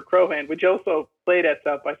run for Crowhand, which also played at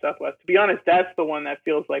South by Southwest, to be honest, that's the one that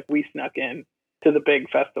feels like we snuck in to the big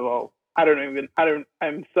festival.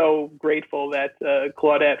 I'm so grateful that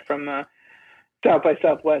Claudette from the South by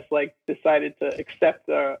Southwest decided to accept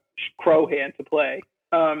Crowhand to play.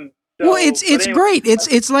 Well, it's anyway, great.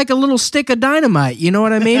 It's like a little stick of dynamite. You know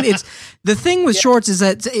what I mean? It's the thing with shorts is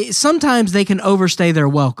that sometimes they can overstay their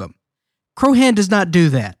welcome. Crowhand does not do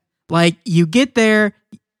that. Like, you get there,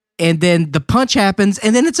 and then the punch happens,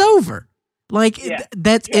 and then it's over.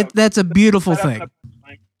 That's a beautiful thing.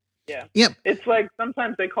 Yeah. Yep. It's like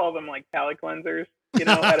sometimes they call them like palate cleansers.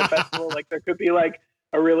 At a festival, like there could be like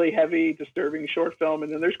a really heavy, disturbing short film,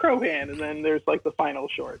 and then there's Crowhand, and then there's like the final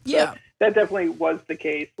short. So yeah, that definitely was the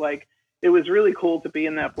case. Like, it was really cool to be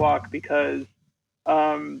in that block because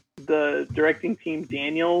the directing team,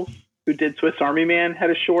 Daniels, who did Swiss Army Man, had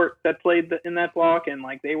a short that played in that block, and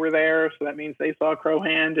like they were there, so that means they saw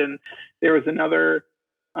Crowhand. And there was another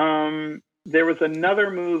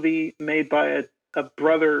movie made by a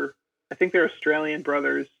brother. I think they're Australian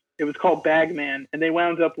brothers. It was called Bagman, and they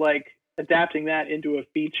wound up like adapting that into a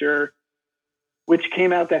feature, which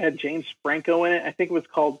came out that had James Franco in it. I think it was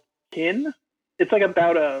called Kin. It's like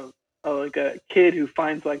about a kid who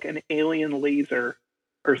finds like an alien laser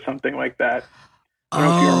or something like that. I don't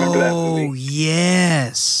know if you remember that movie. Oh,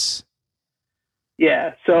 yes.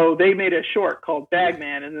 Yeah, so they made a short called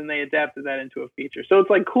Bagman, and then they adapted that into a feature. So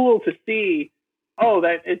it's like cool to see. Oh,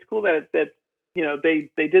 that it's cool that they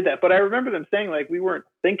did that. But I remember them saying like we weren't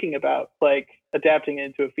thinking about like adapting it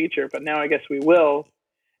into a feature, but now I guess we will.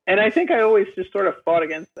 And I think I always just sort of fought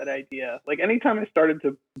against that idea. Like anytime I started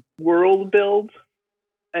to world build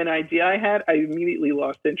an idea I had, I immediately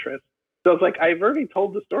lost interest. So it's like I've already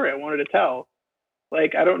told the story I wanted to tell.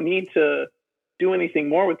 Like I don't need to do anything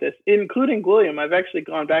more with this, including Gwilliam. I've actually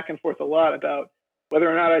gone back and forth a lot about whether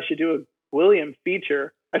or not I should do a Gwilliam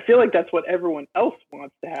feature. I feel like that's what everyone else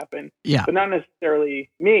wants to happen, but not necessarily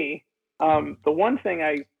me. The one thing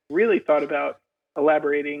I really thought about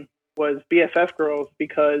elaborating was BFF Girls,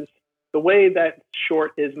 because the way that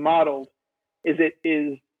short is modeled is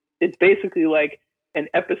it's basically like an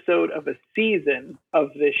episode of a season of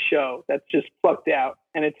this show that's just plucked out,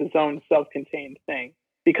 and it's its own self-contained thing.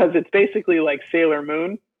 Because it's basically like Sailor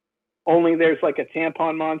Moon, only there's like a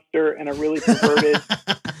tampon monster and a really perverted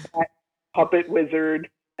puppet wizard,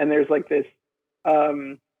 and there's like this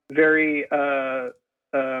very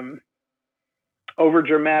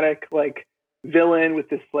overdramatic like villain with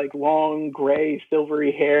this like long gray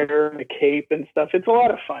silvery hair and a cape and stuff. It's a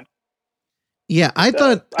lot of fun. Yeah, I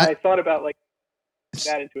thought about like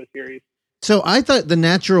that into a series. So I thought the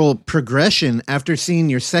natural progression after seeing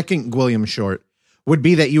your second Gwilliam short would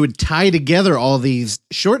be that you would tie together all these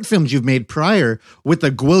short films you've made prior with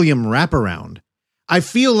a Gwilliam wraparound. I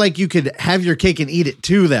feel like you could have your cake and eat it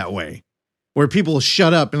too that way, where people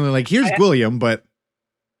shut up and they're like, here's Gwilliam, but...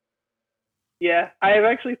 Yeah, I have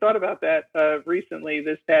actually thought about that recently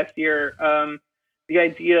this past year. The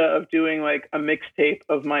idea of doing like a mixtape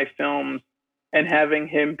of my films and having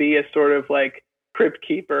him be a sort of like crypt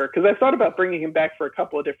keeper. Because I thought about bringing him back for a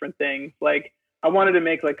couple of different things. Like I wanted to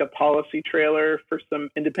make like a policy trailer for some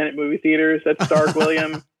independent movie theaters that star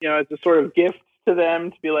Gwilliam, as a sort of gift to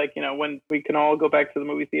them to be like, when we can all go back to the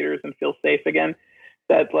movie theaters and feel safe again,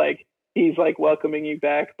 that like he's like welcoming you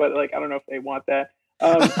back. But like I don't know if they want that.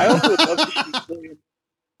 I also would love to shoot Gwilliam.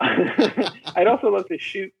 I'd also love to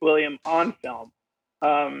shoot Gwilliam on film,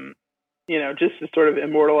 just to sort of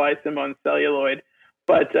immortalize him on celluloid.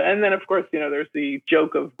 But and then of course, there's the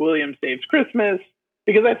joke of Gwilliam Saves Christmas,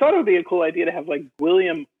 because I thought it would be a cool idea to have like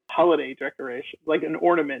Gwilliam holiday decorations, like an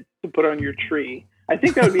ornament to put on your tree. I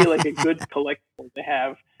think that would be like a good collectible to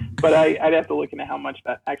have, but I'd have to look into how much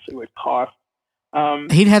that actually would cost.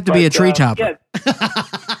 He'd have to be a tree topper.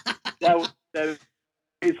 Yeah, that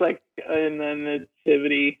he's like in the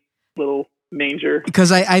nativity little manger.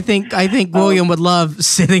 Because I think Gwilliam would love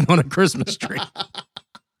sitting on a Christmas tree.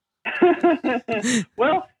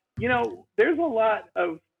 Well, there's a lot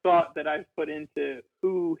of thought that I've put into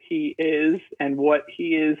who he is and what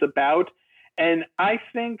he is about. And I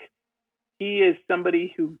think he is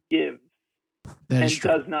somebody who gives and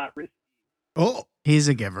does not receive. Oh, he's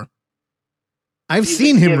a giver. I've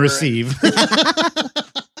seen him receive.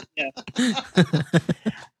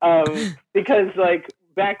 Because like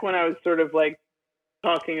back when I was sort of like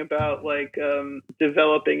talking about like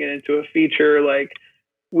developing it into a feature, like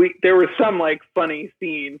there were some like funny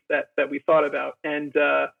scenes that we thought about, and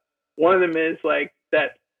one of them is like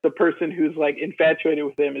that the person who's like infatuated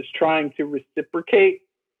with him is trying to reciprocate,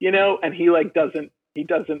 and he like doesn't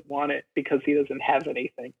want it because he doesn't have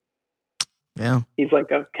anything. Yeah, he's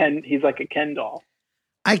like a Ken doll.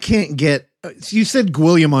 I can't get. You said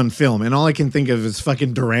Gwilliam on film, and all I can think of is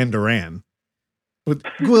fucking Duran Duran. With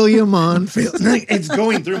Gwilliam on film, it's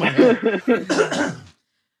going through my head.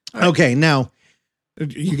 Okay, now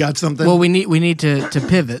you got something. Well, we need to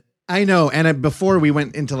pivot. I know, and before we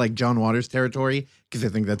went into like John Waters territory, because I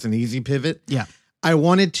think that's an easy pivot. Yeah, I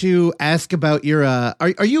wanted to ask about your.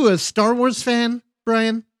 Are you a Star Wars fan,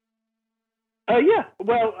 Brian? Yeah.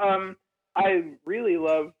 Well, I really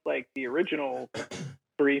love like the original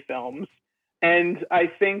 3 films, and I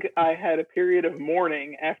think I had a period of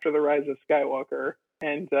mourning after the Rise of Skywalker,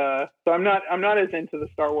 and so I'm not as into the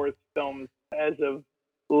Star Wars films as of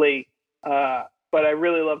late, but I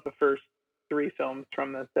really love the first 3 films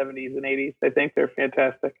from the 70s and 80s. I think they're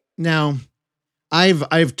fantastic. Now,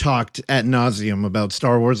 I've talked ad nauseum about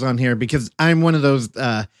Star Wars on here because I'm one of those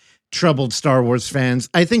troubled Star Wars fans.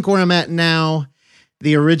 I think where I'm at now,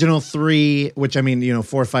 the original 3, which I mean,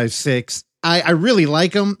 4, 5, 6. I really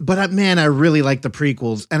like them, but man, I really like the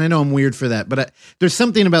prequels, and I know I'm weird for that, but there's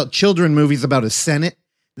something about children movies about a Senate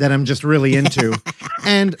that I'm just really into,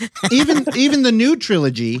 and even the new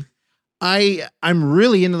trilogy, I'm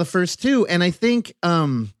really into the first 2, and I think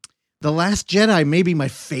The Last Jedi may be my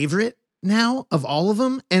favorite now of all of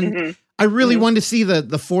them, and I really wanted to see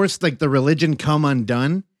the Force, like the religion, come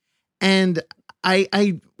undone, and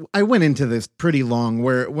I went into this pretty long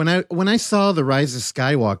where when I saw The Rise of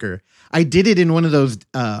Skywalker, I did it in one of those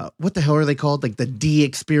what the hell are they called? Like the D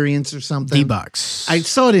experience or something? D-Box. I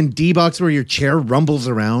saw it in D-Box where your chair rumbles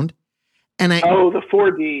around. And the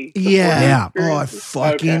 4D. Yeah. 4D Oh, I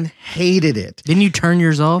fucking hated it. Didn't you turn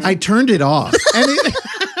yours off? I turned it off. And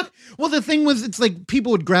well, the thing was, it's like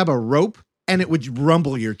people would grab a rope and it would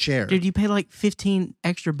rumble your chair. Dude, you pay like $15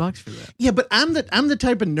 extra for that. Yeah, but I'm the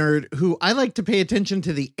type of nerd who I like to pay attention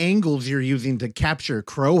to the angles you're using to capture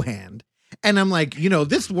Crow Hand. And I'm like,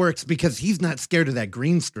 this works because he's not scared of that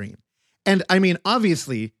green screen. And I mean,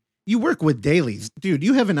 obviously, you work with dailies. Dude,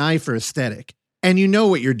 you have an eye for aesthetic and you know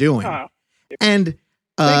what you're doing. Oh. And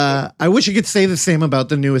I wish I could say the same about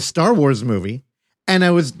the newest Star Wars movie. And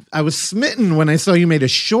I was smitten when I saw you made a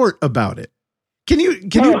short about it. Can you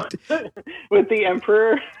with the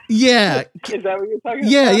Emperor? Yeah. Is that what you're talking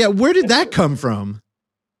about? Yeah. Where did that come from?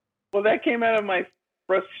 Well, that came out of my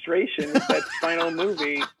frustration with that final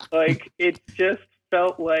movie. Like, it just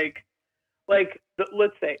felt like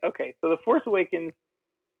let's say, okay, so The Force Awakens,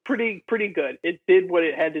 pretty good. It did what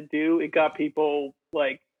it had to do. It got people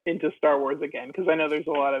like into Star Wars again, because I know there's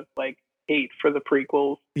a lot of like hate for the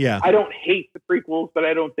prequels. Yeah. I don't hate the prequels, but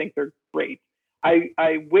I don't think they're great.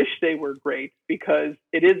 I wish they were great because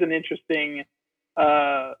it is an interesting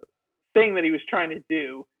thing that he was trying to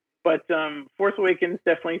do. But Force Awakens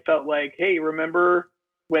definitely felt like, hey, remember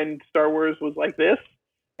when Star Wars was like this?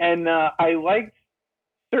 And I liked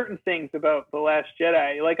certain things about The Last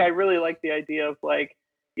Jedi. Like, I really liked the idea of like,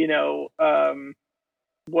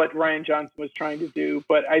 what Rian Johnson was trying to do,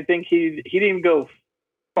 but I think he didn't go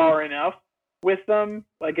far enough with them.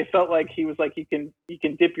 Like, it felt like he was like, you can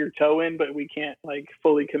dip your toe in, but we can't like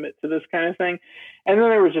fully commit to this kind of thing. And then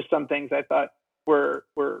there was just some things I thought were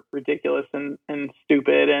ridiculous and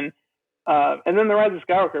stupid. And then The Rise of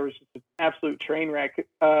Skywalker was just an absolute train wreck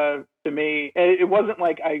to me. It wasn't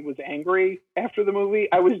like I was angry after the movie.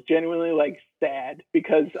 I was genuinely like sad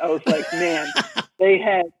because I was like, man, they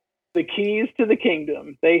had the keys to the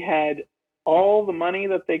kingdom. They had all the money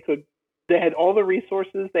that they could. They had all the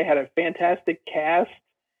resources. They had a fantastic cast,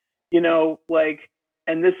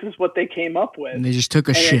 and this is what they came up with. And they just took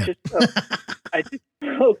a shit. I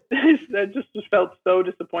just felt so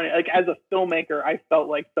disappointed. Like, as a filmmaker, I felt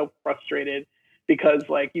like so frustrated because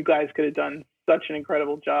like you guys could have done such an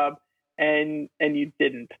incredible job and you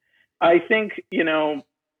didn't. I think,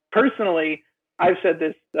 personally, I've said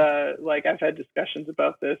this, like I've had discussions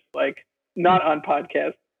about this, like not on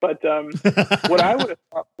podcasts, but what I would have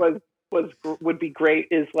thought would be great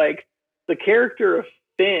is like the character of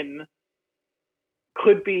Finn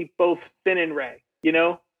could be both Finn and Rey,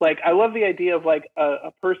 Like, I love the idea of like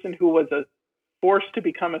a person who was forced to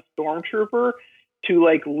become a stormtrooper to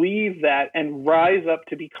like leave that and rise up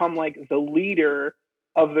to become like the leader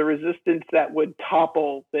of the resistance that would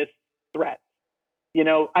topple this threat.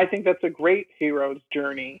 I think that's a great hero's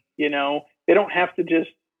journey. They don't have to just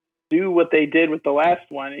do what they did with the last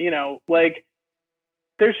one. Like,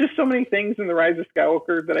 there's just so many things in The Rise of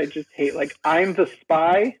Skywalker that I just hate. Like, I'm the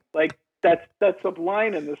spy. Like, that's a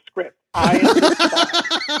line in the script. I am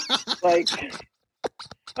the spy.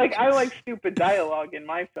 Like I like stupid dialogue in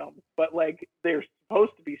my films, but like they're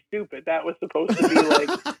supposed to be stupid. That was supposed to be like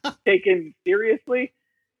taken seriously,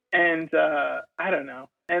 and I don't know.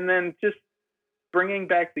 And then just bringing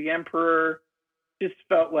back the Emperor just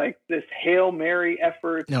felt like this Hail Mary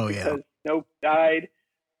effort because Snoke died.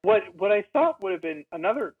 What I thought would have been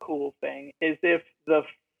another cool thing is if the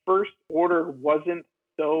First Order wasn't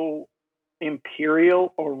so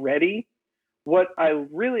imperial already. What I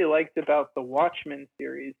really liked about the Watchmen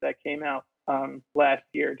series that came out last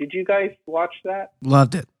year. Did you guys watch that?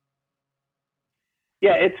 Loved it.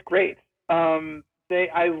 Yeah, it's great.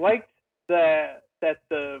 I liked that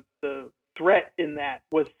the threat in that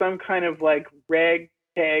was some kind of like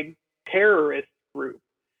ragtag terrorist group.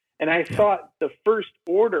 And I thought the First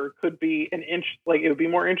Order could be it would be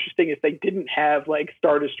more interesting if they didn't have like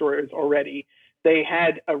Star Destroyers already. They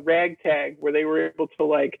had a ragtag where they were able to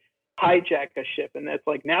like hijack a ship, and that's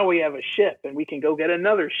like, now we have a ship and we can go get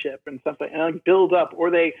another ship and something, and like build up. Or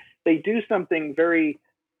they do something very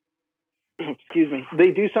they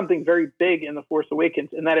do something very big in The Force Awakens,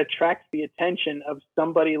 and that attracts the attention of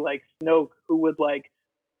somebody like Snoke, who would like,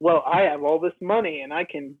 well, I have all this money and I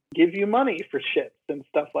can give you money for ships and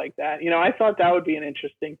stuff like that. I thought that would be an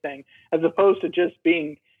interesting thing, as opposed to just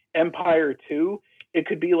being Empire 2. It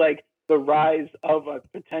could be like the rise of a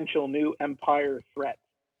potential new Empire threat.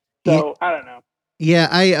 So I don't know. Yeah,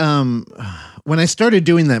 I when I started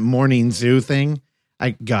doing that morning zoo thing,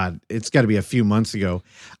 it's got to be a few months ago.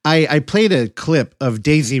 I played a clip of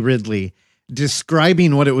Daisy Ridley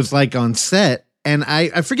describing what it was like on set. And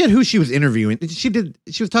I forget who she was interviewing. She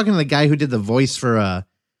was talking to the guy who did the voice for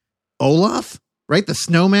Olaf, right? The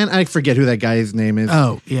snowman. I forget who that guy's name is.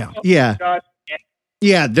 Oh, yeah. Yeah. Josh,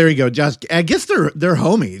 Yeah, there you go, Josh. I guess they're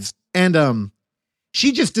homies. And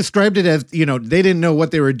she just described it as, they didn't know what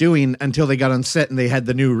they were doing until they got on set and they had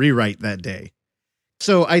the new rewrite that day.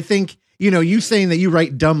 So I think, you saying that you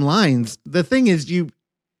write dumb lines, the thing is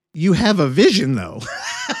you have a vision though.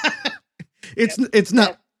 It's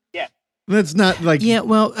not. Yeah. That's not like. Yeah,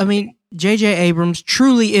 well, I mean, J.J. Abrams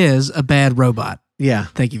truly is a bad robot. Yeah.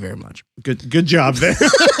 Thank you very much. Good job there.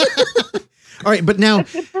 All right, but now.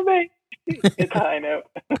 That's it for me. It's high note.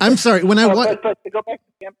 I'm sorry. When I but to go back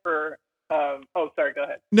to Camper. Sorry. Go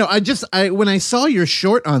ahead. No, when I saw your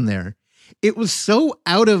short on there, it was so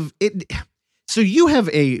out of it. So you have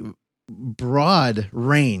a broad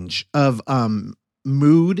range of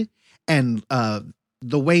mood and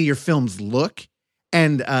the way your films look,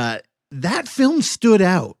 and that film stood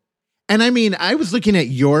out. And I mean, I was looking at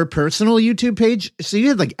your personal YouTube page, so you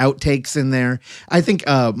had like outtakes in there. I think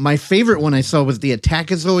my favorite one I saw was the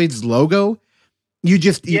Attackazoids logo.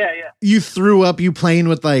 You threw up, you playing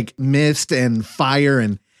with like mist and fire,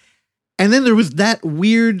 and then there was that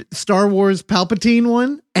weird Star Wars Palpatine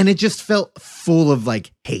one, and it just felt full of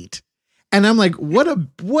like hate. And I'm like,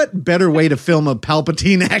 what better way to film a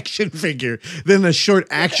Palpatine action figure than a short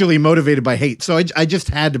actually motivated by hate? So I just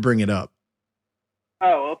had to bring it up.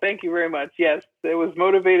 Oh, well, thank you very much. Yes, it was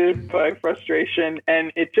motivated by frustration,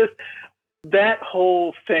 and it just, that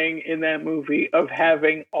whole thing in that movie of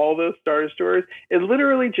having all those Star Destroyers, it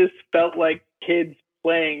literally just felt like kids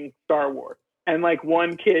playing Star Wars. And like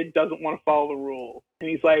one kid doesn't want to follow the rules. And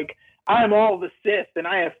he's like, I'm all the Sith and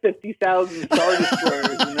I have 50,000 Star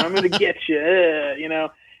Destroyers and I'm going to get you, And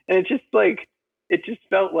it's just like, it just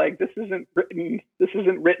felt like this isn't written. This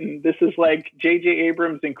is like J.J.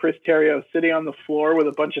 Abrams and Chris Terrio sitting on the floor with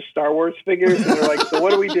a bunch of Star Wars figures. And they're like, so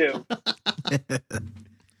what do we do?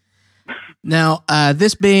 Now,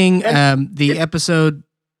 this being the episode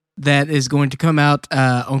that is going to come out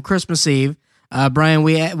on Christmas Eve, Brian,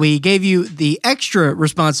 we gave you the extra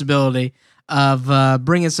responsibility of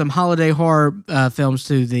bringing some holiday horror films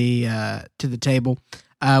to the table,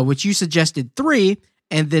 which you suggested 3.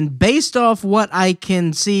 And then based off what I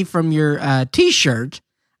can see from your T-shirt,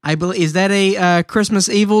 I believe, is that a Christmas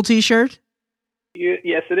Evil T-shirt?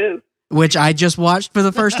 Yes, it is. Which I just watched for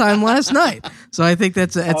the first time last night. So I think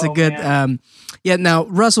that's a good. Yeah. Now,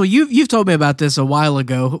 Russell, you've told me about this a while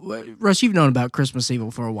ago. Russ, you've known about Christmas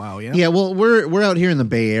Evil for a while, yeah? Yeah. Well, we're out here in the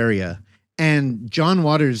Bay Area, and John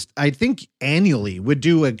Waters, I think annually would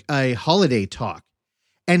do a holiday talk.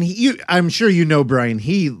 And I'm sure Brian,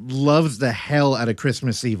 he loves the hell out of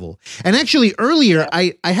Christmas Evil. And actually earlier,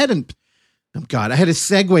 I had a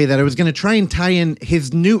segue that I was going to try and tie in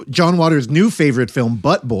John Waters' new favorite film,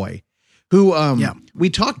 Butt Boy, who we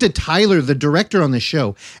talked to Tyler, the director, on the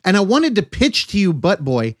show. And I wanted to pitch to you Butt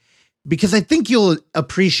Boy because I think you'll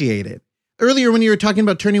appreciate it. Earlier, when you were talking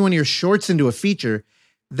about turning one of your shorts into a feature,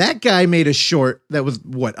 that guy made a short that was,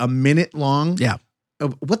 a minute long? Yeah.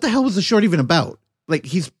 What the hell was the short even about? Like,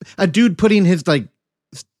 he's a dude putting his like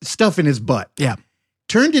stuff in his butt. Yeah.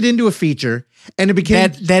 Turned it into a feature, and it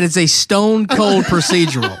became that is a stone cold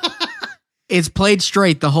procedural. It's played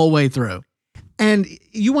straight the whole way through. And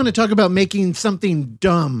you want to talk about making something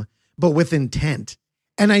dumb but with intent.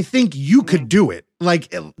 And I think you could do it.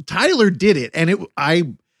 Like, Tyler did it, and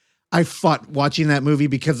I fought watching that movie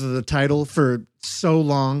because of the title for so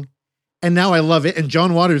long. And now I love it, and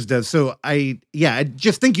John Waters does. So I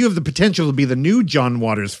just think you have the potential to be the new John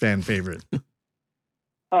Waters fan favorite.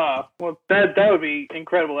 Well, that would be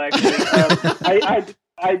incredible. Actually,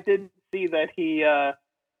 I didn't see that he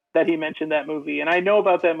mentioned that movie, and I know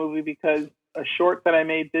about that movie because a short that I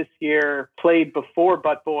made this year played before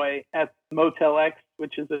Butt Boy at Motel X,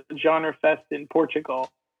 which is a genre fest in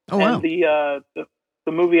Portugal. Oh wow! And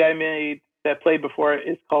the movie I made that played before it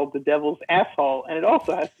is called The Devil's Asshole, and it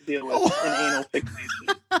also has to deal with an anal fixation.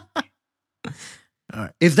 All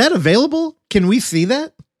right. Is that available? Can we see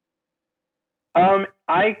that?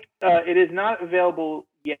 It is not available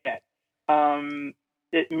yet.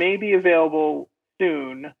 It may be available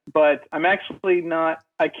soon, but I'm actually not.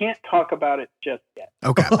 I can't talk about it just yet.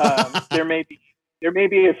 Okay. There may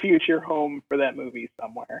be a future home for that movie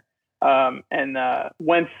somewhere. And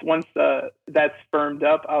once that's firmed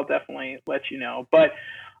up, I'll definitely let you know. But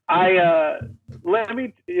let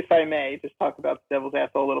me, if I may, just talk about The Devil's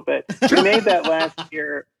Asshole a little bit. We made that last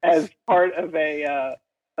year as part of a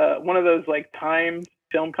one of those like timed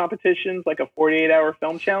film competitions, like a 48-hour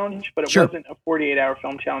film challenge, but it Sure. wasn't a 48-hour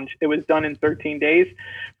film challenge. It was done in 13 days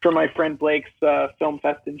for my friend Blake's film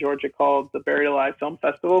fest in Georgia called the Buried Alive Film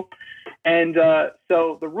Festival. And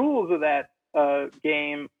so the rules of that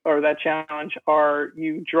game or that challenge are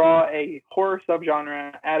you draw a horror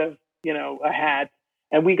subgenre out of, a hat,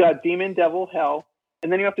 and we got Demon, Devil, Hell,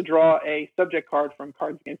 and then you have to draw a subject card from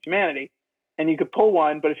Cards Against Humanity. And you could pull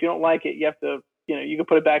one, but if you don't like it, you have to, you can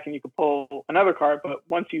put it back and you can pull another card. But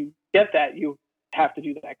once you get that, you have to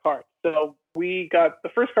do that card. So we got the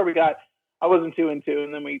first card we got, I wasn't too into,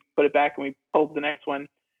 and then we put it back and we pulled the next one.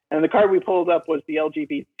 And the card we pulled up was the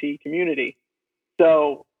LGBT community.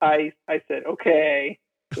 So I said, okay,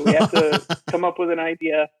 so we have to come up with an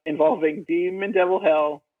idea involving Demon, Devil,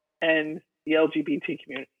 Hell, and the LGBT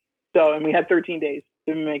community. So, and we had 13 days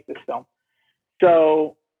to make this film.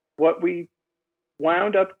 So what we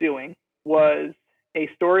wound up doing was a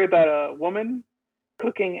story about a woman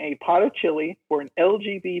cooking a pot of chili for an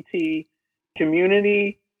LGBT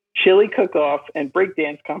community chili cook-off and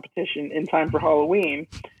breakdance competition in time for Halloween.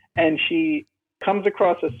 And she comes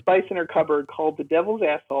across a spice in her cupboard called the Devil's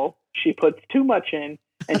Asshole. She puts too much in,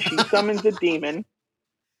 and she summons a demon.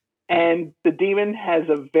 And the demon has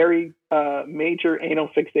a very major anal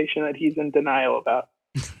fixation that he's in denial about.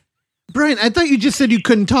 Brian, I thought you just said you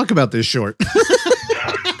couldn't talk about this short.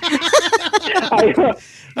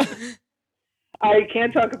 I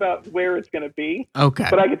can't talk about where it's going to be. Okay.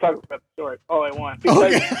 But I can talk about the story all I want.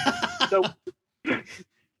 Because,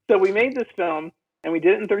 so we made this film, and we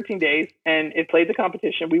did it in 13 days, and it played the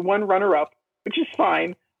competition. We won runner-up, which is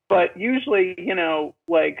fine. But usually,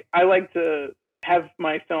 I like to have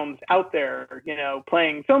my films out there,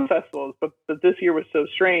 playing film festivals. But this year was so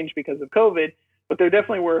strange because of COVID. But there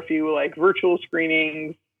definitely were a few virtual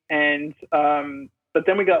screenings, and but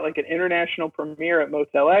then we got an international premiere at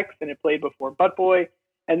Motel X, and it played before Butt Boy,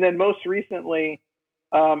 and then most recently,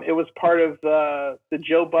 it was part of the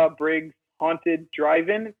Joe Bob Briggs Haunted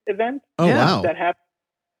Drive-In event. Oh wow! That happened.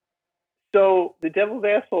 So the Devil's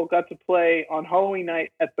Asshole got to play on Halloween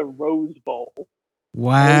night at the Rose Bowl.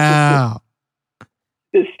 Wow!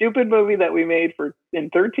 This stupid movie that we made in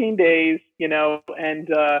 13 days, and.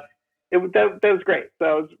 That was great. So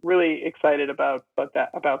I was really excited about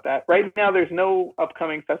that. Right now, there's no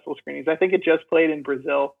upcoming festival screenings. I think it just played in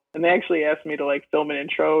Brazil, and they actually asked me to film an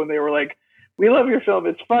intro, and they were like, "We love your film.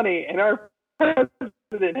 It's funny, and our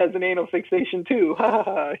president has an anal fixation too." Ha ha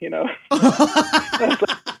ha.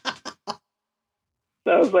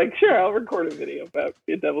 So I was like, "Sure, I'll record a video about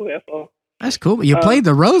the Devil's Asshole." That's cool. You played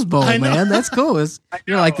the Rose Bowl, man. That's cool.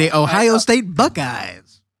 You're like the Ohio State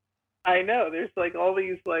Buckeyes. I know. There's all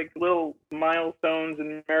these little milestones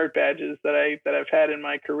and merit badges that I've had in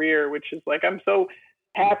my career, which is I'm so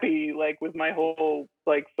happy with my whole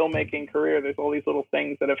filmmaking career. There's all these little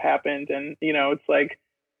things that have happened, and it's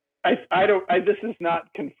this is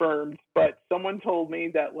not confirmed, but someone told me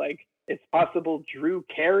that it's possible Drew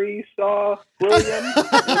Carey saw Gwilliam.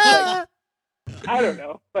 I don't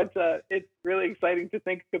know, but it's really exciting to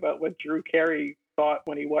think about what Drew Carey thought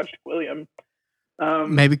when he watched Gwilliam.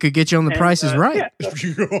 Maybe could get you on the Price is Right.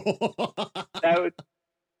 Yeah,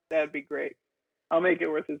 that'd be great. I'll make it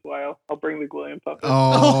worth his while. I'll bring the Gwilliam puppet.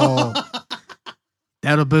 Oh,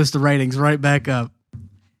 that'll boost the ratings right back up.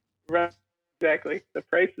 Right, exactly. The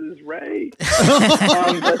Price is Right.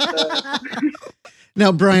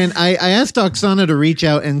 Now, Brian, I asked Oksana to reach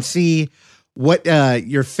out and see what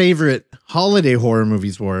your favorite holiday horror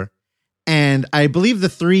movies were, and I believe the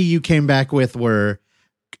three you came back with were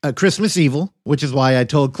Christmas Evil, which is why I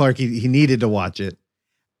told Clark he needed to watch it.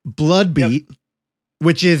 Blood Beat,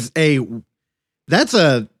 which is that's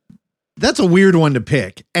a weird one to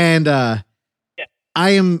pick. And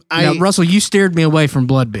Russell, you steered me away from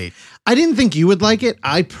Blood Beat. I didn't think you would like it.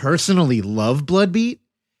 I personally love Blood Beat.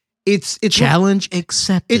 It's challenge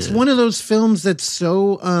accepted. It's one of those films that's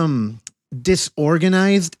so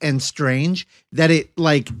disorganized and strange that it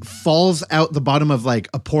falls out the bottom of a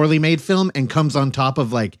poorly made film and comes on top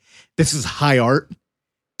of this is high art.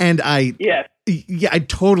 And I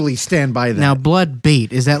totally stand by that. Now, Blood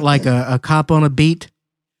Beat, is that a cop on a beat?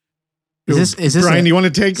 Is this Brian, you want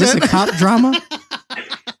to take this a cop drama?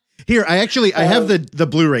 Here, I have the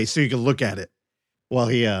Blu-ray so you can look at it while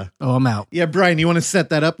he I'm out. Yeah, Brian, you want to set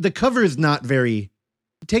that up? The cover is not very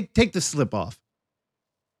take the slip off.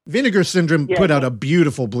 Vinegar Syndrome put out a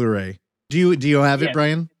beautiful Blu-ray. Do you have it,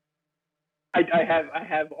 Brian? I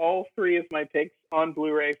have all three of my picks on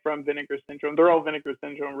Blu-ray from Vinegar Syndrome. They're all Vinegar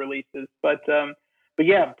Syndrome releases, but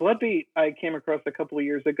yeah, Blood Beat I came across a couple of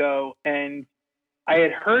years ago, and I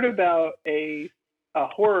had heard about a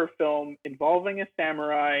horror film involving a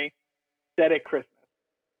samurai set at Christmas,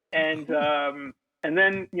 And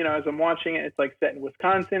then, as I'm watching it, it's like set in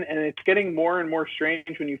Wisconsin, and it's getting more and more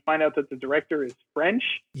strange when you find out that the director is French.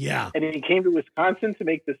 Yeah. And he came to Wisconsin to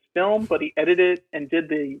make this film, but he edited and did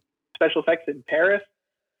the special effects in Paris.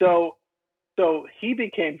 So he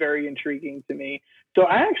became very intriguing to me. So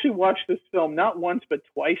I actually watched this film not once, but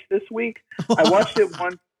twice this week. I watched it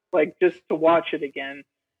once, like, just to watch it again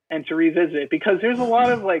and to revisit it, because there's a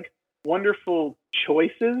lot of like wonderful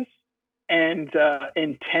choices and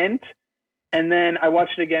intent. And then I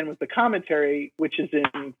watched it again with the commentary, which is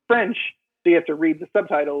in French, so you have to read the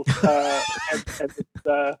subtitles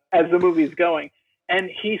as the movie's going. And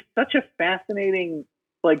he's such a fascinating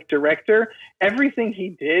like director. Everything he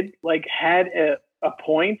did like had a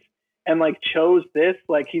point, and like chose this.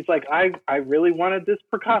 Like he's like, I really wanted this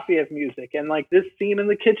Prokofiev music, and like this scene in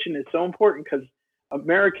the kitchen is so important because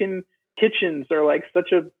American kitchens are like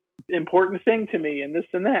such a important thing to me, and this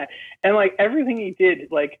and that, and like everything he did,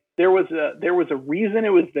 like there was a reason it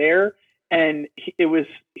was there, and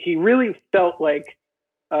he really felt like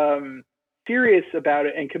serious about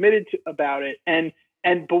it and committed to about it,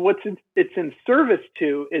 but it's in service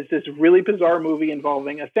to is this really bizarre movie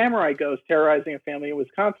involving a samurai ghost terrorizing a family in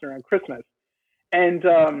Wisconsin around Christmas, and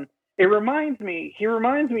he reminds me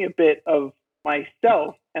a bit of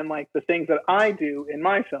myself and like the things that I do in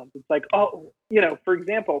my films. It's like, for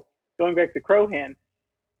example, going back to Crowhand,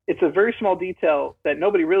 it's a very small detail that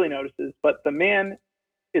nobody really notices, but the man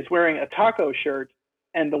is wearing a taco shirt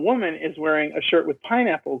and the woman is wearing a shirt with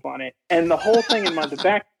pineapples on it. And the whole thing in the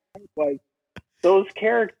back was those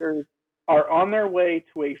characters are on their way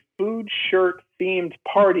to a food shirt themed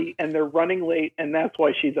party and they're running late, and that's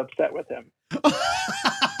why she's upset with him.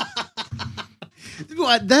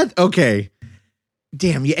 Okay.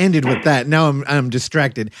 Damn, you ended with that. Now I'm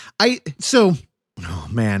distracted. Oh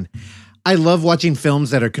man, I love watching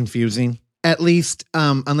films that are confusing. At least,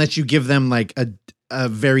 unless you give them like a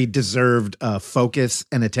very deserved focus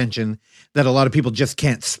and attention that a lot of people just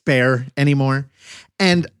can't spare anymore.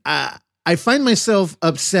 And I find myself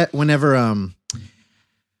upset whenever like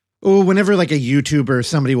a YouTuber or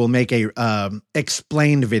somebody will make a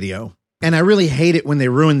explained video, and I really hate it when they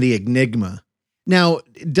ruin the enigma. Now,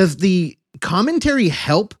 does the commentary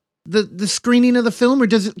help the screening of the film, or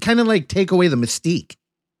does it kind of like take away the mystique?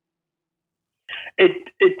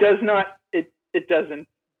 It does not. It doesn't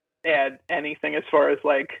add anything as far as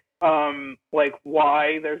like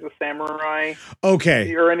why there's a samurai,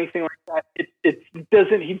 okay, or anything like that. It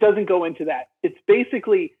doesn't. He doesn't go into that. It's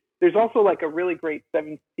basically, there's also like a really great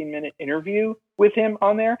 17-minute interview with him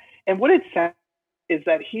on there, and what it says is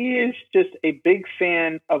that he is just a big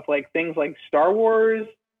fan of like things like Star Wars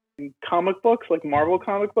and comic books, like Marvel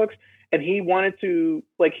comic books. And he wanted to,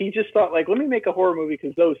 like, he just thought, like, let me make a horror movie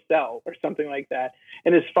because those sell, or something like that.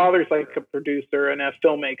 And his father's like a producer and a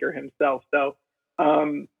filmmaker himself. So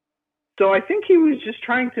I think he was just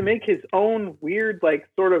trying to make his own weird, like,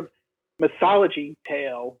 sort of mythology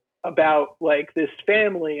tale about like this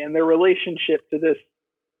family and their relationship to this,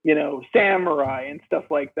 samurai and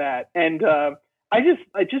stuff like that. And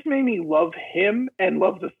it just made me love him and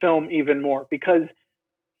love the film even more, because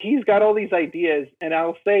he's got all these ideas, and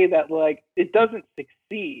I'll say that like it doesn't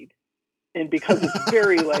succeed, and because it's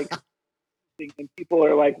very like, and people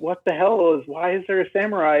are like, "What the hell why is there a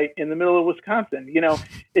samurai in the middle of Wisconsin?"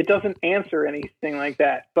 It doesn't answer anything like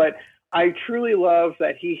that. But I truly love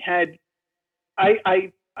that he had.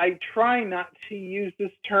 I try not to use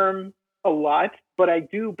this term a lot, but I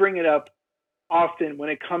do bring it up often when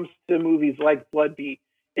it comes to movies like Bloodbeat.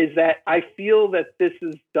 Is that I feel that this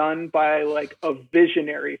is done by like a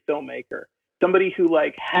visionary filmmaker, somebody who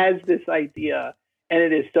like has this idea, and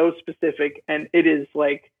it is so specific, and it is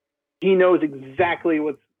like he knows exactly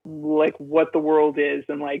what the world is,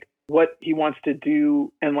 and like what he wants to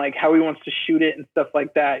do, and like how he wants to shoot it and stuff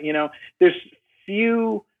like that. There's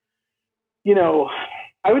few,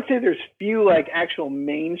 I would say there's few like actual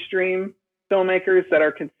mainstream filmmakers that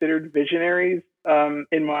are considered visionaries,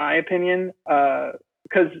 in my opinion.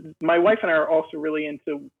 Because my wife and I are also really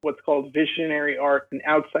into what's called visionary art and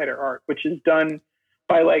outsider art, which is done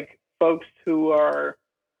by like folks who are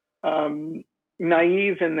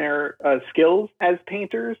naive in their skills as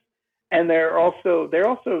painters, and they're also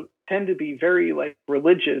tend to be very like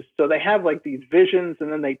religious. So they have like these visions,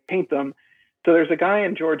 and then they paint them. So there's a guy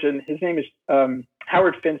in Georgia, and his name is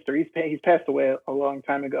Howard Finster. He's passed away a long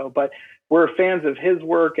time ago, but we're fans of his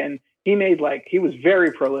work, and he was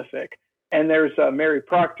very prolific. And there's Mary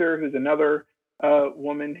Proctor, who's another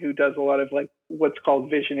woman who does a lot of like what's called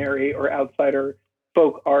visionary or outsider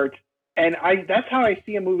folk art. And that's how I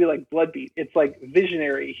see a movie like Bloodbeat. It's like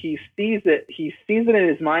visionary. He sees it in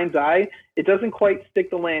his mind's eye. It doesn't quite stick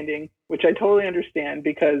the landing, which I totally understand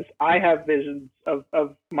because I have visions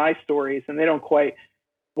of my stories and they don't quite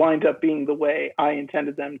wind up being the way I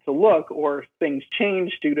intended them to look, or things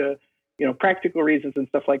change due to, practical reasons and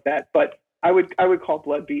stuff like that. But I would call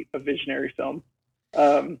Bloodbeat a visionary film.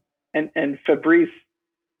 And Fabrice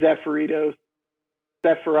Zeffiratos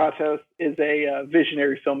is a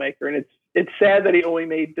visionary filmmaker, and it's sad that he only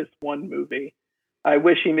made this one movie. I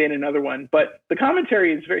wish he made another one, but the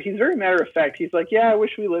commentary is he's very matter of fact. He's like, yeah, I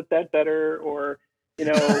wish we lit that better, or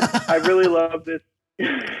I really love this.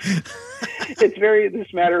 It's very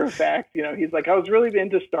this matter of fact. He's like, I was really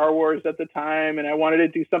into Star Wars at the time, and I wanted to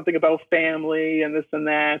do something about family and this and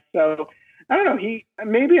that. So I don't know.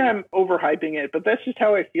 Maybe I'm overhyping it, but that's just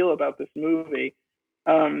how I feel about this movie.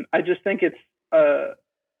 I just think it's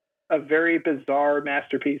a very bizarre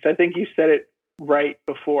masterpiece. I think you said it right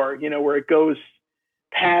before, where it goes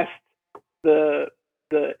past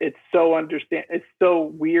it's so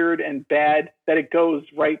weird and bad that it goes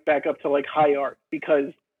right back up to like high art,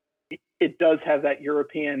 because it does have that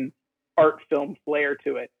European art film flair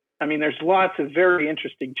to it. I mean, there's lots of very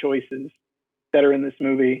interesting choices that are in this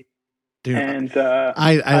movie. Dude, and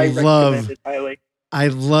I love it highly. I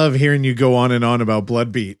love hearing you go on and on about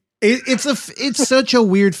Bloodbeat. It's such a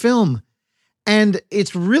weird film, and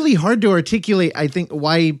it's really hard to articulate, I think,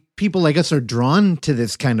 why people like us are drawn to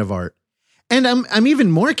this kind of art. And I'm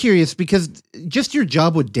even more curious because just your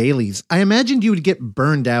job with dailies, I imagined you would get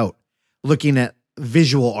burned out looking at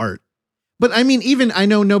visual art. But I mean, even I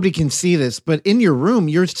know nobody can see this, but in your room,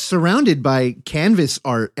 you're surrounded by canvas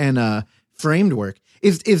art and framed work.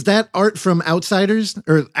 Is that art from Outsiders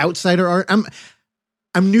or outsider art?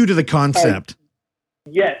 I'm new to the concept.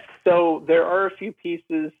 Yes. So there are a few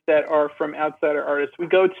pieces that are from outsider artists. We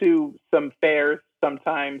go to some fairs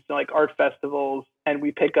sometimes, like art festivals, and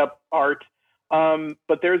we pick up art.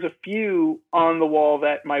 But there's a few on the wall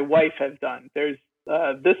that my wife has done. There's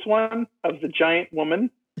this one of the giant woman.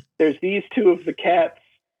 There's these two of the cats,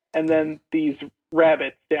 and then these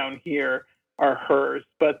rabbits down here are hers.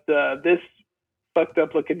 But this fucked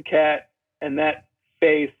up looking cat and that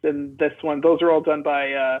face and this one, those are all done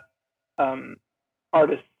by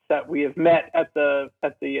artists that we have met at the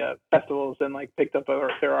festivals and like picked up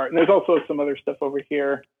their art. And there's also some other stuff over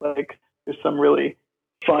here. Like there's some really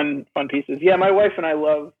fun pieces. Yeah, my wife and I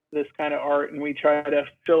love this kind of art, and we try to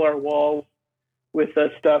fill our walls with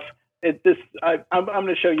stuff. I'm going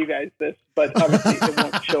to show you guys this, but obviously it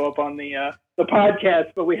won't show up on the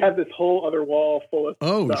podcast. But we have this whole other wall full of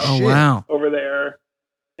stuff wow over there,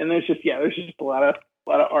 and there's just a lot of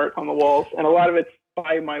art on the walls, and a lot of it's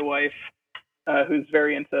by my wife, who's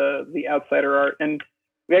very into the outsider art. And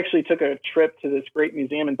we actually took a trip to this great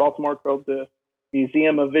museum in Baltimore called the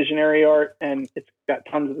Museum of Visionary Art, and it's got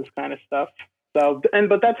tons of this kind of stuff. So,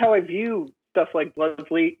 but that's how I view stuff like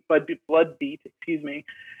Bloodbeat,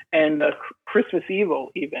 and Christmas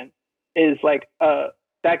Evil. Even is like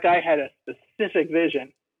that guy had a specific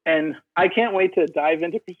vision, and I can't wait to dive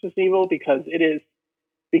into Christmas Evil because it has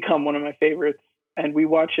become one of my favorites, and we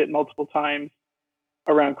watch it multiple times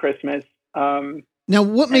around Christmas. Now,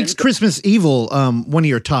 what makes Christmas Evil one of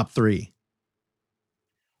your top three?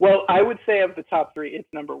 Well, I would say of the top three,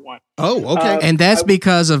 it's number one. Oh, okay. And that's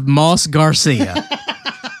because of Moss Garcia.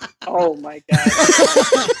 Oh my God.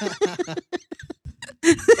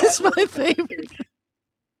 That's my favorite.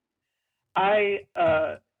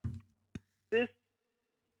 This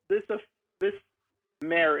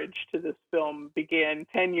marriage to this film began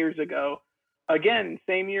 10 years ago. Again,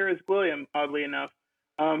 same year as Gwilliam, oddly enough.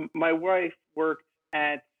 My wife worked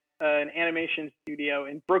at an animation studio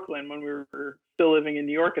in Brooklyn when we were still living in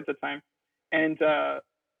New York at the time. And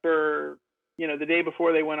for the day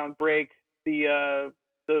before they went on break, the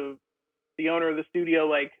owner of the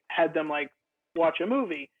studio had them watch a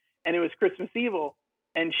movie, and it was Christmas Evil.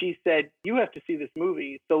 And she said, "You have to see this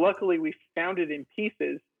movie." So luckily we found it in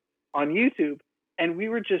pieces on YouTube, and we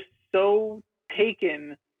were just so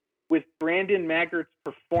taken with Brandon Maggart's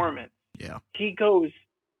performance. Yeah. He goes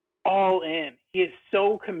all in. He is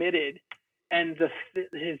so committed, and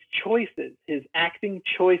his choices, his acting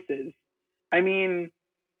choices. I mean,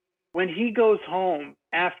 when he goes home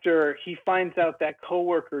after he finds out that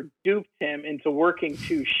coworker duped him into working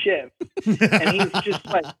 2 shifts, and he's just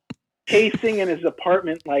pacing in his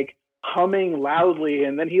apartment, humming loudly,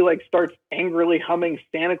 and then he starts angrily humming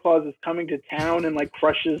 "Santa Claus is Coming to Town" and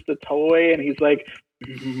crushes the toy, and he's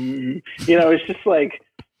it's just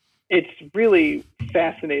it's really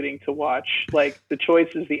fascinating to watch, the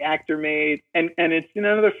choices the actor made, and it's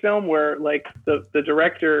another film where the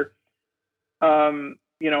director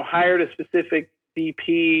hired a specific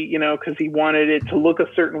DP, because he wanted it to look a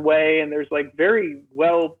certain way, and there's like very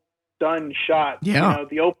well done shots. Yeah.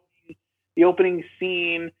 The opening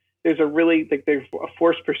scene, there's a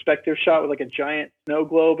forced perspective shot with like a giant snow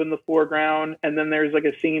globe in the foreground, and then there's like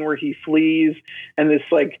a scene where he flees, and this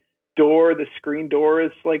like the screen door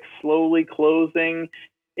is like slowly closing.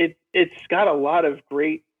 It's got a lot of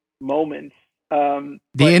great moments. The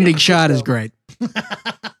ending shot is great.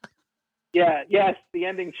 Yeah, yes, the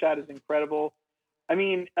ending shot is incredible. I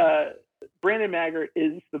mean, Brandon Maggart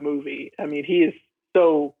is the movie. I mean, he is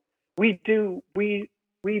so. We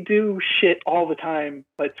do shit all the time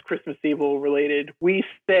that's Christmas Evil related. We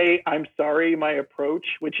say, "I'm sorry, my approach,"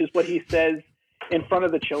 which is what he says in front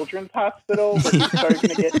of the children's hospital when he's starting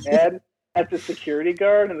to get mad at the security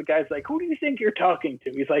guard, and the guy's like, "Who do you think you're talking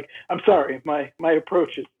to?" He's like, "I'm sorry, my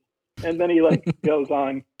approach is," and then he like goes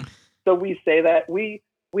on. So we say that we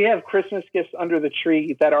have Christmas gifts under the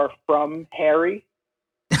tree that are from Harry.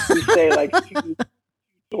 We say like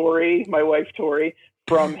Tori, my wife Tori,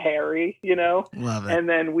 from Harry, Love it. And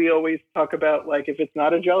then we always talk about like, if it's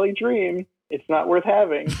not a jolly dream, it's not worth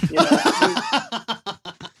having.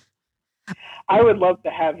 I would love to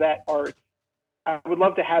have that art. I would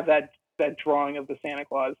love to have that drawing of the Santa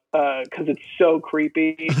Claus because it's so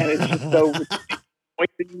creepy and it's just so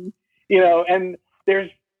and there's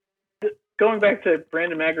going back to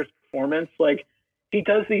Brandon Maggart's performance, like he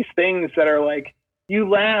does these things that are like, you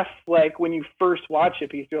laugh like when you first watch it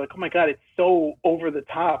because you're like, oh my God, it's so over the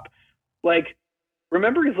top. Like,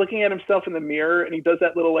 remember he's looking at himself in the mirror and he does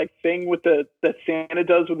that little like thing with that Santa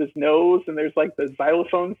does with his nose, and there's like the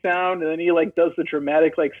xylophone sound, and then he like does the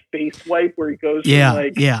dramatic like face wipe where he goes from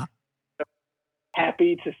like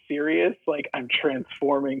happy to serious, like I'm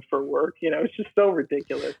transforming for work. It's just so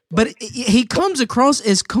ridiculous. But he comes across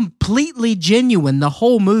as completely genuine the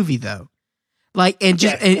whole movie, though. Like, and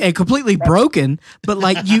just and completely broken, but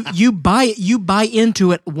like you buy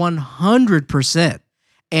into it 100%,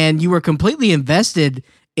 and you are completely invested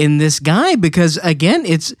in this guy because again,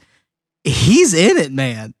 he's in it,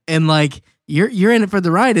 man, and like you're in it for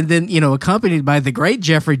the ride, and then accompanied by the great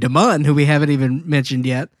Jeffrey DeMunn, who we haven't even mentioned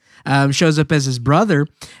yet, shows up as his brother,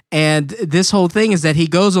 and this whole thing is that he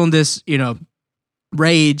goes on this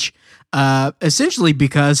rage, essentially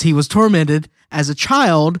because he was tormented as a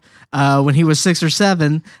child when he was 6 or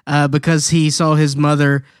 7 because he saw his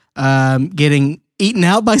mother getting eaten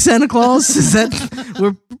out by Santa Claus. Is that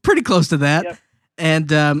we're pretty close to that? Yep.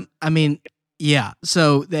 And I mean, yeah.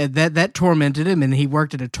 So that tormented him, and he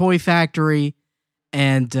worked at a toy factory,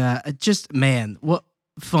 and just man, what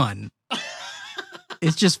fun!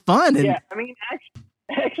 It's just fun. And, yeah, I mean,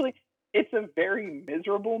 actually, it's a very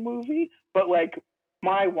miserable movie, but like.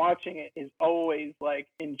 My watching it is always like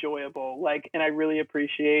enjoyable, like, and I really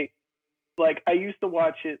appreciate, like, I used to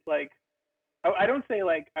watch it like, I don't say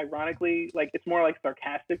like ironically, like it's more like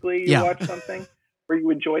sarcastically you watch something, or you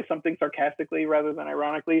enjoy something sarcastically rather than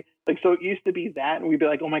ironically. Like, so it used to be that, and we'd be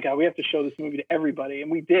like, oh my God, we have to show this movie to everybody, and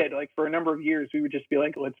we did. Like for a number of years, we would just be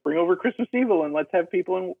like, let's bring over Christmas Evil and let's have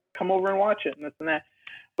people come over and watch it and this and that.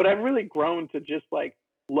 But I've really grown to just like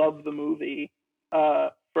love the movie.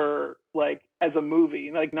 For like as a movie,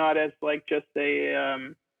 like not as like just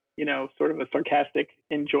a sort of a sarcastic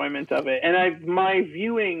enjoyment of it. And my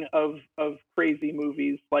viewing of crazy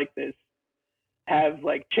movies like this have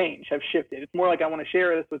like changed, have shifted. It's more like I want to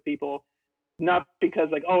share this with people, not because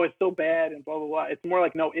like, oh, it's so bad and blah blah blah. It's more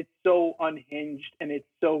like, no, it's so unhinged and it's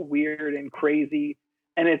so weird and crazy,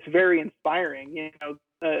 and it's very inspiring,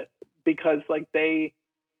 because like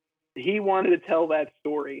he wanted to tell that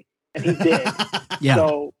story. And he did. Yeah.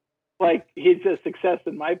 So, like, he's a success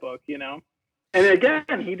in my book, And again,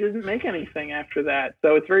 he didn't make anything after that.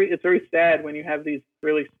 So it's very sad when you have these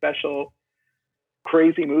really special,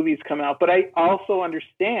 crazy movies come out. But I also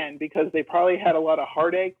understand because they probably had a lot of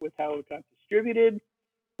heartache with how it got distributed,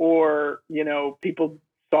 or people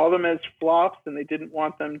saw them as flops and they didn't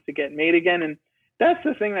want them to get made again. And that's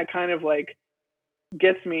the thing that kind of like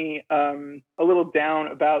gets me a little down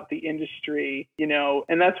about the industry,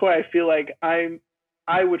 and that's why I feel like I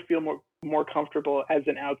would feel more comfortable as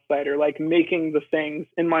an outsider, like making the things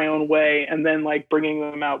in my own way and then like bringing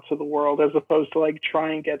them out to the world, as opposed to like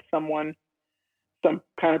try and get some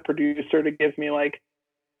kind of producer to give me like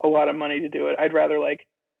a lot of money to do it. I'd rather like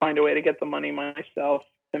find a way to get the money myself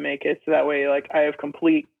to make it, so that way like I have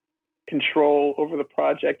complete control over the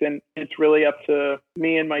project, and it's really up to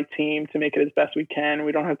me and my team to make it as best we can.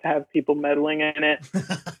 We don't have to have people meddling in it.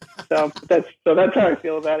 so that's how I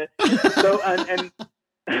feel about it. So and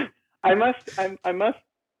I must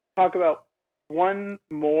talk about one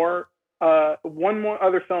more one more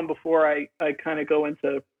other film before I kind of go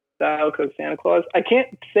into Dial Code Santa Claus. I can't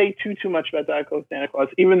say too much about Dial Code Santa Claus,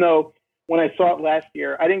 even though when I saw it last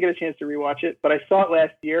year, I didn't get a chance to rewatch it, but I saw it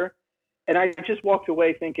last year, and I just walked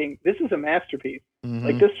away thinking, this is a masterpiece. Mhm.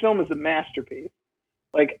 Like, this film is a masterpiece.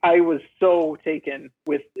 Like, I was so taken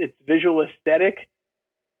with its visual aesthetic,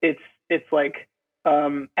 its like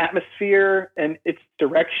atmosphere, and its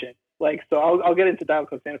direction. Like, so I'll get into Dial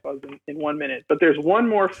Code Santa Claus in 1 minute, but there's one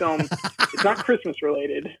more film. It's not Christmas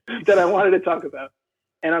related that I wanted to talk about,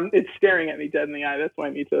 and it's staring at me dead in the eye. That's why I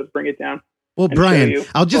need to bring it down. Well, and show Brian, you.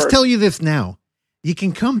 I'll just Or- tell you this now. You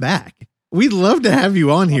can come back. We'd love to have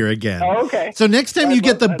you on here again. Oh, okay. So next time I'd you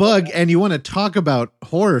get love- the I'd love bug that. and you want to talk about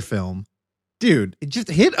horror film, dude, just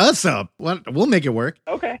hit us up. We'll make it work.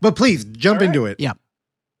 Okay. But please jump All right. into it. Yeah.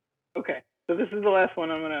 Okay. So this is the last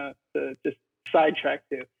one I'm gonna just sidetrack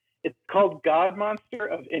to. It's called God Monster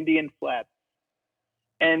of Indian Flats,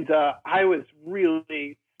 and I was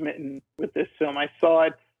really smitten with this film. I saw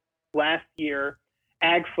it last year.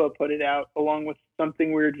 AGFA put it out along with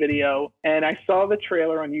Something Weird Video, and I saw the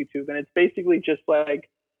trailer on YouTube, and it's basically just like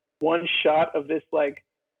one shot of this like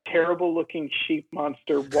terrible looking sheep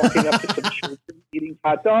monster walking up to some children eating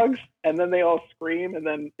hot dogs, and then they all scream, and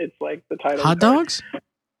then it's like the title Hot card. dogs?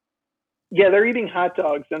 Yeah, they're eating hot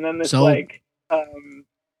dogs, and then this So- like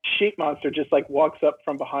sheep monster just like walks up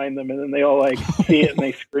from behind them, and then they all like see it and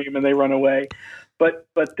they scream and they run away. But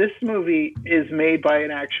this movie is made by an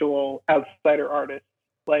actual outsider artist.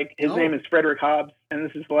 Like, his name is Frederick Hobbs, and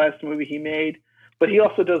this is the last movie he made. But he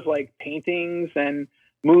also does like paintings and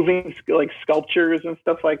moving like sculptures and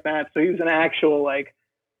stuff like that. So he was an actual like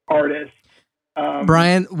artist.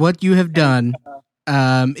 Brian, what you have done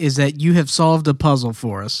is that you have solved a puzzle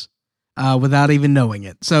for us without even knowing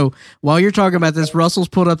it. So while you're talking about this, Russell's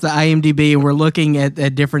pulled up the IMDb and we're looking at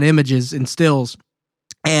different images and stills.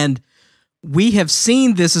 And we have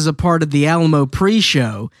seen this as a part of the Alamo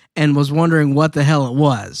pre-show and was wondering what the hell it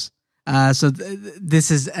was. So this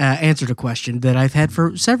has answered a question that I've had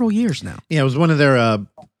for several years now. Yeah, it was one of their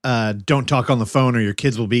don't talk on the phone or your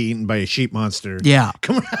kids will be eaten by a sheep monster. Yeah.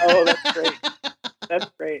 Come on. Oh, that's great.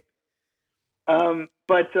 That's great.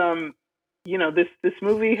 You know, this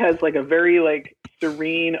movie has like a very like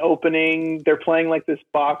serene opening. They're playing like this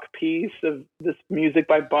Bach piece of this music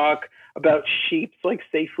by Bach about sheep like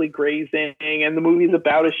safely grazing, and the movie's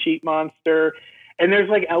about a sheep monster. And there's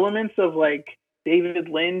like elements of like David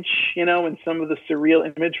Lynch, you know, and some of the surreal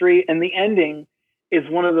imagery. And the ending is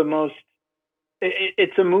one of the most.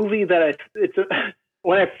 It's a movie that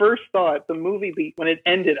when I first saw it, the movie when it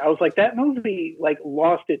ended, I was like, that movie like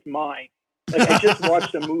lost its mind. Like, I just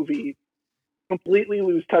watched a movie completely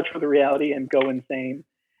lose touch with the reality and go insane.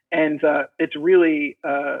 And it's really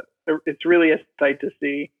a sight to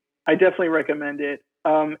see. I definitely recommend it.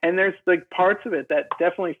 And there's like parts of it that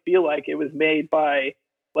definitely feel like it was made by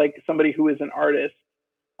like somebody who is an artist.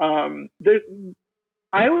 I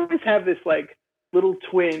always have this like little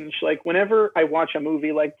twinge, like whenever I watch a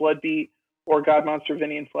movie like Bloodbeat or God Monster of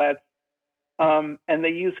Indian Flats, and they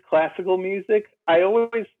use classical music, I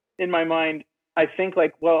always, in my mind, I think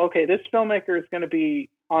like, well, okay, this filmmaker is going to be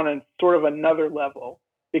on a sort of another level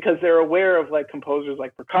because they're aware of like composers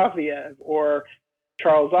like Prokofiev or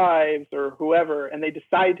Charles Ives or whoever, and they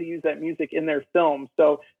decide to use that music in their film.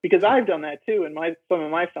 So because I've done that too in some of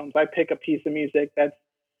my films, I pick a piece of music that's,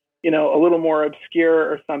 you know, a little more obscure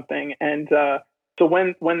or something, and so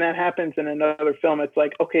when that happens in another film, it's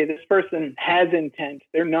like, okay, this person has intent.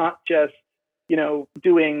 They're not just, you know,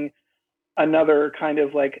 doing another kind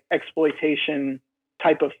of like exploitation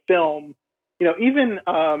type of film. You know, even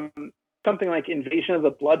something like Invasion of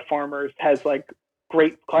the Blood Farmers has like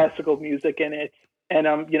great classical music in it. And,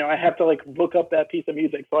 you know, I have to like look up that piece of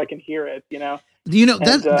music so I can hear it, you know? You know,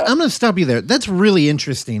 I'm going to stop you there. That's really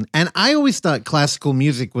interesting. And I always thought classical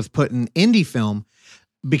music was put in indie film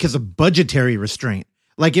because of budgetary restraint.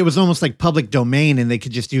 Like it was almost like public domain and they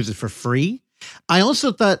could just use it for free. I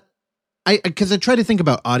also thought, because I try to think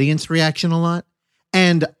about audience reaction a lot.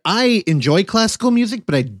 And I enjoy classical music,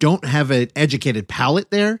 but I don't have an educated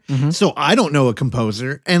palette there. Mm-hmm. So I don't know a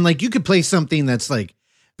composer. And like you could play something that's like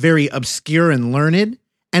very obscure and learned,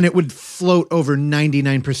 and it would float over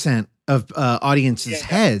 99% of audiences'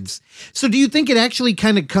 heads. So do you think it actually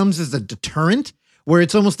kind of comes as a deterrent where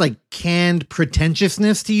it's almost like canned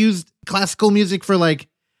pretentiousness to use classical music for like,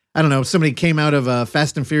 I don't know, somebody came out of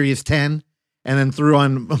Fast and Furious 10 and then threw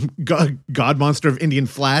on God Monster of Indian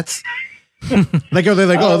Flats? Like, oh, they're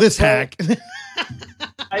like, oh, this hack.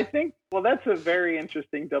 I think, well, that's a very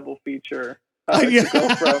interesting double feature. Yeah. To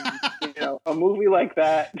go from, you know, a movie like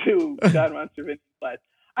that to God Monster of Indian Flats.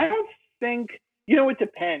 I don't think it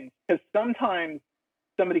depends, because sometimes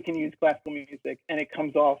somebody can use classical music and it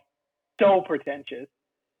comes off so pretentious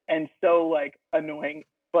and so like annoying,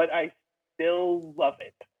 but I still love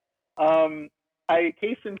it.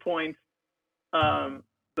 Case in point, the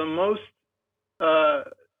most,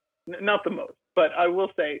 not the most, but I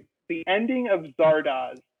will say the ending of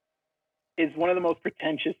Zardoz is one of the most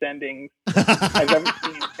pretentious endings I've ever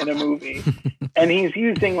seen in a movie. And he's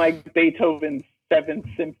using like Beethoven's Seventh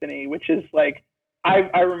Symphony, which is like,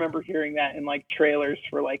 I remember hearing that in like trailers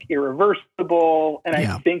for like Irreversible, and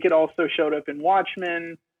I think it also showed up in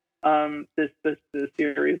Watchmen, the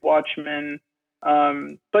series Watchmen.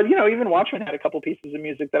 But even Watchmen had a couple pieces of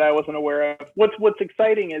music that I wasn't aware of. What's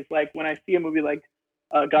exciting is like when I see a movie like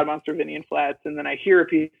God Monster of Indian Flats, and then I hear a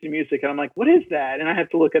piece of music, and I'm like, what is that? And I have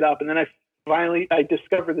to look it up, and then I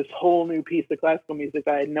discover this whole new piece of classical music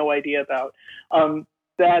that I had no idea about.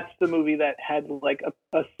 That's the movie that had like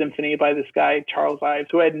a symphony by this guy Charles Ives,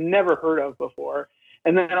 who I had never heard of before.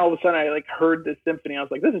 And then all of a sudden I like heard this symphony. I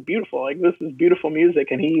was like, this is beautiful. Like, this is beautiful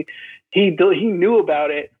music. And he knew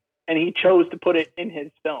about it, and he chose to put it in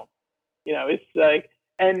his film. It's like,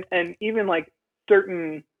 and even like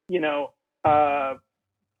certain,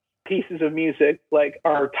 pieces of music like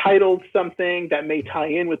are titled something that may tie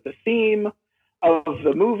in with the theme of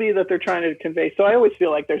the movie that they're trying to convey. So I always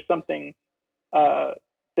feel like there's something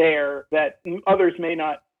there that others may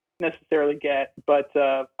not necessarily get, but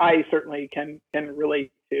I certainly can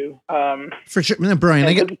relate to. For sure. Now, Brian,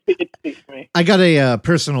 I got a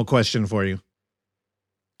personal question for you.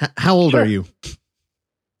 How old are you?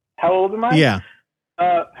 How old am I? Yeah.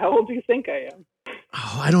 How old do you think I am?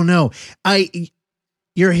 Oh, I don't know.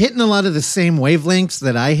 You're hitting a lot of the same wavelengths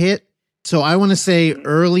that I hit. So I want to say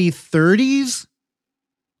early 30s.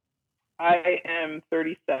 I am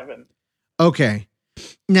 37. Okay.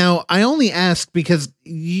 Now, I only ask because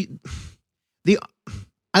I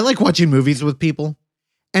like watching movies with people,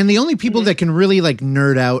 and the only people that can really like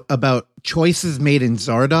nerd out about choices made in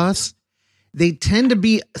Zardoz, they tend to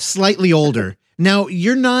be slightly older. Now,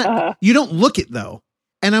 you're not, you don't look it though.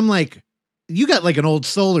 And I'm like, you got like an old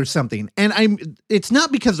soul or something. And it's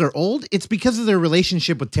not because they're old. It's because of their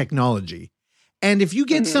relationship with technology. And if you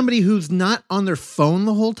get somebody who's not on their phone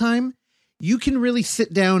the whole time, you can really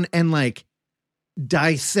sit down and like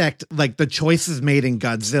dissect like the choices made in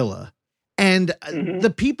Godzilla. And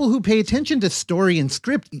the people who pay attention to story and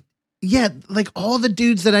script, like all the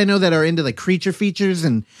dudes that I know that are into like creature features,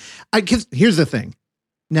 and cause here's the thing.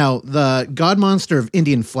 Now, the God Monster of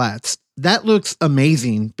Indian Flats, that looks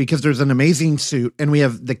amazing because there's an amazing suit and we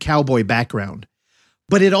have the cowboy background.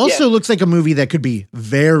 But it also looks like a movie that could be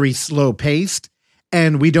very slow paced,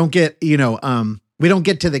 and we don't get, we don't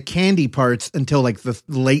get to the candy parts until like the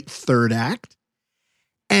late third act.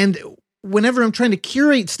 And whenever I'm trying to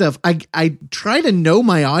curate stuff, I try to know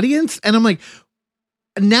my audience, and I'm like,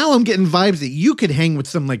 now I'm getting vibes that you could hang with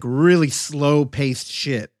some like really slow paced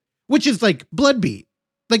shit, which is like Bloodbeat.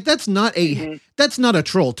 Like that's not a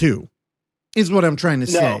Troll 2 is what I'm trying to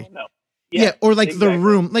say. No. Yeah. Or like The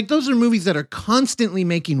Room, like those are movies that are constantly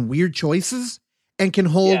making weird choices and can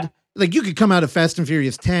hold, like you could come out of Fast and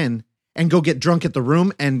Furious 10 and go get drunk at The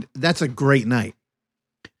Room, and that's a great night.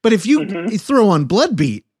 But if you throw on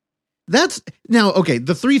Bloodbeat, that's now, okay.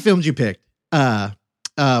 The three films you picked, God,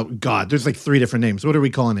 there's like three different names. What are we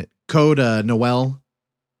calling it? Code Noel,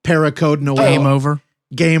 Paracode Noel. Game over.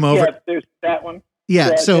 Yeah, there's that one.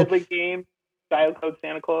 Yeah. So Deadly Game, Dial Code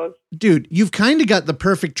Santa Claus. Dude, you've kind of got the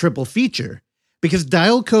perfect triple feature, because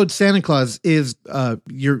Dial Code Santa Claus is,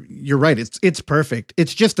 you're right. It's perfect.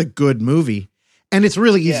 It's just a good movie, and it's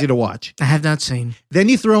really easy to watch. I have not seen. Then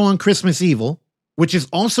you throw on Christmas Evil, which is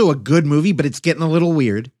also a good movie, but it's getting a little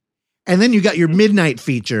weird. And then you got your midnight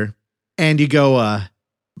feature, and you go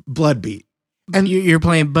Bloodbeat. And you're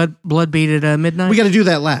playing Bloodbeat at midnight. We got to do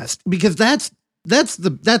that last, because that's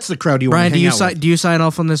the crowd you want to hang out with. Do you sign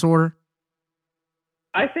off on this order?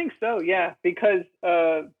 I think so, yeah, because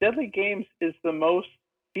Deadly Games feels the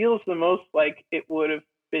most like it would have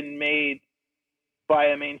been made by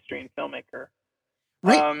a mainstream filmmaker.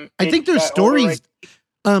 Right. I think there's stories.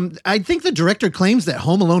 I think the director claims that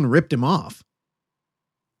Home Alone ripped him off.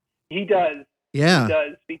 He does. Yeah. He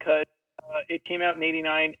does, because it came out in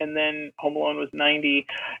 89 and then Home Alone was 90.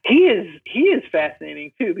 He is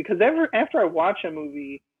fascinating too, because after I watch a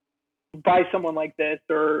movie by someone like this,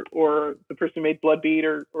 or the person who made Bloodbeat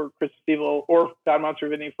or Christmas Evil or God Monster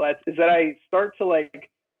of Indian Flats, is that I start to like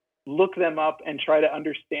look them up and try to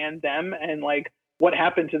understand them and like what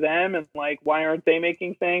happened to them and like why aren't they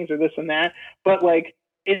making things or this and that. But like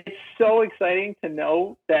it's so exciting to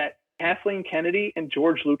know that Kathleen Kennedy and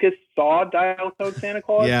George Lucas saw Dial Code Santa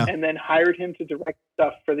Claus Yeah. and then hired him to direct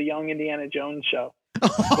stuff for the Young Indiana Jones show.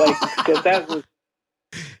 Like, so that was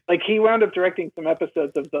like he wound up directing some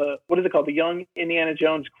episodes of what is it called? The Young Indiana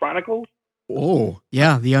Jones Chronicles. Oh.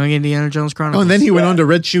 Yeah, the Young Indiana Jones Chronicles. Oh, and then he went on to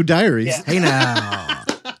Red Shoe Diaries. Yeah. Hey now.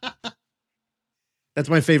 That's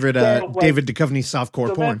my favorite So, like, David Duchovny softcore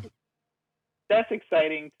so porn. That's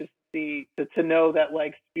exciting to see, to know that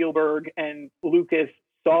like Spielberg and Lucas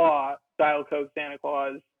saw Dial Code Santa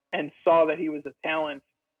Claus and saw that he was a talent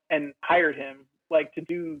and hired him like to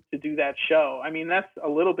do that show. I mean, that's a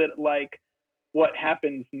little bit like what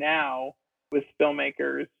happens now with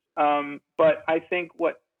filmmakers. But I think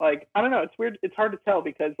I don't know, it's weird. It's hard to tell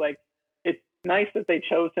because like, it's nice that they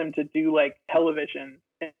chose him to do like television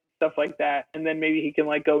and stuff like that. And then maybe he can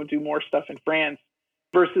like go do more stuff in France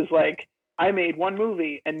versus like, I made one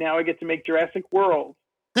movie and now I get to make Jurassic World.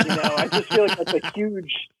 You know, I just feel like that's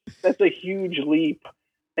a huge leap,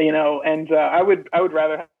 you know, and I would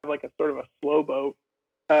rather have like a sort of a slow boat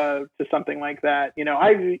to something like that. You know,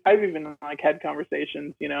 I've even like had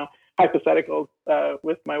conversations, you know, hypothetical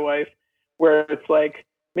with my wife where it's like,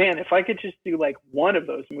 man, if I could just do like one of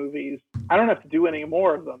those movies, I don't have to do any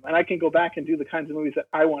more of them. And I can go back and do the kinds of movies that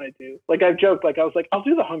I want to do. Like I've joked, like I was like, I'll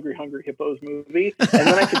do the Hungry Hungry Hippos movie. And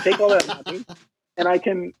then I can take all that money and I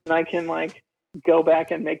can like go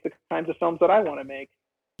back and make the kinds of films that I want to make.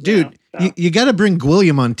 Dude, you got to bring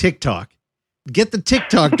Gwilliam on TikTok. Get the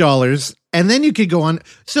TikTok dollars and then you could go on.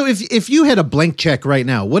 So if you had a blank check right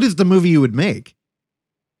now, what is the movie you would make?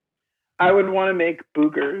 I would want to make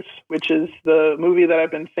Boogers, which is the movie that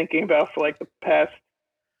I've been thinking about for like the past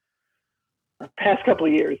couple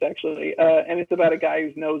of years, actually. And it's about a guy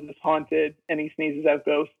whose nose is haunted and he sneezes out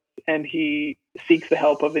ghosts and he seeks the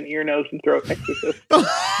help of an ear, nose, and throat exorcist.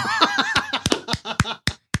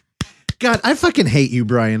 God, I fucking hate you,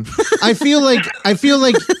 Brian. I feel like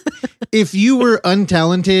if you were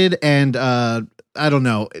untalented and I don't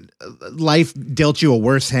know, life dealt you a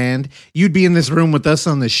worse hand, you'd be in this room with us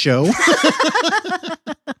on this show.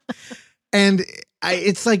 And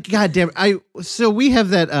it's like, God damn, so we have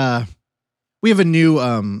that, we have a new,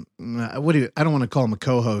 I don't want to call him a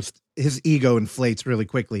co-host. His ego inflates really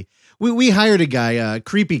quickly. We hired a guy,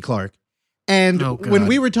 Creepy Clark. And when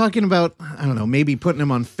we were talking about, I don't know, maybe putting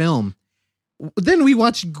him on film, then we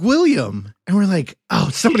watched Gwilliam and we're like, oh,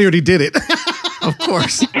 somebody already did it. Of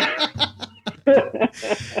course.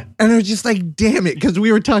 And I was just like, damn it. Cause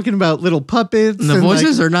we were talking about little puppets. And the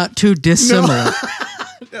voices are not too dissimilar.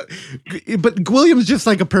 No. But Gwilliam's just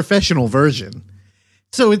like a professional version.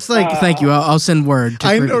 So it's like, thank you. I'll send word to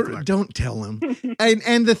I Creepy know, Clark. don't tell him.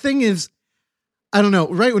 and the thing is, I don't know,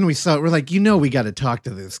 right when we saw it, we're like, we got to talk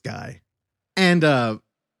to this guy. And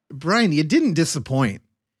Brian, you didn't disappoint.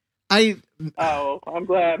 I'm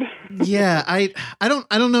glad. Yeah, I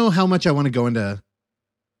don't know how much I want to go into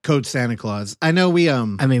Code Santa Claus. I know we've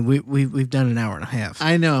done an hour and a half.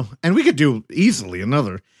 I know. And we could do easily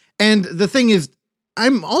another. And the thing is,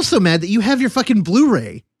 I'm also mad that you have your fucking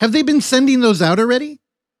Blu-ray. Have they been sending those out already?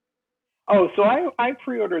 Oh, so I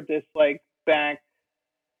pre-ordered this like back.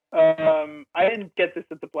 I didn't get this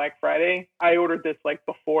at the Black Friday. I ordered this like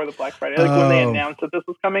before the Black Friday, like when they announced that this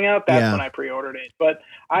was coming out. That's when I pre-ordered it. But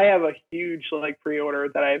I have a huge like pre-order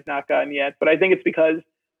that I have not gotten yet. But I think it's because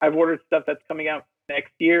I've ordered stuff that's coming out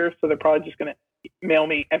next year, so they're probably just gonna mail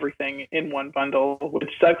me everything in one bundle, which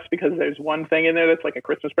sucks because there's one thing in there that's like a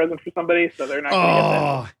Christmas present for somebody, so they're not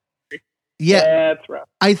gonna get that. Yeah, that's rough.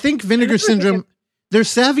 I think Vinegar Syndrome, they're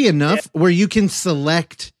savvy enough where you can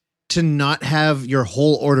select to not have your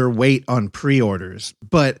whole order wait on pre-orders.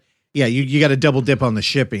 But yeah, you got to double dip on the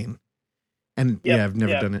shipping. And I've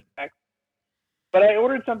never done it. But I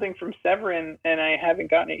ordered something from Severin and I haven't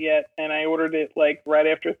gotten it yet. And I ordered it like right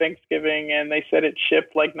after Thanksgiving and they said it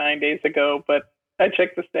shipped like 9 days ago. But I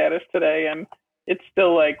checked the status today and it's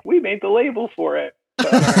still like, we made the label for it. So,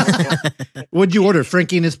 what'd you order?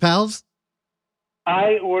 Frankie and his pals?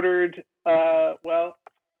 I ordered,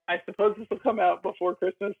 I suppose this will come out before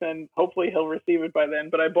Christmas and hopefully he'll receive it by then.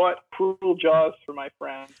 But I bought Cruel Jaws for my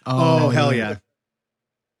friend. Oh, hell yeah.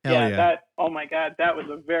 Hell yeah. Oh my God, that was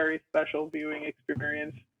a very special viewing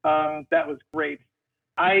experience. That was great.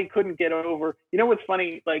 I couldn't get over, you know what's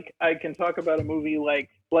funny? Like I can talk about a movie like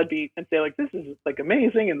Bloodbeat and say like, this is like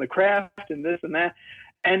amazing and the craft and this and that.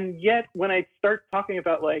 And yet when I start talking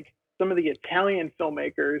about like some of the Italian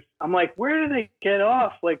filmmakers, I'm like, where do they get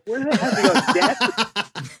off? Like, where do they have the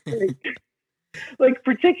audacity? like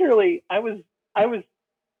particularly, I was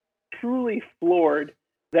truly floored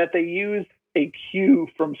that they used a cue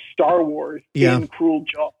from Star Wars in Cruel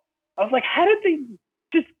Jaws. I was like, how did they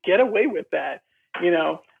just get away with that? You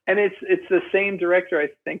know, and it's the same director I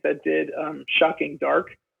think that did Shocking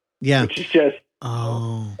Dark, Yeah. which is just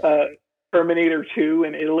Terminator 2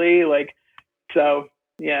 in Italy. Like, so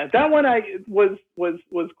yeah, that one was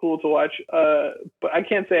cool to watch. But I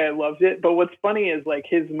can't say I loved it. But what's funny is like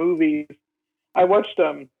his movies. I watched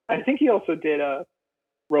I think he also did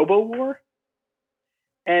Robo War.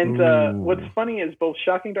 And what's funny is both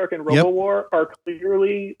Shocking Dark and Robo War are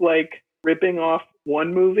clearly like ripping off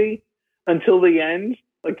one movie until the end,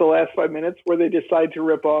 like the last 5 minutes, where they decide to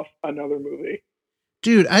rip off another movie.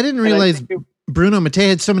 Dude, I didn't realize Bruno Mattei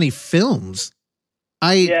had so many films.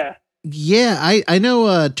 I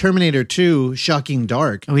know Terminator 2, Shocking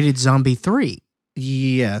Dark. We did Zombie 3.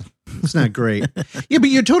 Yeah, it's not great. Yeah, but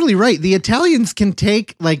you're totally right. The Italians can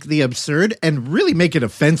take like the absurd and really make it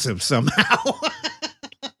offensive somehow.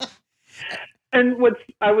 And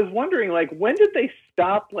I was wondering, like, when did they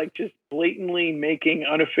stop, like, just blatantly making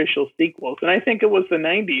unofficial sequels? And I think it was the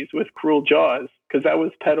 90s with Cruel Jaws, because that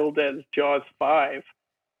was peddled as Jaws 5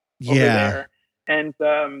 over there. And,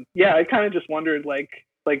 I kind of just wondered, like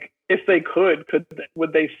if they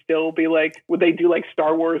would they still be like, would they do like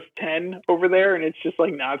Star Wars 10 over there? And it's just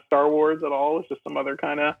like not Star Wars at all. It's just some other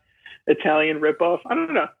kind of Italian ripoff. I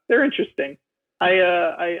don't know. They're interesting.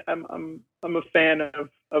 I'm a fan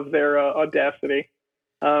of their audacity.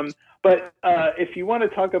 But if you want to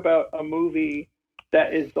talk about a movie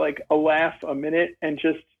that is like a laugh a minute and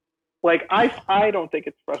just like I don't think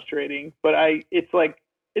it's frustrating, but it's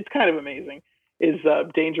kind of amazing. Is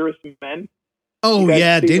Dangerous Men. Oh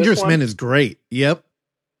yeah, Dangerous Men is great. Yep.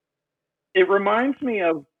 It reminds me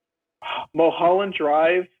of Mulholland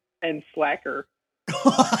Drive and Slacker.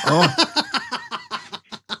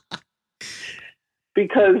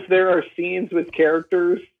 Because there are scenes with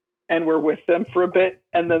characters and we're with them for a bit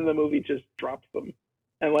and then the movie just drops them.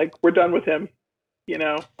 And like, we're done with him, you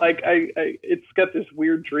know, like it's got this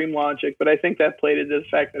weird dream logic, but I think that played into the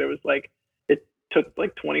fact that it was like, it took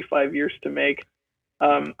like 25 years to make.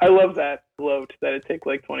 I love that gloat that it took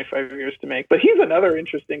like 25 years to make, but he's another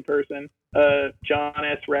interesting person. John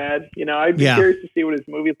S. Rad, you know, I'd be curious to see what his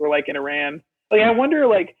movies were like in Iran. Like, I wonder,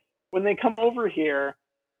 like, when they come over here,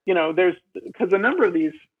 you know, because a number of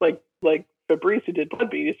these, like Fabrice, who did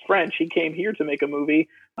Bloodbeat, is French. He came here to make a movie.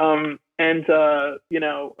 John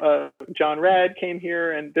Rad came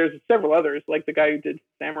here, and there's several others, like the guy who did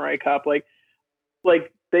Samurai Cop. Like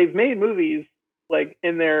they've made movies like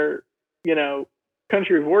in their, you know,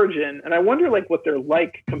 country of origin, and I wonder like what they're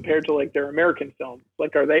like compared to like their American films.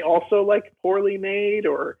 Like, are they also like poorly made,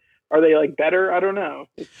 or are they like better? I don't know.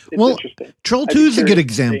 It's interesting. Troll 2 is a good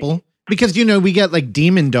example. Because, you know, we got like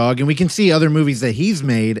Demon Dog and we can see other movies that he's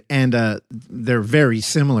made and they're very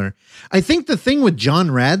similar. I think the thing with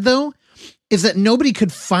John Rad, though, is that nobody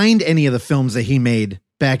could find any of the films that he made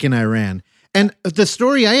back in Iran. And the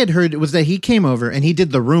story I had heard was that he came over and he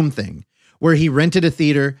did the Room thing where he rented a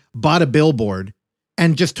theater, bought a billboard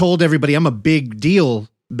and just told everybody, I'm a big deal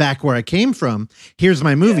back where I came from. Here's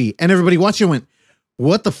my movie. Yeah. And everybody watched it and went,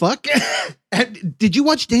 what the fuck? Did you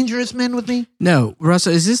watch Dangerous Men with me? No.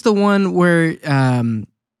 Russell, is this the one where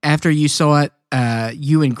after you saw it,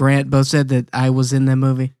 you and Grant both said that I was in that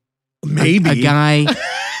movie? Maybe. A guy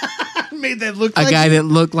made that look a like guy that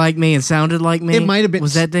looked like me and sounded like me. It might have been.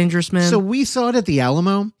 Was that Dangerous Men? So we saw it at the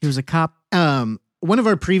Alamo. He was a cop. One of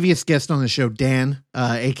our previous guests on the show, Dan,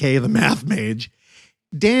 aka the Math Mage.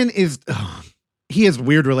 Dan is... he has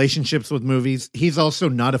weird relationships with movies. He's also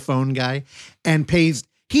not a phone guy and pays.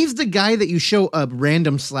 He's the guy that you show a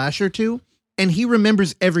random slasher to and he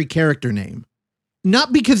remembers every character name.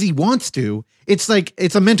 Not because he wants to. It's like,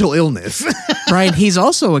 it's a mental illness. Brian, he's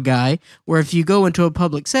also a guy where if you go into a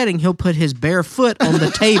public setting, he'll put his bare foot on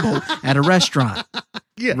the table at a restaurant.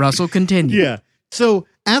 Yeah. Russell, continue. Yeah. So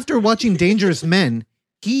after watching Dangerous Men,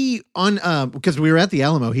 he because we were at the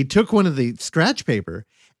Alamo, he took one of the scratch paper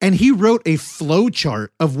and he wrote a flow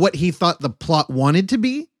chart of what he thought the plot wanted to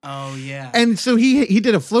be. Oh yeah. And so he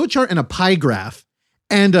did a flow chart and a pie graph.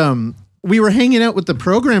 And we were hanging out with the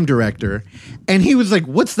program director and he was like,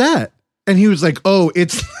 "What's that?" And he was like, "Oh,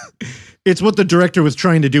 it's what the director was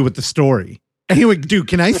trying to do with the story." And he went, "Dude,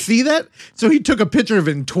 can I see that?" So he took a picture of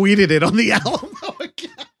it and tweeted it on the Alamo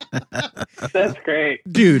account. That's great.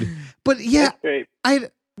 Dude. But yeah, that's great. I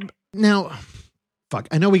know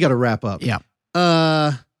we got to wrap up. Yeah.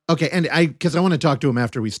 Okay, and because I want to talk to him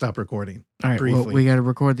after we stop recording. All right, briefly. well, we got to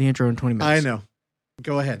record the intro in 20 minutes. I know.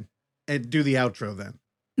 Go ahead and do the outro then.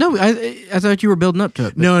 No, I thought you were building up to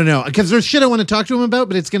it. No, because there's shit I want to talk to him about,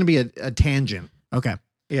 but it's going to be a tangent. Okay.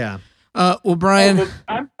 Yeah. Well, Brian,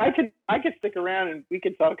 I could stick around and we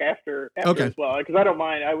could talk after okay. as well because I don't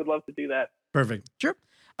mind. I would love to do that. Perfect. Sure.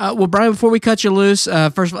 Well, Brian, before we cut you loose,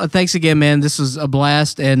 first of all, thanks again, man. This was a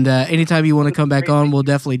blast, and anytime you want to come back on, we'll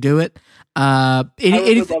definitely do it. I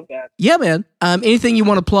would love that. Yeah, man. Anything you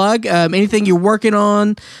want to plug? Anything you're working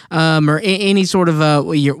on? Or any sort of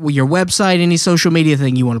your website? Any social media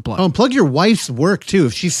thing you want to plug? Oh, and plug your wife's work too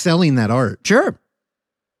if she's selling that art. Sure.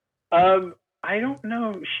 I don't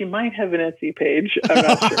know. She might have an Etsy page. I'm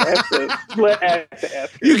not sure. I have to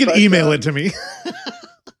ask her. You can email it to me.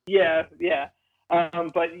 Yeah.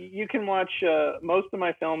 But you can watch most of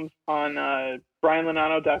my films on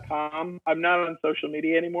brianlonano.com. I'm not on social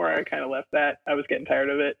media anymore. I kind of left that. I was getting tired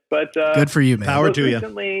of it. But good for you, man. Power to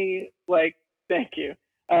recently, you. Thank you.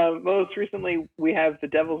 Most recently, we have The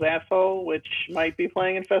Devil's Asshole, which might be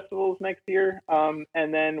playing in festivals next year.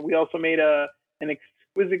 And then we also made an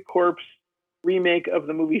Exquisite Corpse remake of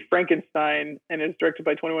the movie Frankenstein, and it's directed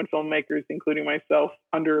by 21 filmmakers, including myself,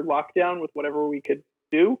 under lockdown with whatever we could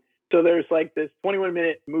do. So there's this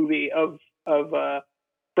 21-minute movie of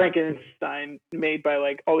Frankenstein made by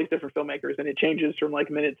all these different filmmakers, and it changes from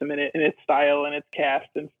minute to minute in its style and its cast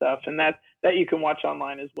and stuff, and that you can watch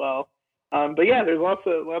online as well. But yeah, there's lots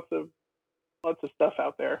of stuff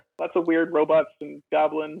out there. Lots of weird robots and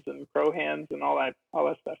goblins and crow hands and all that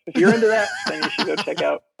stuff. If you're into that, then you should go check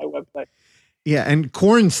out my website. Yeah, and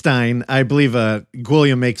Cornstein, I believe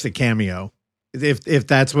Gwilliam makes a cameo. If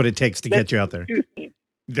that's what it takes to get you out there.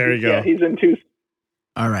 There you go. Yeah, he's in two.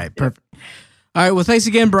 All right, perfect. All right, well, thanks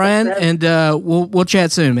again, Brian, and we'll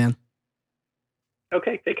chat soon, man.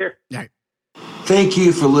 Okay, take care. All right. Thank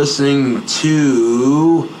you for listening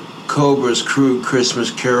to Cobra's Crew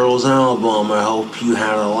Christmas Carols album. I hope you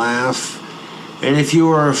had a laugh. And if you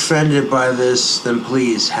are offended by this, then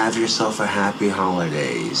please have yourself a happy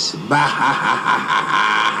holidays. Bye.